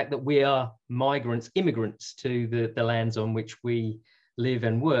to the fact that we are migrants, immigrants to the lands on which we live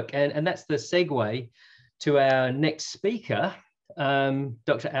and work. And that's the segue to our next speaker,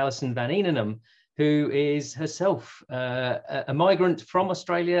 Dr. Alison Van Eenennaam, who is herself a migrant from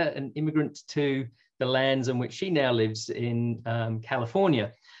Australia, an immigrant to the lands on which she now lives in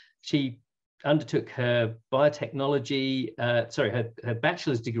California. She undertook her biotechnology, her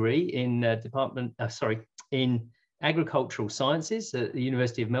bachelor's degree in in agricultural sciences at the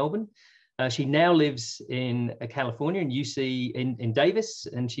University of Melbourne. She now lives in California, in UC in Davis,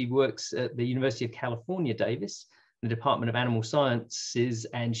 and she works at the University of California, Davis, the Department of Animal Sciences,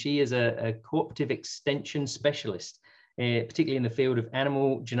 and she is a cooperative extension specialist, particularly in the field of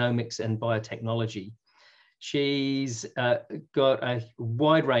animal genomics and biotechnology. She's got a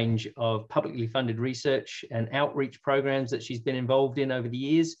wide range of publicly funded research and outreach programs that she's been involved in over the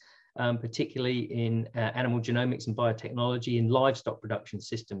years, particularly in animal genomics and biotechnology in livestock production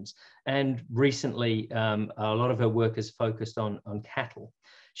systems. And recently, a lot of her work has focused on cattle.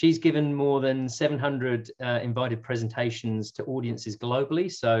 She's given more than 700 invited presentations to audiences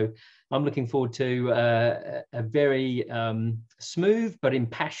globally. So I'm looking forward to a very smooth but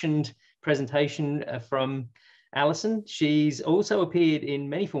impassioned presentation from Alison. She's also appeared in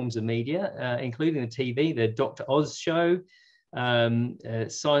many forms of media, including the TV, the Dr. Oz show,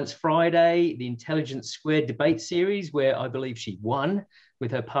 Science Friday, the Intelligence Squared debate series, where I believe she won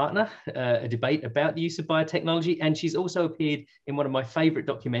with her partner, a debate about the use of biotechnology. And she's also appeared in one of my favorite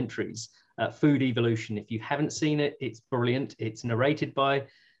documentaries, Food Evolution. If you haven't seen it, it's brilliant. It's narrated by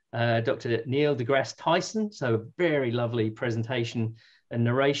Dr. Neil deGrasse Tyson. So a very lovely presentation and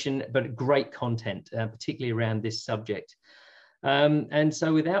narration, but great content, particularly around this subject. And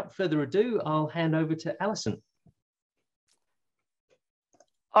so without further ado, I'll hand over to Alison.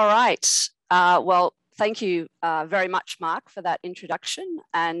 All right. Well, thank you very much, Mark, for that introduction.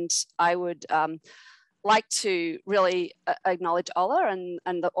 And I would like to really acknowledge Ola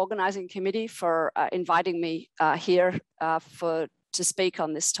and the organizing committee for inviting me here to speak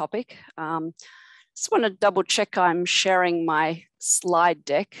on this topic. Just want to double check I'm sharing my slide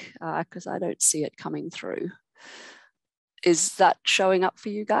deck because I don't see it coming through. Is that showing up for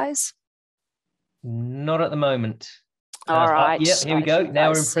you guys? Not at the moment. All right. Yep, here we go.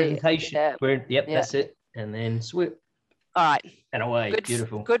 Now we're in presentation. Yep, that's it. And then swip. All right. And away. Good,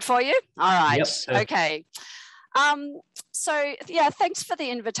 beautiful. Good for you? All right. Yep. Okay. So yeah, thanks for the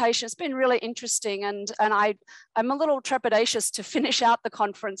invitation. It's been really interesting, and I'm a little trepidatious to finish out the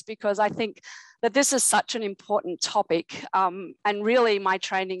conference because I think that this is such an important topic. And really, my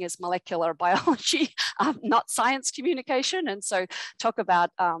training is molecular biology, not science communication, and so talk about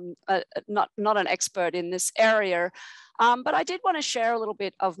not an expert in this area. But I did want to share a little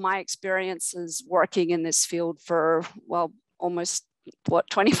bit of my experiences working in this field for, well, almost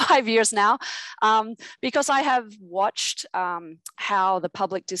 25 years now, because I have watched how the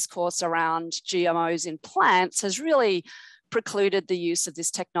public discourse around GMOs in plants has really precluded the use of this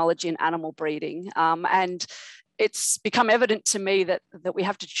technology in animal breeding. And it's become evident to me that we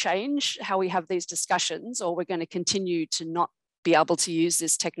have to change how we have these discussions, or we're going to continue to not be able to use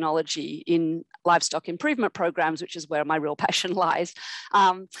this technology in livestock improvement programs, which is where my real passion lies.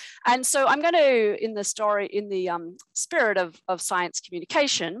 And so I'm going to, in the spirit of science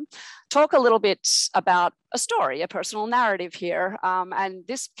communication, talk a little bit about a story, a personal narrative here. And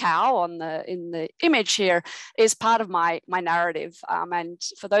this cow in the image here is part of my narrative. And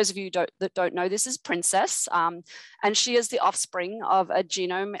for those of you that don't know, this is Princess. And she is the offspring of a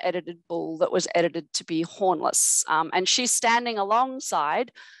genome edited bull that was edited to be hornless. And she's standing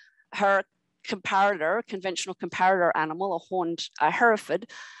alongside her conventional comparator animal, a horned Hereford,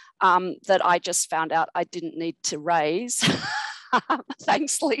 that I just found out I didn't need to raise.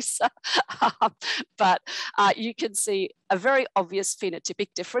 Thanks, Lisa. But you can see a very obvious phenotypic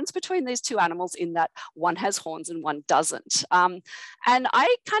difference between these two animals in that one has horns and one doesn't. And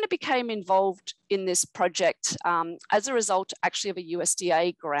I kind of became involved in this project as a result actually of a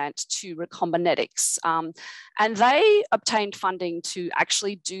USDA grant to Recombinetics. And they obtained funding to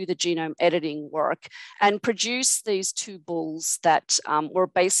actually do the genome editing work and produce these two bulls that were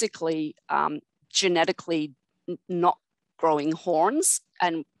basically genetically not growing horns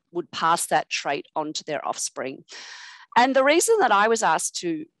and would pass that trait on to their offspring. And the reason that I was asked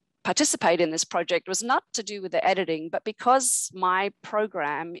to participate in this project was not to do with the editing, but because my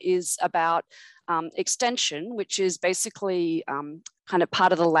program is about extension, which is basically kind of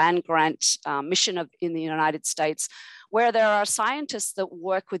part of the land grant mission in the United States, where there are scientists that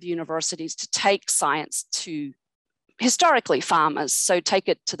work with universities to take science to historically farmers, so take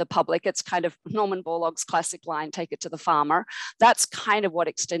it to the public. It's kind of Norman Borlaug's classic line, take it to the farmer. That's kind of what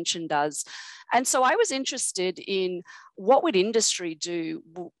extension does. And so I was interested in what would industry do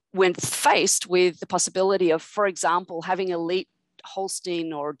when faced with the possibility of, for example, having elite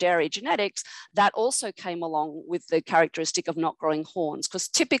Holstein or dairy genetics that also came along with the characteristic of not growing horns, because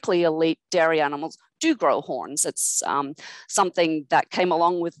typically elite dairy animals do grow horns. It's something that came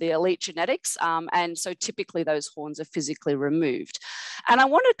along with the elite genetics. And so typically those horns are physically removed. And I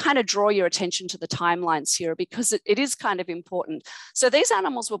want to kind of draw your attention to the timelines here because it is kind of important. So these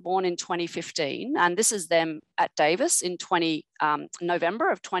animals were born in 2015, and this is them at Davis in November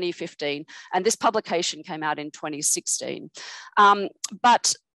of 2015. And this publication came out in 2016.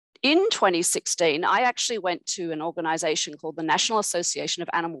 But in 2016, I actually went to an organization called the National Association of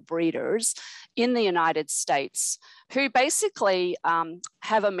Animal Breeders in the United States, who basically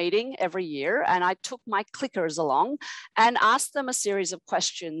have a meeting every year. And I took my clickers along and asked them a series of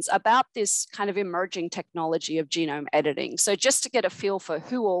questions about this kind of emerging technology of genome editing. So just to get a feel for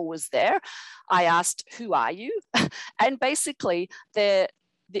who all was there, I asked, who are you? And basically, the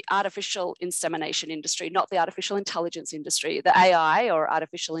artificial insemination industry, not the artificial intelligence industry, the AI or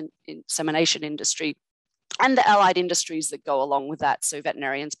artificial insemination industry and the allied industries that go along with that. So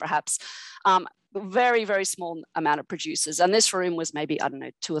veterinarians, perhaps, very, very small amount of producers. And this room was maybe, I don't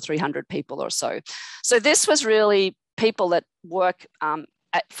know, 200 or 300 people or so. So this was really people that work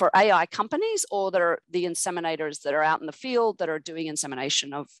for AI companies, or that are the inseminators that are out in the field that are doing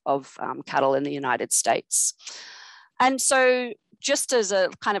insemination of cattle in the United States. And so just as a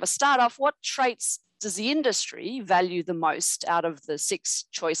kind of a start off, what traits does the industry value the most out of the 6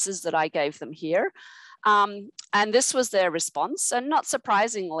 choices that I gave them here? And this was their response. And not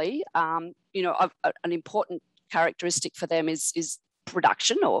surprisingly, you know, an important characteristic for them is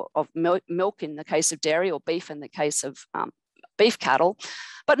production of milk in the case of dairy, or beef in the case of beef cattle,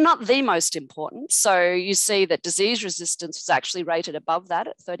 but not the most important. So you see that disease resistance was actually rated above that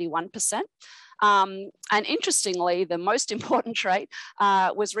at 31%. And interestingly, the most important trait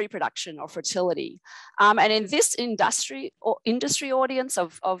was reproduction or fertility. And in this industry audience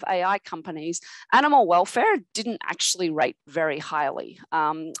of AI companies, animal welfare didn't actually rate very highly.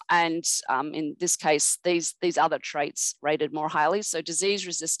 In this case, these other traits rated more highly. So disease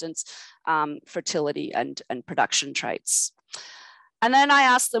resistance, fertility, and production traits. And then I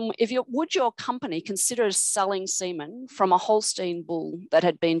asked them, would your company consider selling semen from a Holstein bull that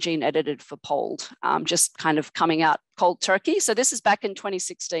had been gene edited for polled, just kind of coming out cold turkey? So this is back in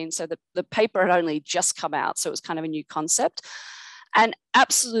 2016. So the paper had only just come out. So it was kind of a new concept. And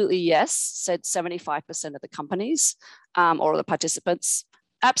absolutely yes, said 75% of the companies or the participants.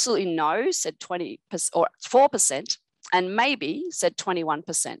 Absolutely no, said 20% or 4%. And maybe, said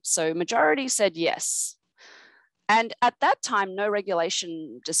 21%. So majority said yes. And at that time, no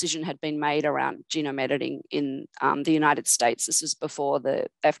regulation decision had been made around genome editing in the United States. This was before the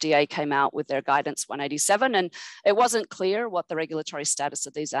FDA came out with their guidance 187, and it wasn't clear what the regulatory status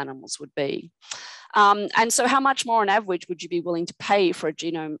of these animals would be. And so how much more on average would you be willing to pay for a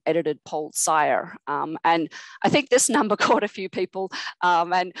genome edited polled sire? And I think this number caught a few people.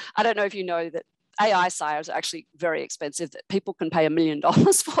 And I don't know if you know that AI sires are actually very expensive, that people can pay $1 million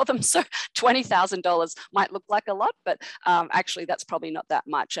for them. So $20,000 might look like a lot, but actually that's probably not that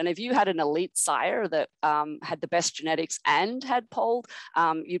much. And if you had an elite sire that had the best genetics and had polled,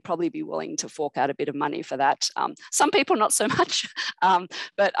 you'd probably be willing to fork out a bit of money for that. Some people not so much,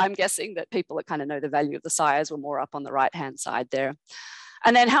 but I'm guessing that people that kind of know the value of the sires were more up on the right-hand side there.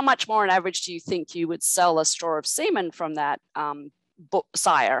 And then how much more on average do you think you would sell a straw of semen from that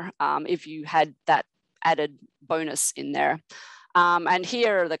sire if you had that added bonus in there? And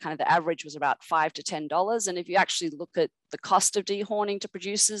here the kind of the average was about $5 to $10. And if you actually look at the cost of dehorning to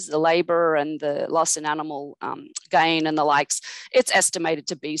producers, the labor and the loss in animal gain and the likes, it's estimated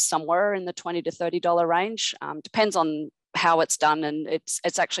to be somewhere in the $20 to $30 range. Depends on how it's done, and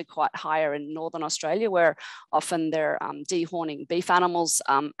it's actually quite higher in Northern Australia, where often they're dehorning beef animals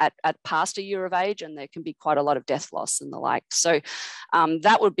at past a year of age, and there can be quite a lot of death loss and the like. So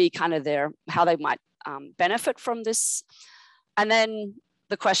that would be kind of how they might benefit from this. And then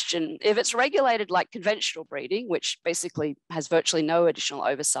the question, if it's regulated like conventional breeding, which basically has virtually no additional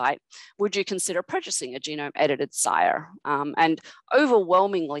oversight, would you consider purchasing a genome edited sire? And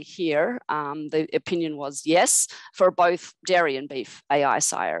overwhelmingly here, the opinion was yes for both dairy and beef AI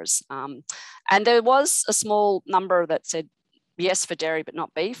sires. And there was a small number that said yes for dairy, but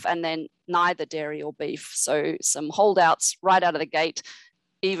not beef, and then neither dairy or beef. So some holdouts right out of the gate,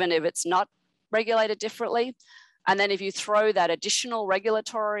 even if it's not regulated differently. And then if you throw that additional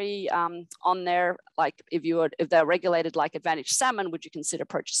regulatory on there, like if they're regulated like advantage salmon, would you consider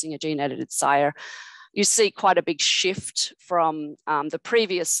purchasing a gene edited sire? You see quite a big shift from the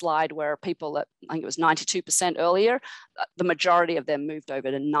previous slide where people at, I think it was 92% earlier, the majority of them moved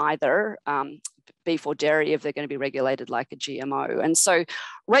over to neither beef or dairy if they're going to be regulated like a GMO. And so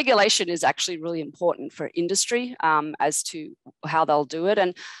regulation is actually really important for industry as to how they'll do it.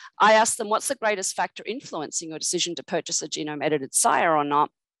 And I asked them, what's the greatest factor influencing your decision to purchase a genome edited sire or not?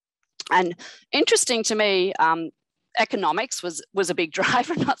 And interesting to me, economics was a big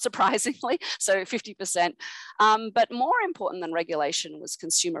driver, not surprisingly, so 50%. But more important than regulation was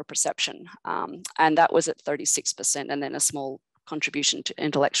consumer perception, and that was at 36%, and then a small contribution to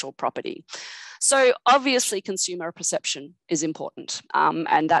intellectual property. So obviously consumer perception is important,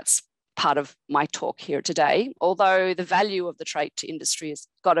 and that's part of my talk here today, although the value of the trait to industry has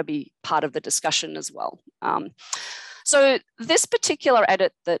got to be part of the discussion as well. So this particular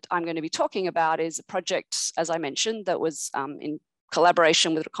edit that I'm going to be talking about is a project, as I mentioned, that was in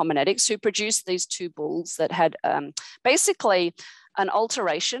collaboration with Recombinetics, who produced these two bulls that had basically an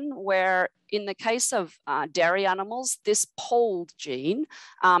alteration where in the case of dairy animals, this polled gene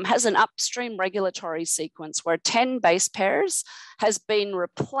has an upstream regulatory sequence where 10 base pairs has been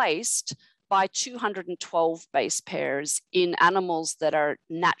replaced by 212 base pairs in animals that are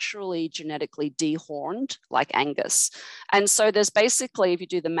naturally genetically dehorned, like Angus. And so there's basically, if you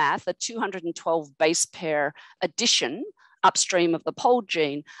do the math, a 212 base pair addition upstream of the polled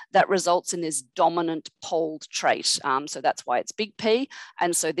gene that results in this dominant polled trait. So that's why it's big P.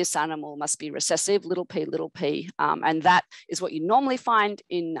 And so this animal must be recessive, little p. And that is what you normally find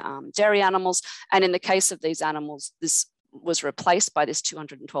in dairy animals. And in the case of these animals, this was replaced by this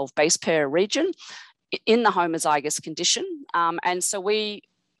 212 base pair region in the homozygous condition. And so we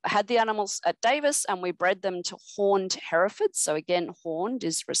had the animals at Davis and we bred them to horned Herefords. So again, horned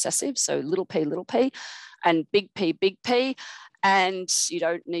is recessive, so little p, and big P. And you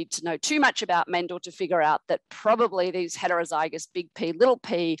don't need to know too much about Mendel to figure out that probably these heterozygous big P, little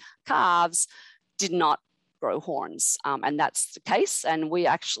p calves did not grow horns. And that's the case. And we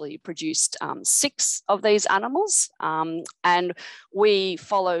actually produced 6 of these animals. And we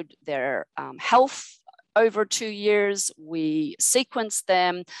followed their health over 2 years. We sequenced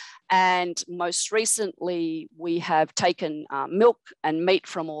them. And most recently, we have taken milk and meat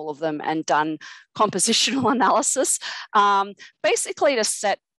from all of them and done compositional analysis, basically to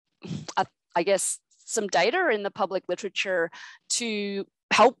set, I guess, some data in the public literature to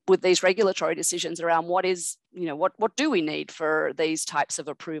help with these regulatory decisions around what is, what do we need for these types of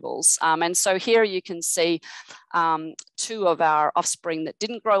approvals. And so here you can see 2 of our offspring that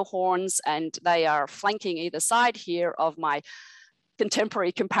didn't grow horns, and they are flanking either side here of my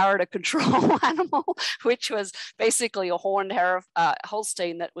contemporary comparator control animal, which was basically a horned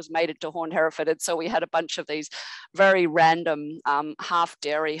Holstein that was mated to horned Hereford. And so we had a bunch of these very random half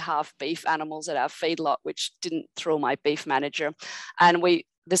dairy, half beef animals at our feedlot, which didn't thrill my beef manager. And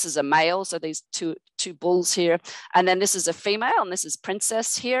this is a male, so these two bulls here. And then this is a female, and this is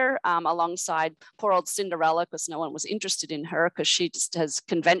Princess here, alongside poor old Cinderella, because no one was interested in her because she just has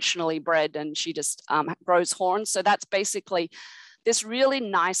conventionally bred and she just grows horns. So that's basically this really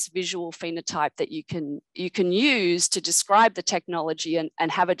nice visual phenotype that you can use to describe the technology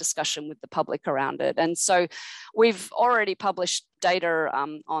and have a discussion with the public around it. And so we've already published data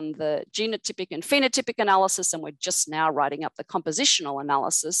on the genotypic and phenotypic analysis, and we're just now writing up the compositional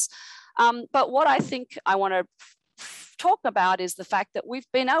analysis. But what I think I want to talk about is the fact that we've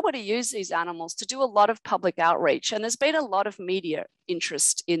been able to use these animals to do a lot of public outreach, and there's been a lot of media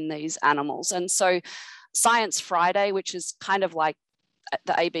interest in these animals. And so Science Friday, which is kind of like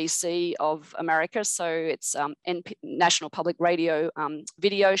the ABC of America, so it's National Public Radio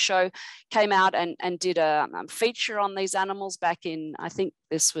video show, came out and did a feature on these animals back in, I think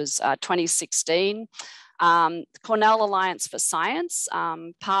this was 2016. Cornell Alliance for Science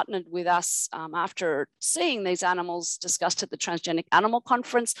partnered with us after seeing these animals discussed at the Transgenic Animal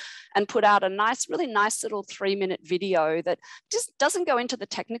Conference, and put out a really nice little 3-minute video that just doesn't go into the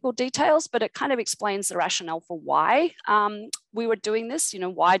technical details, but it kind of explains the rationale for why we were doing this.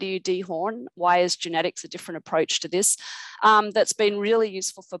 Why do you dehorn? Why is genetics a different approach to this? That's been really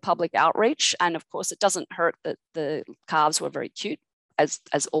useful for public outreach. And of course, it doesn't hurt that the calves were very cute, as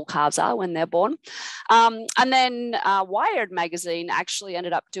all calves are when they're born. And then Wired magazine actually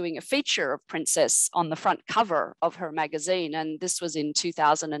ended up doing a feature of Princess on the front cover of her magazine. And this was in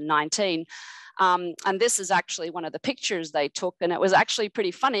 2019. And this is actually one of the pictures they took. And it was actually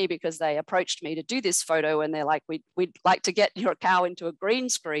pretty funny because they approached me to do this photo, and they're like, we'd like to get your cow into a green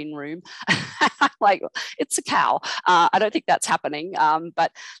screen room. I'm like, it's a cow. I don't think that's happening.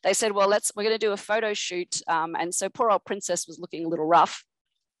 But they said, well, we're going to do a photo shoot. And so poor old Princess was looking a little rough.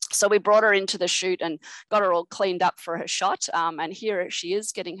 So we brought her into the shoot and got her all cleaned up for her shot. And here she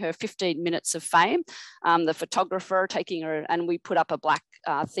is getting her 15 minutes of fame. The photographer taking her, and we put up a black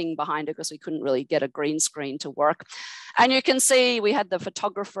thing behind her because we couldn't really get a green screen to work. And you can see we had the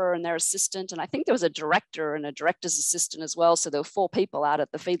photographer and their assistant, and I think there was a director and a director's assistant as well. So there were 4 people out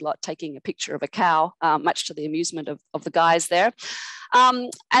at the feedlot taking a picture of a cow, much to the amusement of the guys there.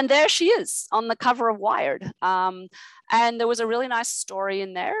 And there she is on the cover of Wired. And there was a really nice story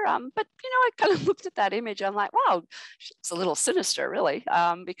in there. But, I kind of looked at that image. I'm like, wow, she looks a little sinister, really,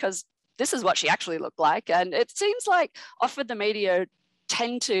 because this is what she actually looked like. And it seems like often the media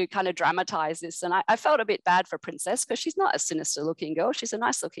tend to kind of dramatize this. And I felt a bit bad for Princess because she's not a sinister looking girl. She's a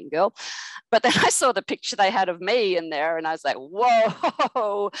nice looking girl. But then I saw the picture they had of me in there and I was like,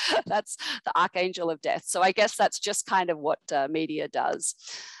 whoa, that's the Archangel of Death. So I guess that's just kind of what media does.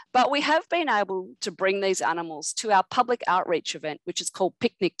 But we have been able to bring these animals to our public outreach event, which is called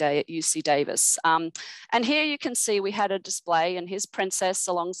Picnic Day at UC Davis. And here you can see we had a display, and here's Princess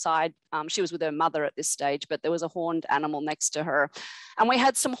alongside, she was with her mother at this stage, but there was a horned animal next to her. And we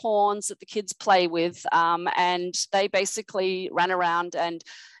had some horns that the kids play with, and they basically ran around and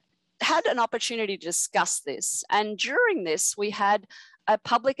had an opportunity to discuss this. And during this, we had a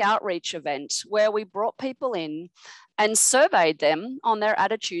public outreach event where we brought people in and surveyed them on their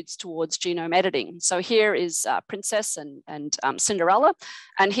attitudes towards genome editing. So here is Princess and Cinderella.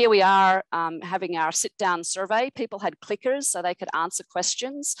 And here we are having our sit-down survey. People had clickers so they could answer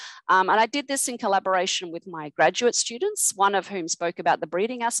questions. And I did this in collaboration with my graduate students, one of whom spoke about the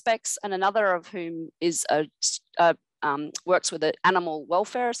breeding aspects and another of whom is works with an animal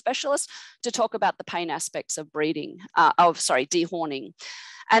welfare specialist to talk about the pain aspects of breeding, dehorning.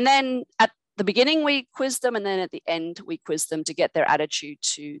 And then at the beginning, we quizzed them, and then at the end, we quizzed them to get their attitude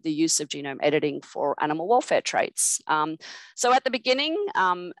to the use of genome editing for animal welfare traits. So at the beginning,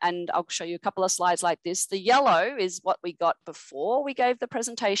 and I'll show you a couple of slides like this, the yellow is what we got before we gave the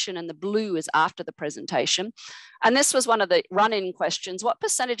presentation, and the blue is after the presentation. And this was one of the run-in questions. What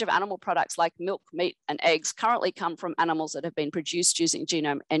percentage of animal products like milk, meat, and eggs currently come from animals that have been produced using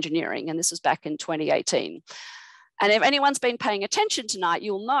genome engineering? And this was back in 2018. And if anyone's been paying attention tonight,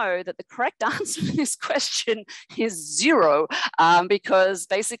 you'll know that the correct answer to this question is 0, because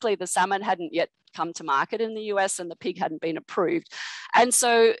basically the salmon hadn't yet come to market in the US and the pig hadn't been approved. And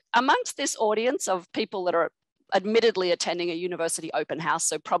so amongst this audience of people that are admittedly attending a university open house,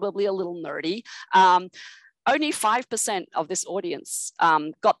 so probably a little nerdy, only 5% of this audience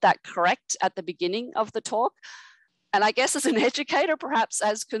got that correct at the beginning of the talk. And I guess as an educator, perhaps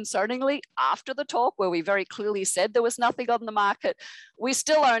as concerningly, after the talk, where we very clearly said there was nothing on the market, we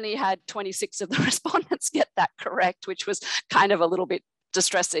still only had 26 of the respondents get that correct, which was kind of a little bit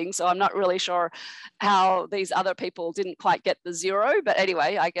distressing. So I'm not really sure how these other people didn't quite get the 0. But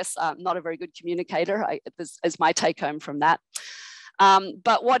anyway, I guess I'm not a very good communicator, is my take home from that.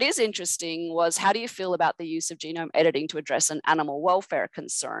 But what is interesting was, how do you feel about the use of genome editing to address an animal welfare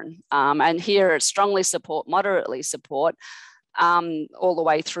concern? And here, strongly support, moderately support, all the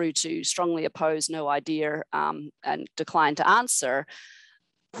way through to strongly oppose, no idea, and decline to answer.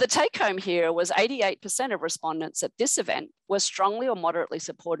 The take home here was 88% of respondents at this event were strongly or moderately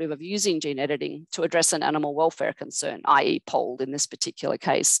supportive of using gene editing to address an animal welfare concern, i.e. polled in this particular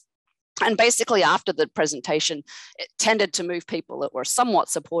case. And basically after the presentation, it tended to move people that were somewhat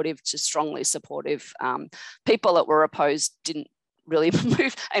supportive to strongly supportive. People that were opposed didn't really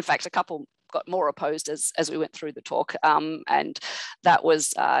move. In fact, a couple got more opposed as we went through the talk. And that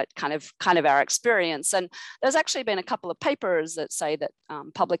was kind of our experience. And there's actually been a couple of papers that say that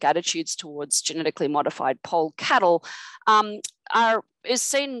public attitudes towards genetically modified polled cattle is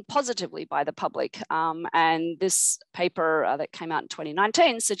seen positively by the public. And this paper that came out in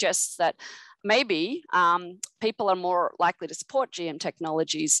 2019 suggests that maybe people are more likely to support GM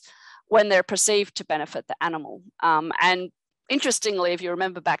technologies when they're perceived to benefit the animal. And interestingly, if you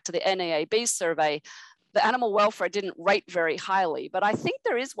remember back to the NAAB survey, the animal welfare didn't rate very highly, but I think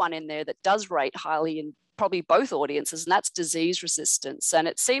there is one in there that does rate highly in probably both audiences, and that's disease resistance. And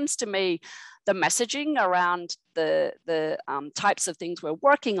it seems to me the messaging around the types of things we're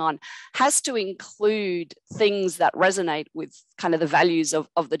working on has to include things that resonate with kind of the values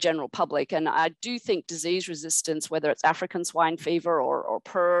of the general public. And I do think disease resistance, whether it's African swine fever or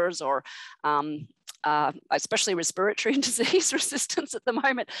PRRS or especially respiratory disease resistance at the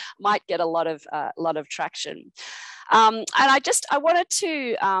moment, might get a lot of traction. And I wanted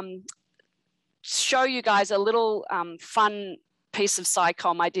to show you guys a little fun piece of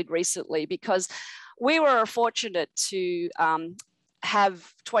SciComm I did recently, because we were fortunate to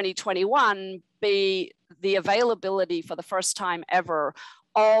have 2021 be the availability for the first time ever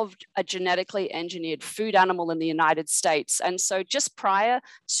of a genetically engineered food animal in the United States. And so just prior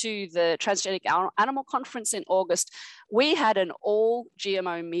to the Transgenic Animal Conference in August, we had an all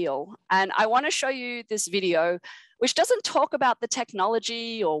GMO meal. And I want to show you this video, which doesn't talk about the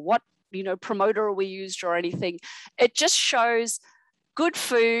technology or what promoter we used or anything. It just shows good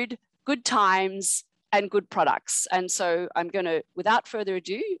food, good times, and good products. And so I'm going to, without further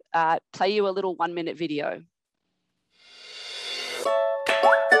ado, play you a little 1-minute video.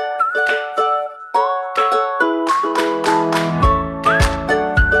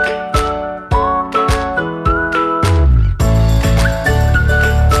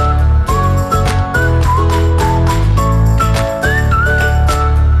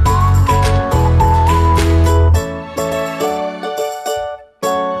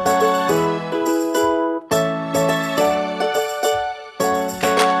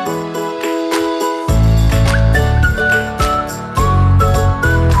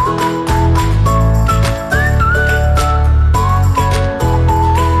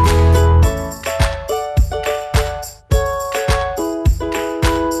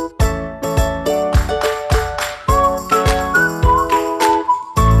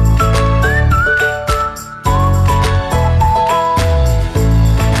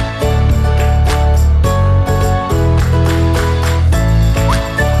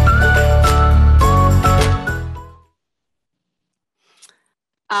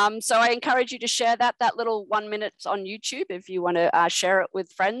 So I encourage you to share that little 1 minute on YouTube if you want to share it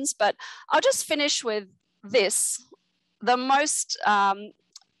with friends. But I'll just finish with this. The most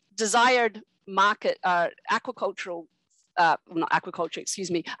desired market, aquacultural, not aquaculture, excuse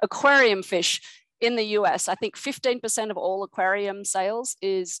me, aquarium fish in the US. I think 15% of all aquarium sales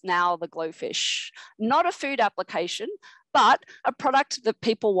is now the glowfish. Not a food application, but a product that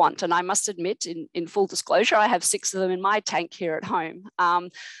people want. And I must admit, in full disclosure, I have 6 of them in my tank here at home.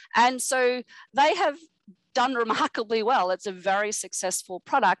 And so they have done remarkably well. It's a very successful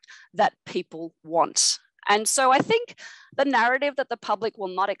product that people want. And so I think the narrative that the public will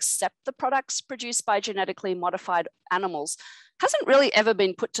not accept the products produced by genetically modified animals hasn't really ever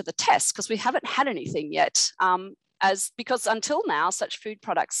been put to the test, because we haven't had anything yet, because until now, such food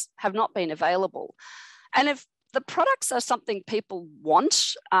products have not been available. And if the products are something people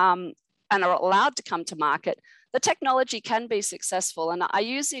want and are allowed to come to market, the technology can be successful. And I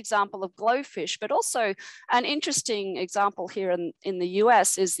use the example of glowfish, but also an interesting example here in the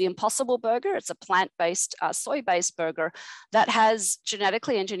US is the Impossible Burger. It's a plant-based, soy-based burger that has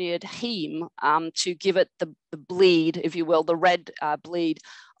genetically engineered heme to give it the bleed, if you will, the red bleed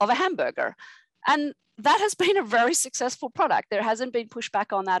of a hamburger. And that has been a very successful product. There hasn't been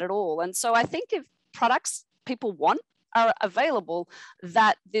pushback on that at all. And so I think if products people want are available,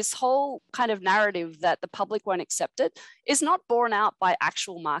 that this whole kind of narrative that the public won't accept it is not borne out by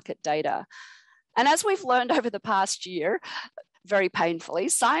actual market data. And as we've learned over the past year, very painfully,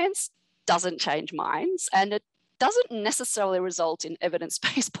 science doesn't change minds, and it doesn't necessarily result in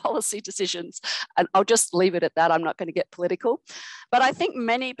evidence-based policy decisions. And I'll just leave it at that. I'm not going to get political. But I think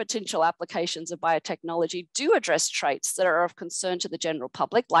many potential applications of biotechnology do address traits that are of concern to the general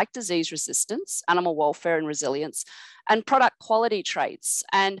public, like disease resistance, animal welfare and resilience, and product quality traits.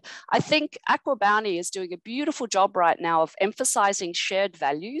 And I think AquaBounty is doing a beautiful job right now of emphasizing shared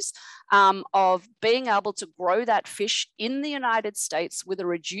values, of being able to grow that fish in the United States with a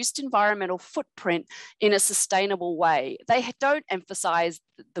reduced environmental footprint in a sustainable way. They don't emphasize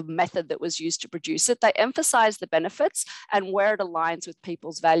the method that was used to produce it. They emphasize the benefits and where it aligns with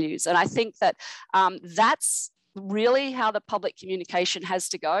people's values. And I think that that's really how the public communication has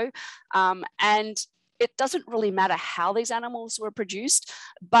to go. And it doesn't really matter how these animals were produced,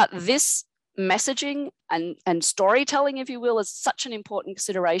 but this messaging and storytelling, if you will, is such an important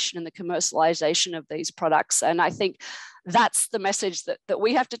consideration in the commercialization of these products. And I think that's the message that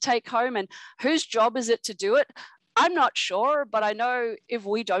we have to take home. And whose job is it to do it? I'm not sure, but I know if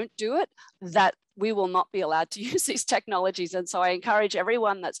we don't do it, that we will not be allowed to use these technologies. And so I encourage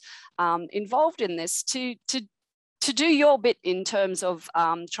everyone that's involved in this to do your bit in terms of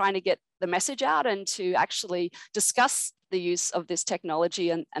trying to get the message out and to actually discuss the use of this technology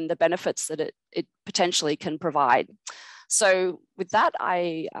and the benefits that it potentially can provide. So with that,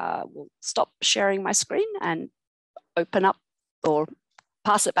 I will stop sharing my screen and open up or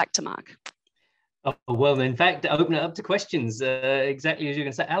pass it back to Mark. Oh, well, in fact, open it up to questions, exactly as you're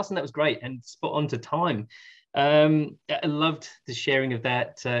going to say. Alison, that was great and spot on to time. I loved the sharing of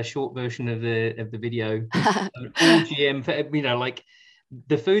that short version of the video. All GM, you know, like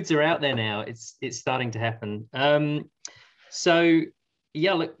the foods are out there now. It's starting to happen. So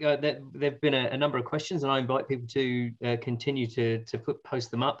yeah, look, there've been a number of questions, and I invite people to continue to post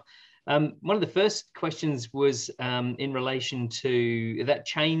them up. One of the first questions was in relation to that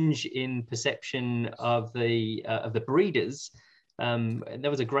change in perception of the breeders. There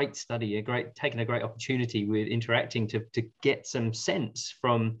was a great study, taking a great opportunity with interacting to get some sense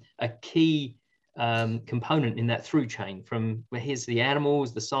from a key component in that through chain, from where here's the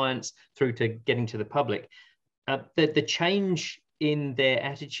animals, the science, through to getting to the public. The change in their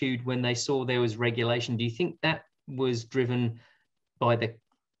attitude when they saw there was regulation, do you think that was driven by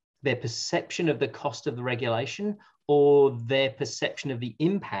their perception of the cost of the regulation, or their perception of the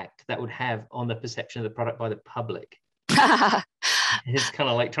impact that would have on the perception of the product by the public? It's kind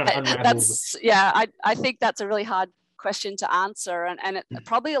of like trying to unravel. I think that's a really hard question to answer, and it,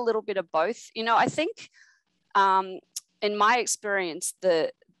 probably a little bit of both. You know, I think in my experience,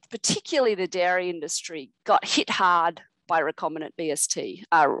 particularly the dairy industry got hit hard by recombinant BST,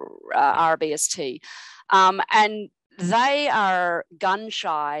 RBST, and they are gun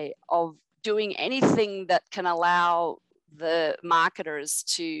shy of doing anything that can allow the marketers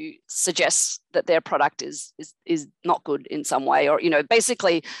to suggest that their product is not good in some way, or, you know,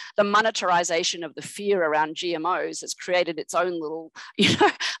 basically the monetization of the fear around GMOs has created its own little, you know,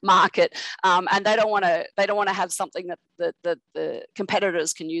 market, and they don't want to have something that the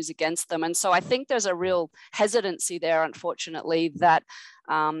competitors can use against them. And so I think there's a real hesitancy there, unfortunately, that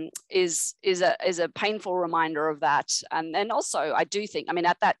is a painful reminder of that. And then also, I do think, I mean,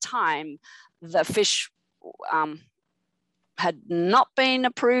 at that time, the fish had not been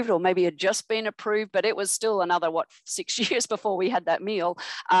approved, or maybe had just been approved, but it was still another, 6 years before we had that meal.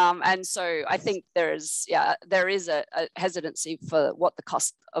 And so I think there is a hesitancy for what the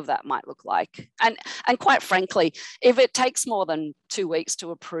cost of that might look like. And quite frankly, if it takes more than 2 weeks to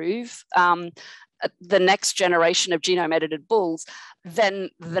approve the next generation of genome edited bulls, then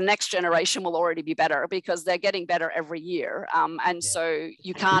the next generation will already be better, because they're getting better every year. So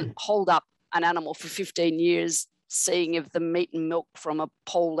you can't hold up an animal for 15 years seeing if the meat and milk from a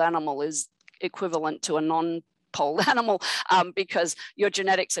polled animal is equivalent to a non-polled animal, because your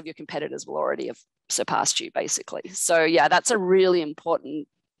genetics of your competitors will already have surpassed you, basically. So yeah, that's a really important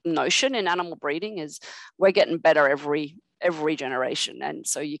notion in animal breeding, is we're getting better every generation, and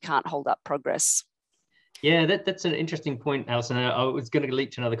so you can't hold up progress. Yeah, that's an interesting point, Alison. I was going to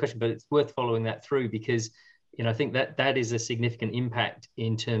leap to another question, but it's worth following that through, because, you know, I think that is a significant impact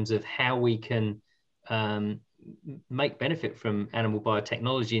in terms of how we can make benefit from animal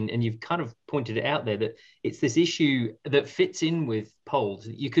biotechnology. And you've kind of pointed it out there, that it's this issue that fits in with polls.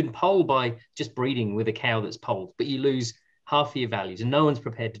 You can poll by just breeding with a cow that's polled, but you lose half of your values, and no one's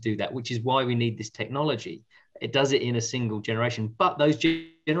prepared to do that, which is why we need this technology. It does it in a single generation, but those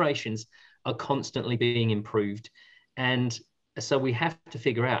generations are constantly being improved. And so we have to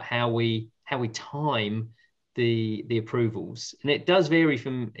figure out how we time the approvals. And it does vary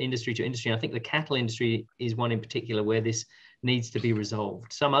from industry to industry. And I think the cattle industry is one in particular where this needs to be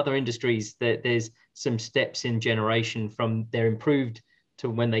resolved. Some other industries, there's some steps in generation from they're improved to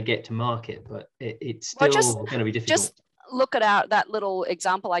when they get to market, but it's still going to be difficult. Just look at that little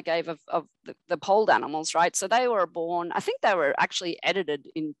example I gave of the polled animals, right? So they were born, I think they were actually edited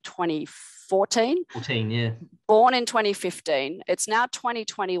in 2014. 14, yeah. Born in 2015. It's now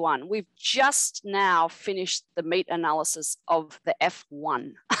 2021. We've just now finished the meat analysis of the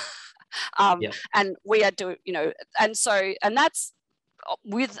F1. And we had to, you know, and that's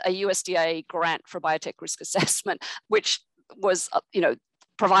with a USDA grant for biotech risk assessment, which was, you know,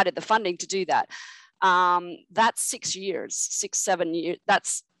 provided the funding to do that. That's 6 years, 7 years.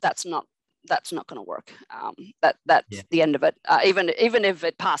 That's not going to work. That's the end of it. Even if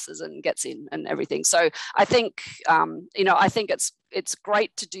it passes and gets in and everything. So I think you know, I think it's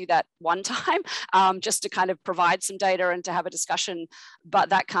great to do that one time, just to kind of provide some data and to have a discussion. But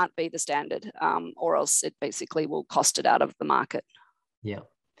that can't be the standard, or else it basically will cost it out of the market. Yeah,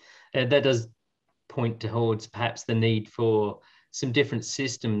 that does point towards perhaps the need for some different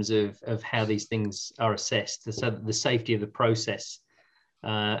systems of how these things are assessed, so that the safety of the process,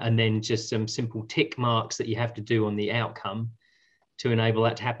 and then just some simple tick marks that you have to do on the outcome to enable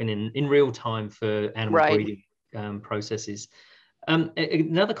that to happen in real time for animal breeding processes.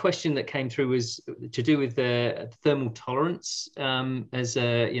 Another question that came through was to do with the thermal tolerance as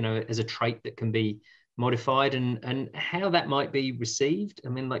a trait that can be modified, and how that might be received. I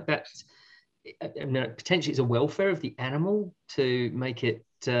mean, like that. Potentially it's a welfare of the animal to make it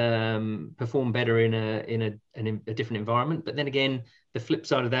perform better in a different environment. But then again, the flip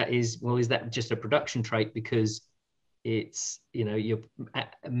side of that is, well, is that just a production trait because it's, you know, you're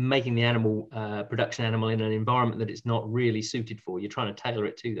making the animal production animal in an environment that it's not really suited for. You're trying to tailor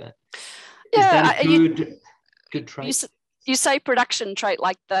it to that. Yeah, is that a good trait? You say production trait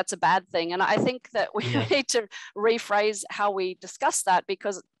like that's a bad thing. And I think that we need to rephrase how we discuss that,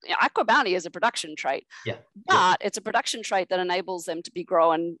 because aqua bounty is a production trait, but it's a production trait that enables them to be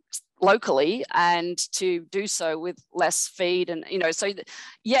grown locally and to do so with less feed. And, you know, so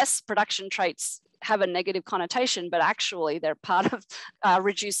yes, production traits have a negative connotation, but actually they're part of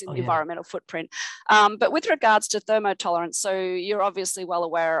reducing the environmental footprint. But with regards to thermotolerance, so you're obviously well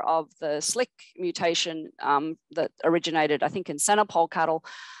aware of the SLIC mutation that originated, I think, in Senapol cattle.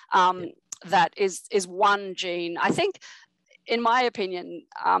 That is one gene. I think, in my opinion,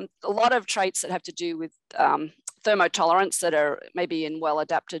 a lot of traits that have to do with thermotolerance that are maybe in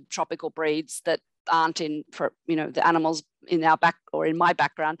well-adapted tropical breeds that aren't in, for, you know, the animals in our back or in my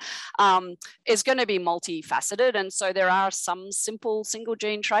background, is going to be multifaceted. And so there are some simple single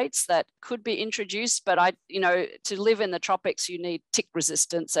gene traits that could be introduced, but to live in the tropics, you need tick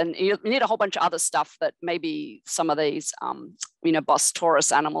resistance, and you need a whole bunch of other stuff that maybe some of these, Bos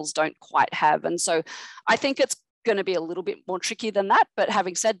taurus animals don't quite have. And so I think it's going to be a little bit more tricky than that. But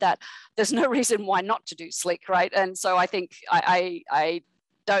having said that, there's no reason why not to do slick, right? And so I think I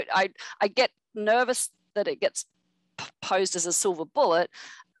get nervous that it gets posed as a silver bullet.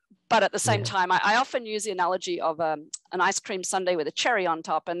 But at the same time, I often use the analogy of an ice cream sundae with a cherry on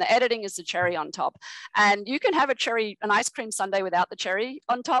top, and the editing is the cherry on top. And you can have an ice cream sundae without the cherry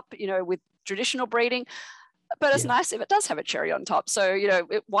on top, you know, with traditional breeding. But it's nice if it does have a cherry on top. So, you know,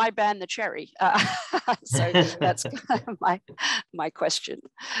 why ban the cherry? So that's kind of my question.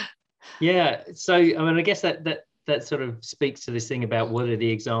 Yeah. So, I mean, I guess that sort of speaks to this thing about what are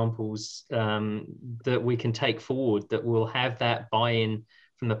the examples that we can take forward that will have that buy-in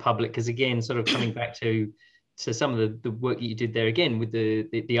from the public. Because again, sort of coming back to some of the work that you did there again with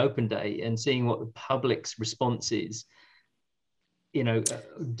the open day and seeing what the public's response is. You know,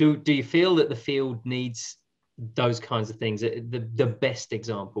 do you feel that the field needs those kinds of things, the best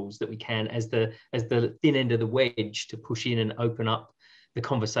examples that we can as the thin end of the wedge to push in and open up the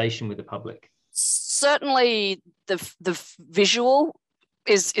conversation with the public? Certainly the visual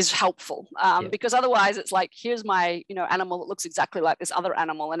is helpful because otherwise it's like, here's my, you know, animal that looks exactly like this other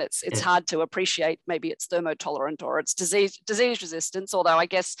animal, and it's hard to appreciate. Maybe it's thermotolerant or it's disease resistance, although I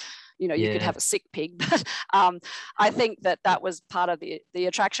guess, you know, you could have a sick pig. But I think that was part of the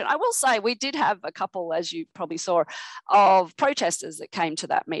attraction. I will say we did have a couple, as you probably saw, of protesters that came to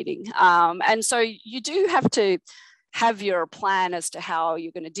that meeting. And so you do have to have your plan as to how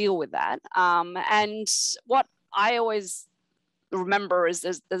you're going to deal with that. And what I always remember is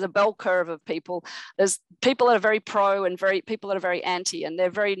there's a bell curve of people. There's people that are very pro and people that are very anti, and they're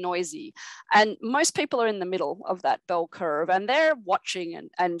very noisy. And most people are in the middle of that bell curve, and they're watching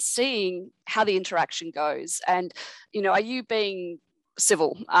and seeing how the interaction goes. And, you know, are you being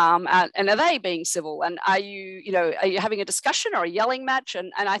civil? And are they being civil? And are you having a discussion or a yelling match?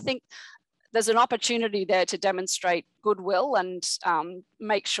 And I think there's an opportunity there to demonstrate goodwill and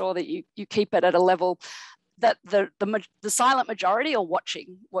make sure that you keep it at a level that the silent majority are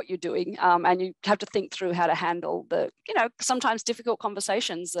watching what you're doing, and you have to think through how to handle the, you know, sometimes difficult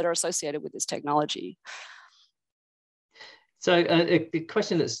conversations that are associated with this technology. So a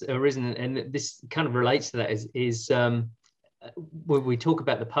question that's arisen, and this kind of relates to that, is when we talk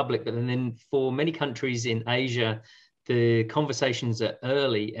about the public, but then for many countries in Asia, the conversations are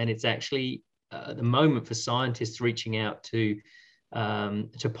early, and it's actually at the moment for scientists reaching out to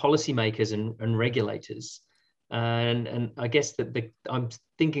policymakers and regulators. And I guess that I'm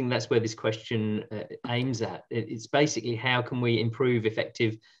thinking that's where this question aims at. It's basically, how can we improve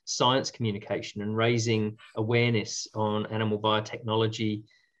effective science communication and raising awareness on animal biotechnology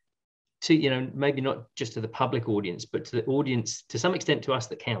to, you know, maybe not just to the public audience, but to the audience, to some extent to us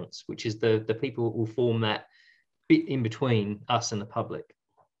that counts, which is the people who will form that bit in between us and the public.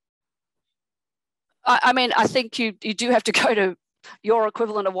 I mean, I think you do have to go to your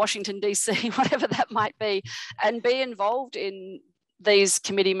equivalent of Washington, DC, whatever that might be, and be involved in these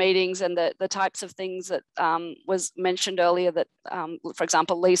committee meetings and the types of things that was mentioned earlier that, for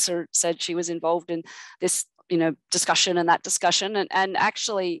example, Lisa said she was involved in this, you know, discussion and that discussion, and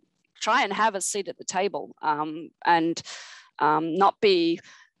actually try and have a seat at the table, and not be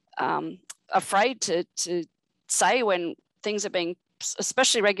afraid to say when things are being,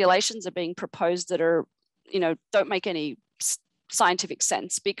 especially regulations are being proposed that are, you know, don't make any scientific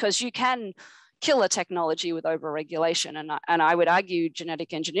sense, because you can kill a technology with over-regulation. And I would argue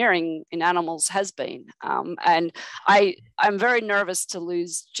genetic engineering in animals has been. And I'm very nervous to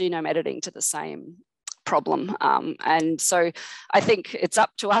lose genome editing to the same problem. And so I think it's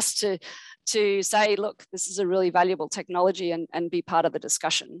up to us to say, look, this is a really valuable technology, and be part of the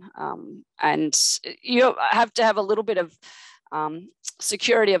discussion. And you have to have a little bit of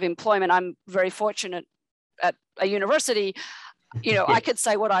security of employment. I'm very fortunate at a university. You know, I could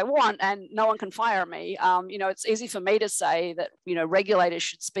say what I want and no one can fire me. You know, it's easy for me to say that, you know, regulators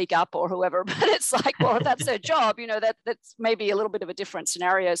should speak up or whoever, but it's like, well, if that's their job, you know, that's maybe a little bit of a different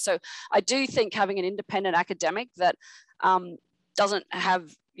scenario. So I do think having an independent academic that doesn't have,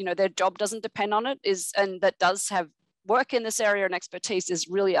 you know, their job doesn't depend on it and that does have work in this area and expertise is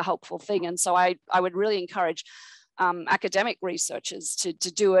really a helpful thing. And so I would really encourage academic researchers to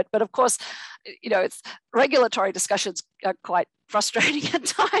do it. But of course, you know, it's regulatory discussions are quite frustrating at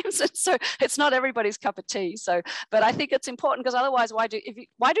times. And so it's not everybody's cup of tea. So, but I think it's important, because otherwise why do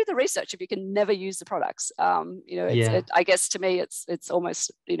the research if you can never use the products? You know, I guess to me, it's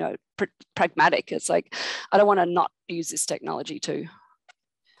almost, you know, pragmatic. It's like, I don't want to not use this technology too.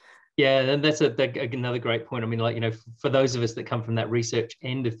 Yeah, and that's another great point. I mean, like, you know, for those of us that come from that research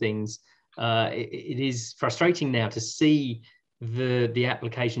end of things, it is frustrating now to see the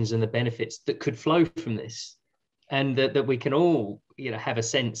applications and the benefits that could flow from this. and that we can all, have a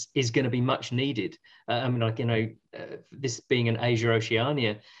sense is going to be much needed. I mean, this being an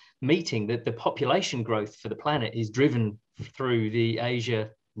Asia-Oceania meeting, that the population growth for the planet is driven through the Asia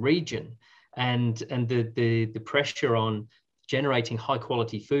region, and the pressure on generating high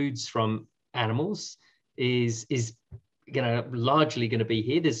quality foods from animals is largely going to be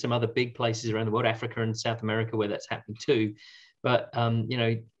here. There's some other big places around the world, Africa and South America, where that's happening too. But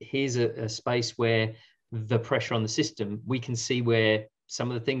here's a space where the pressure on the system, we can see where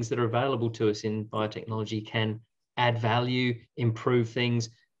some of the things that are available to us in biotechnology can add value, improve things,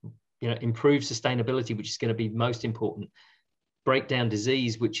 improve sustainability, which is going to be most important, break down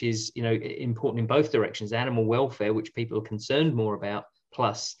disease, which is important in both directions, animal welfare, which people are concerned more about,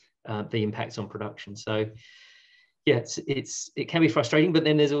 plus the impacts on production. So yeah, it can be frustrating, but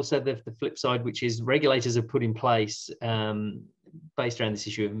then there's also the flip side, which is regulators are put in place based around this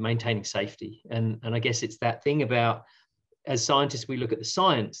issue of maintaining safety. And I guess it's that thing about, as scientists, we look at the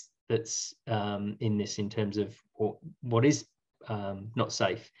science that's in this, in terms of what is not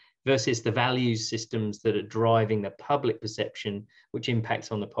safe, versus the values systems that are driving the public perception, which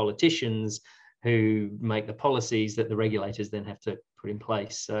impacts on the politicians who make the policies that the regulators then have to put in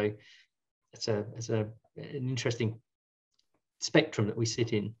place. So it's an interesting spectrum that we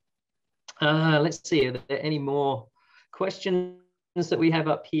sit in. Let's see, are there any more questions that we have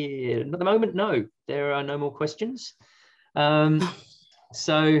up here? At the moment, no, there are no more questions.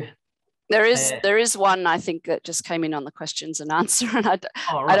 So there is one, I think, that just came in on the questions and answer, and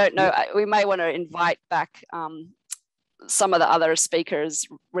I don't know. We may want to invite back some of the other speakers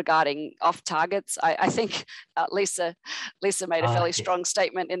regarding off targets. I think Lisa made a fairly strong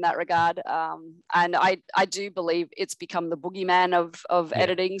statement in that regard, and I do believe it's become the boogeyman of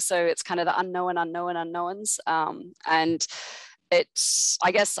editing. So it's kind of the unknown unknowns, and it's,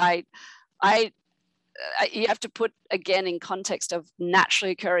 I guess you have to put again in context of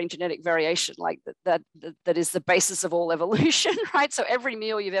naturally occurring genetic variation, like that is the basis of all evolution, right? So every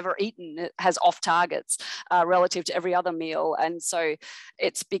meal you've ever eaten has off targets relative to every other meal, and so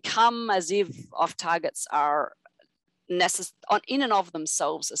it's become as if off targets are in and of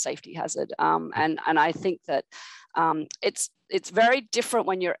themselves a safety hazard, and I think that it's very different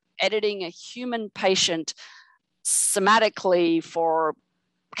when you're editing a human patient somatically for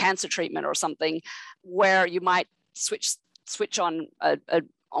cancer treatment or something, where you might switch on a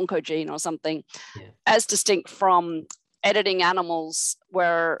oncogene or something, as distinct from editing animals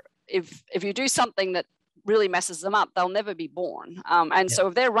where if you do something that really messes them up, they'll never be born. So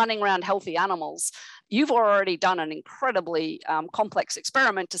if they're running around healthy animals, you've already done an incredibly complex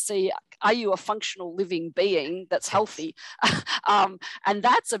experiment to see, are you a functional living being that's healthy? And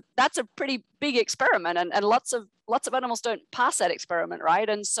that's a pretty big experiment, and lots of animals don't pass that experiment, right?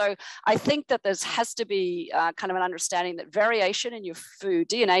 And so I think that there has to be kind of an understanding that variation in your food,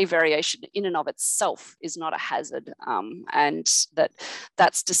 DNA variation in and of itself, is not a hazard, and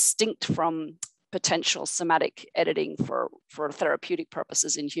that's distinct from potential somatic editing for therapeutic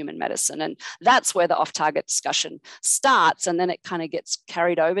purposes in human medicine. And that's where the off-target discussion starts, and then it kind of gets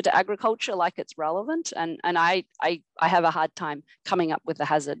carried over to agriculture like it's relevant. And I have a hard time coming up with the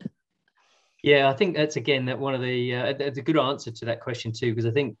hazard. Yeah, I think that's, again, that one of the that's a good answer to that question too, because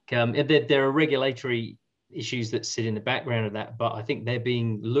I think there are regulatory issues that sit in the background of that, but I think they're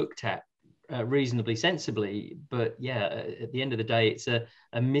being looked at reasonably sensibly. But yeah, at the end of the day, it's a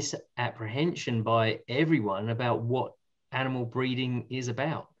misapprehension by everyone about what animal breeding is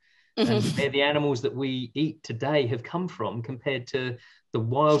about, and where the animals that we eat today have come from compared to the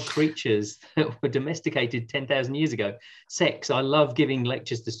wild creatures that were domesticated 10,000 years ago. Sex, I love giving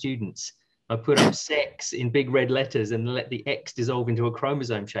lectures to students. I put up sex in big red letters and let the X dissolve into a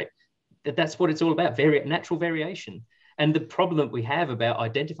chromosome shape. That's what it's all about, natural variation. And the problem that we have about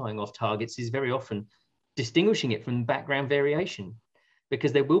identifying off targets is very often distinguishing it from background variation,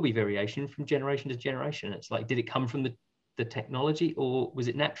 because there will be variation from generation to generation. It's like, did it come from the technology, or was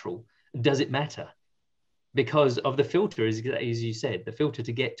it natural? Does it matter? Because of the filter, as you said, the filter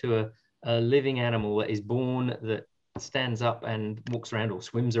to get to a living animal that is born, that stands up and walks around or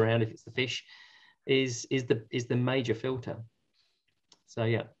swims around if it's the fish, is the major filter. So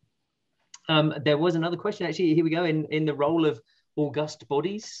yeah. There was another question, actually. Here we go. In the role of august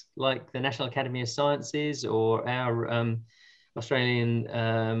bodies like the National Academy of Sciences or our Australian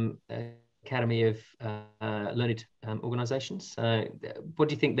Academy of Learned Organisations, what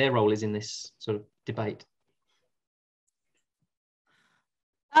do you think their role is in this sort of debate?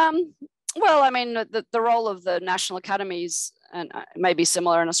 Well, I mean, the role of the national academies, and maybe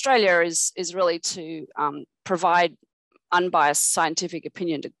similar in Australia, is really to provide unbiased scientific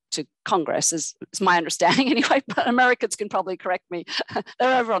opinion to Congress, is my understanding anyway, but Americans can probably correct me.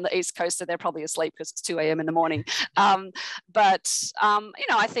 They're over on the East Coast, so they're probably asleep because it's 2 a.m. in the morning. I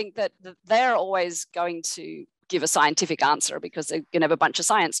think that they're always going to give a scientific answer because they're going to have a bunch of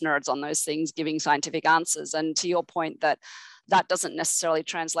science nerds on those things giving scientific answers. And to your point that doesn't necessarily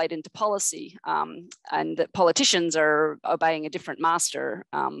translate into policy, and that politicians are obeying a different master,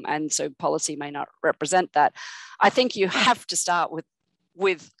 and so policy may not represent that. I think you have to start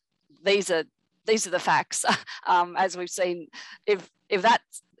with these are the facts. As we've seen, if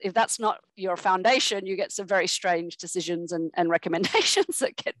that's not your foundation, you get some very strange decisions and recommendations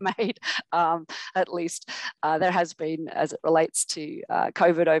that get made. At least there has been, as it relates to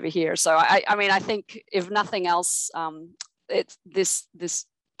COVID over here. So I think if nothing else, this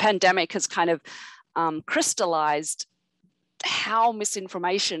pandemic has kind of crystallized how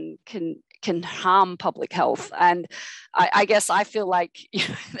misinformation can harm public health. And I guess I feel like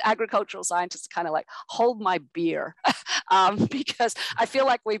agricultural scientists kind of like hold my beer because I feel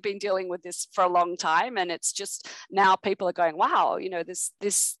like we've been dealing with this for a long time, and it's just now people are going, wow,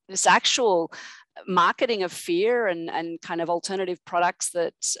 this actual marketing of fear and kind of alternative products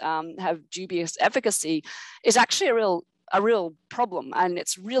that have dubious efficacy is actually a real problem, and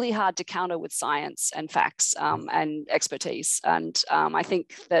it's really hard to counter with science and facts and expertise. And I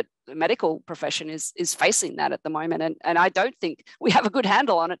think that the medical profession is facing that at the moment, and I don't think we have a good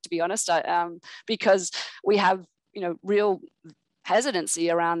handle on it, to be honest, because we have real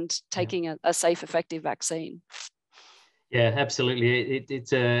hesitancy around taking a safe, effective vaccine. Yeah, absolutely.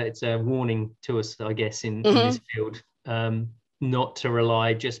 It's a warning to us, I guess, in this field, not to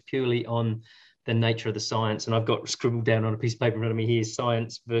rely just purely on the nature of the science. And I've got scribbled down on a piece of paper in front of me here,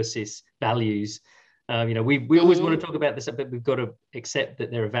 science versus values. We always want to talk about this, but we've got to accept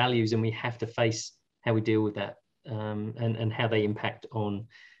that there are values, and we have to face how we deal with that, and how they impact on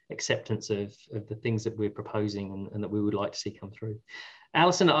acceptance of the things that we're proposing and that we would like to see come through.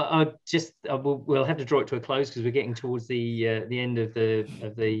 Alison, we'll have to draw it to a close because we're getting towards the end of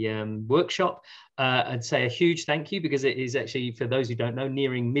the workshop. I'd say a huge thank you, because it is actually, for those who don't know,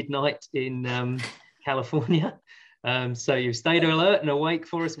 nearing midnight in California. So you've stayed alert and awake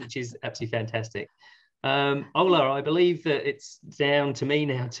for us, which is absolutely fantastic. Ola, I believe that it's down to me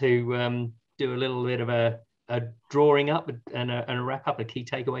now to do a little bit of a drawing up and a wrap up, a key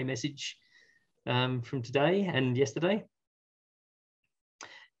takeaway message from today and yesterday.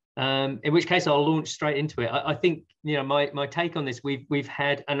 In which case I'll launch straight into it. I think my take on this, we've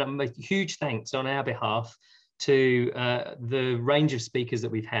had, and a huge thanks on our behalf to the range of speakers that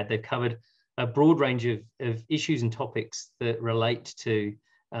we've had. They've covered a broad range of issues and topics that relate to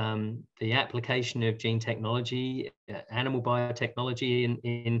the application of gene technology, animal biotechnology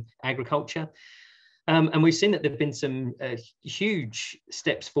in agriculture. And we've seen that there've been some huge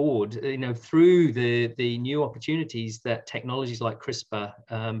steps forward, through the new opportunities that technologies like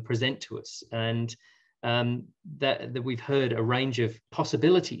CRISPR present to us, and that we've heard a range of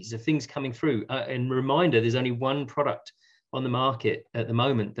possibilities of things coming through. And reminder, there's only one product on the market at the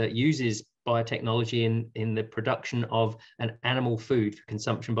moment that uses biotechnology in the production of an animal food for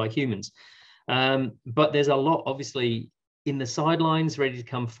consumption by humans. But there's a lot, obviously, in the sidelines ready to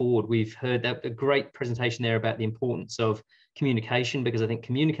come forward. We've heard a great presentation there about the importance of communication, because I think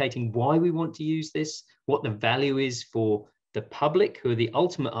communicating why we want to use this, what the value is for the public, who are the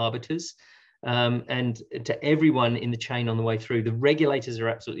ultimate arbiters, and to everyone in the chain on the way through. The regulators are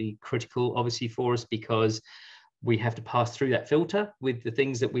absolutely critical, obviously, for us, because we have to pass through that filter with the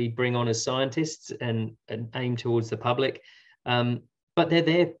things that we bring on as scientists and aim towards the public. But they're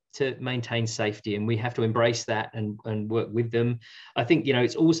there to maintain safety, and we have to embrace that and work with them. I think,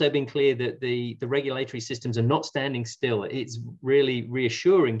 it's also been clear that the regulatory systems are not standing still. It's really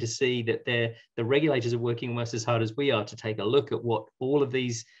reassuring to see that the regulators are working almost as hard as we are to take a look at what all of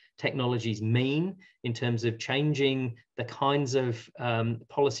these technologies mean in terms of changing the kinds of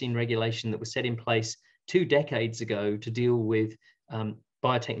policy and regulation that was set in place 2 decades ago to deal with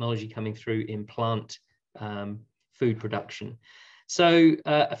biotechnology coming through in plant food production. So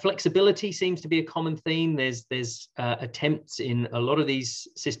flexibility seems to be a common theme. There's attempts in a lot of these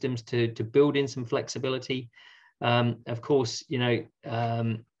systems to build in some flexibility. Of course,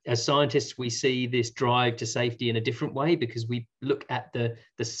 as scientists, we see this drive to safety in a different way, because we look at the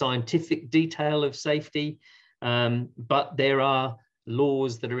scientific detail of safety, but there are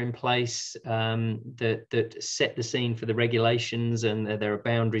laws that are in place that set the scene for the regulations, and there are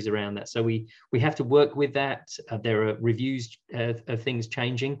boundaries around that. So we have to work with that. There are reviews of things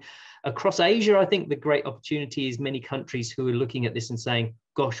changing. Across Asia, I think the great opportunity is many countries who are looking at this and saying,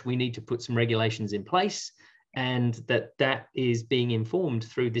 gosh, we need to put some regulations in place. and that is being informed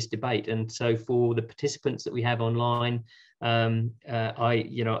through this debate. And so for the participants that we have online, I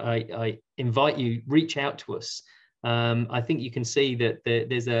invite you, reach out to us. I think you can see that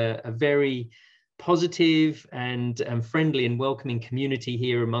there's a very positive and friendly and welcoming community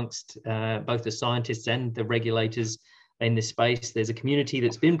here amongst both the scientists and the regulators in this space. There's a community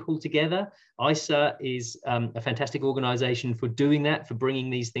that's been pulled together. ISA is a fantastic organization for doing that, for bringing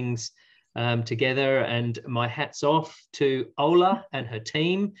these things together, and my hat's off to Ola and her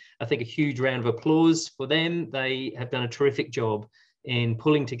team. I think a huge round of applause for them. They have done a terrific job in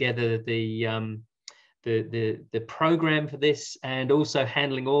pulling together the program for this, and also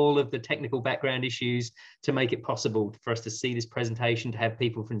handling all of the technical background issues to make it possible for us to see this presentation, to have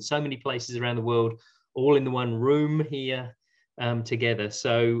people from so many places around the world all in the one room here together.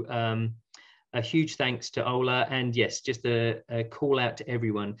 So a huge thanks to Ola, and yes, just a call out to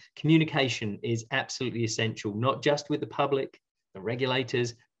everyone. Communication is absolutely essential, not just with the public, the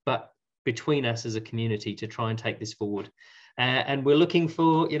regulators, but between us as a community to try and take this forward. And we're looking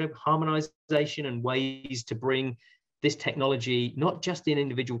for, harmonization and ways to bring this technology, not just in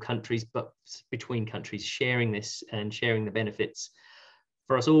individual countries, but between countries, sharing this and sharing the benefits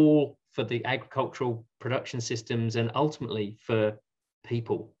for us all, for the agricultural production systems, and ultimately for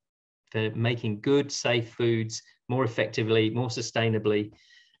people, for making good, safe foods more effectively, more sustainably,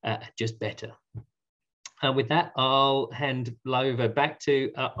 just better. With that, I'll hand over back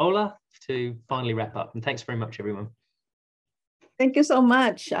to Ola to finally wrap up. And thanks very much, everyone. Thank you so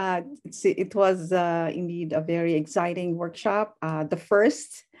much. It was indeed a very exciting workshop, the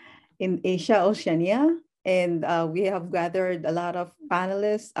first in Asia, Oceania. And we have gathered a lot of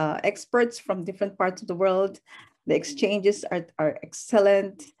panelists, experts from different parts of the world. The exchanges are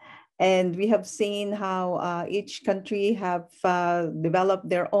excellent. And we have seen how each country have developed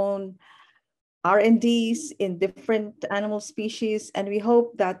their own R&Ds in different animal species. And we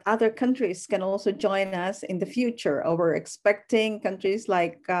hope that other countries can also join us in the future. We're expecting countries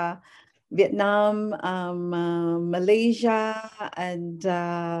like Vietnam, Malaysia, and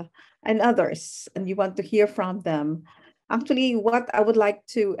others. And we want to hear from them. Actually, what I would like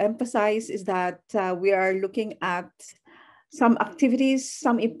to emphasize is that we are looking at some activities,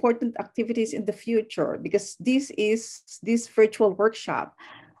 some important activities in the future, because this virtual workshop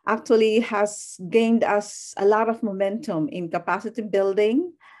actually has gained us a lot of momentum in capacity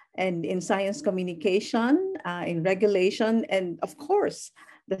building and in science communication, in regulation, and of course,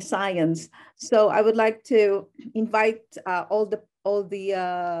 the science. So I would like to invite all the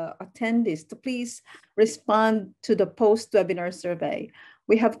attendees to please respond to the post-webinar survey.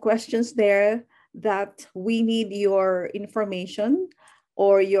 We have questions there that we need your information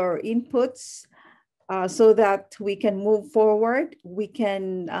or your inputs so that we can move forward. We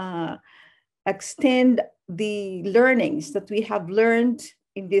can extend the learnings that we have learned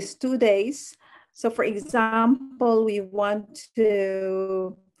in these 2 days. So for example, we want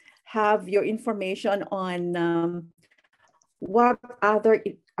to have your information on what other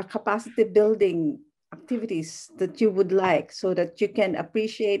capacity building activities that you would like, so that you can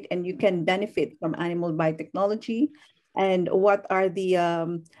appreciate and you can benefit from animal biotechnology, and what are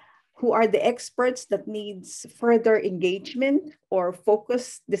the who are the experts that needs further engagement or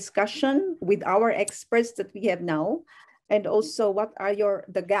focused discussion with our experts that we have now, and also what are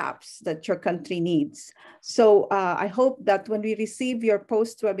the gaps that your country needs. So I hope that when we receive your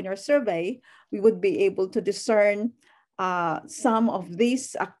post-webinar survey, we would be able to discern some of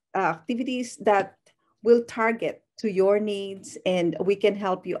these activities that will target to your needs, and we can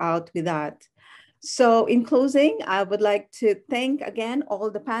help you out with that. So in closing, I would like to thank again all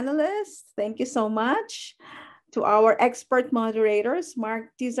the panelists. Thank you so much to our expert moderators, Mark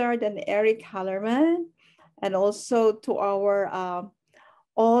Tizard and Eric Hallerman, and also to our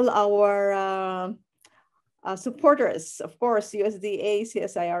all our supporters, of course, USDA,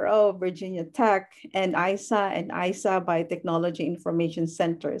 CSIRO, Virginia Tech, and ISA Biotechnology Information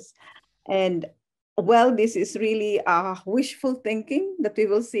Centers. And well, this is really wishful thinking that we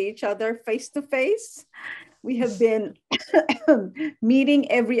will see each other face to face. We have been meeting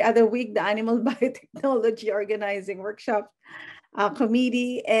every other week, the Animal Biotechnology Organizing Workshop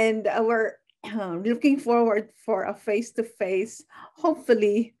Committee, and we're looking forward for a face-to-face,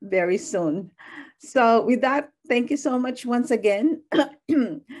 hopefully very soon. So with that, thank you so much once again.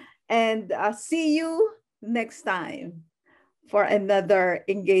 And see you next time for another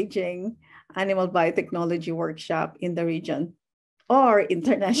engaging animal biotechnology workshop in the region or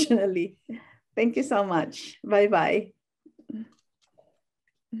internationally. Thank you so much. Bye-bye.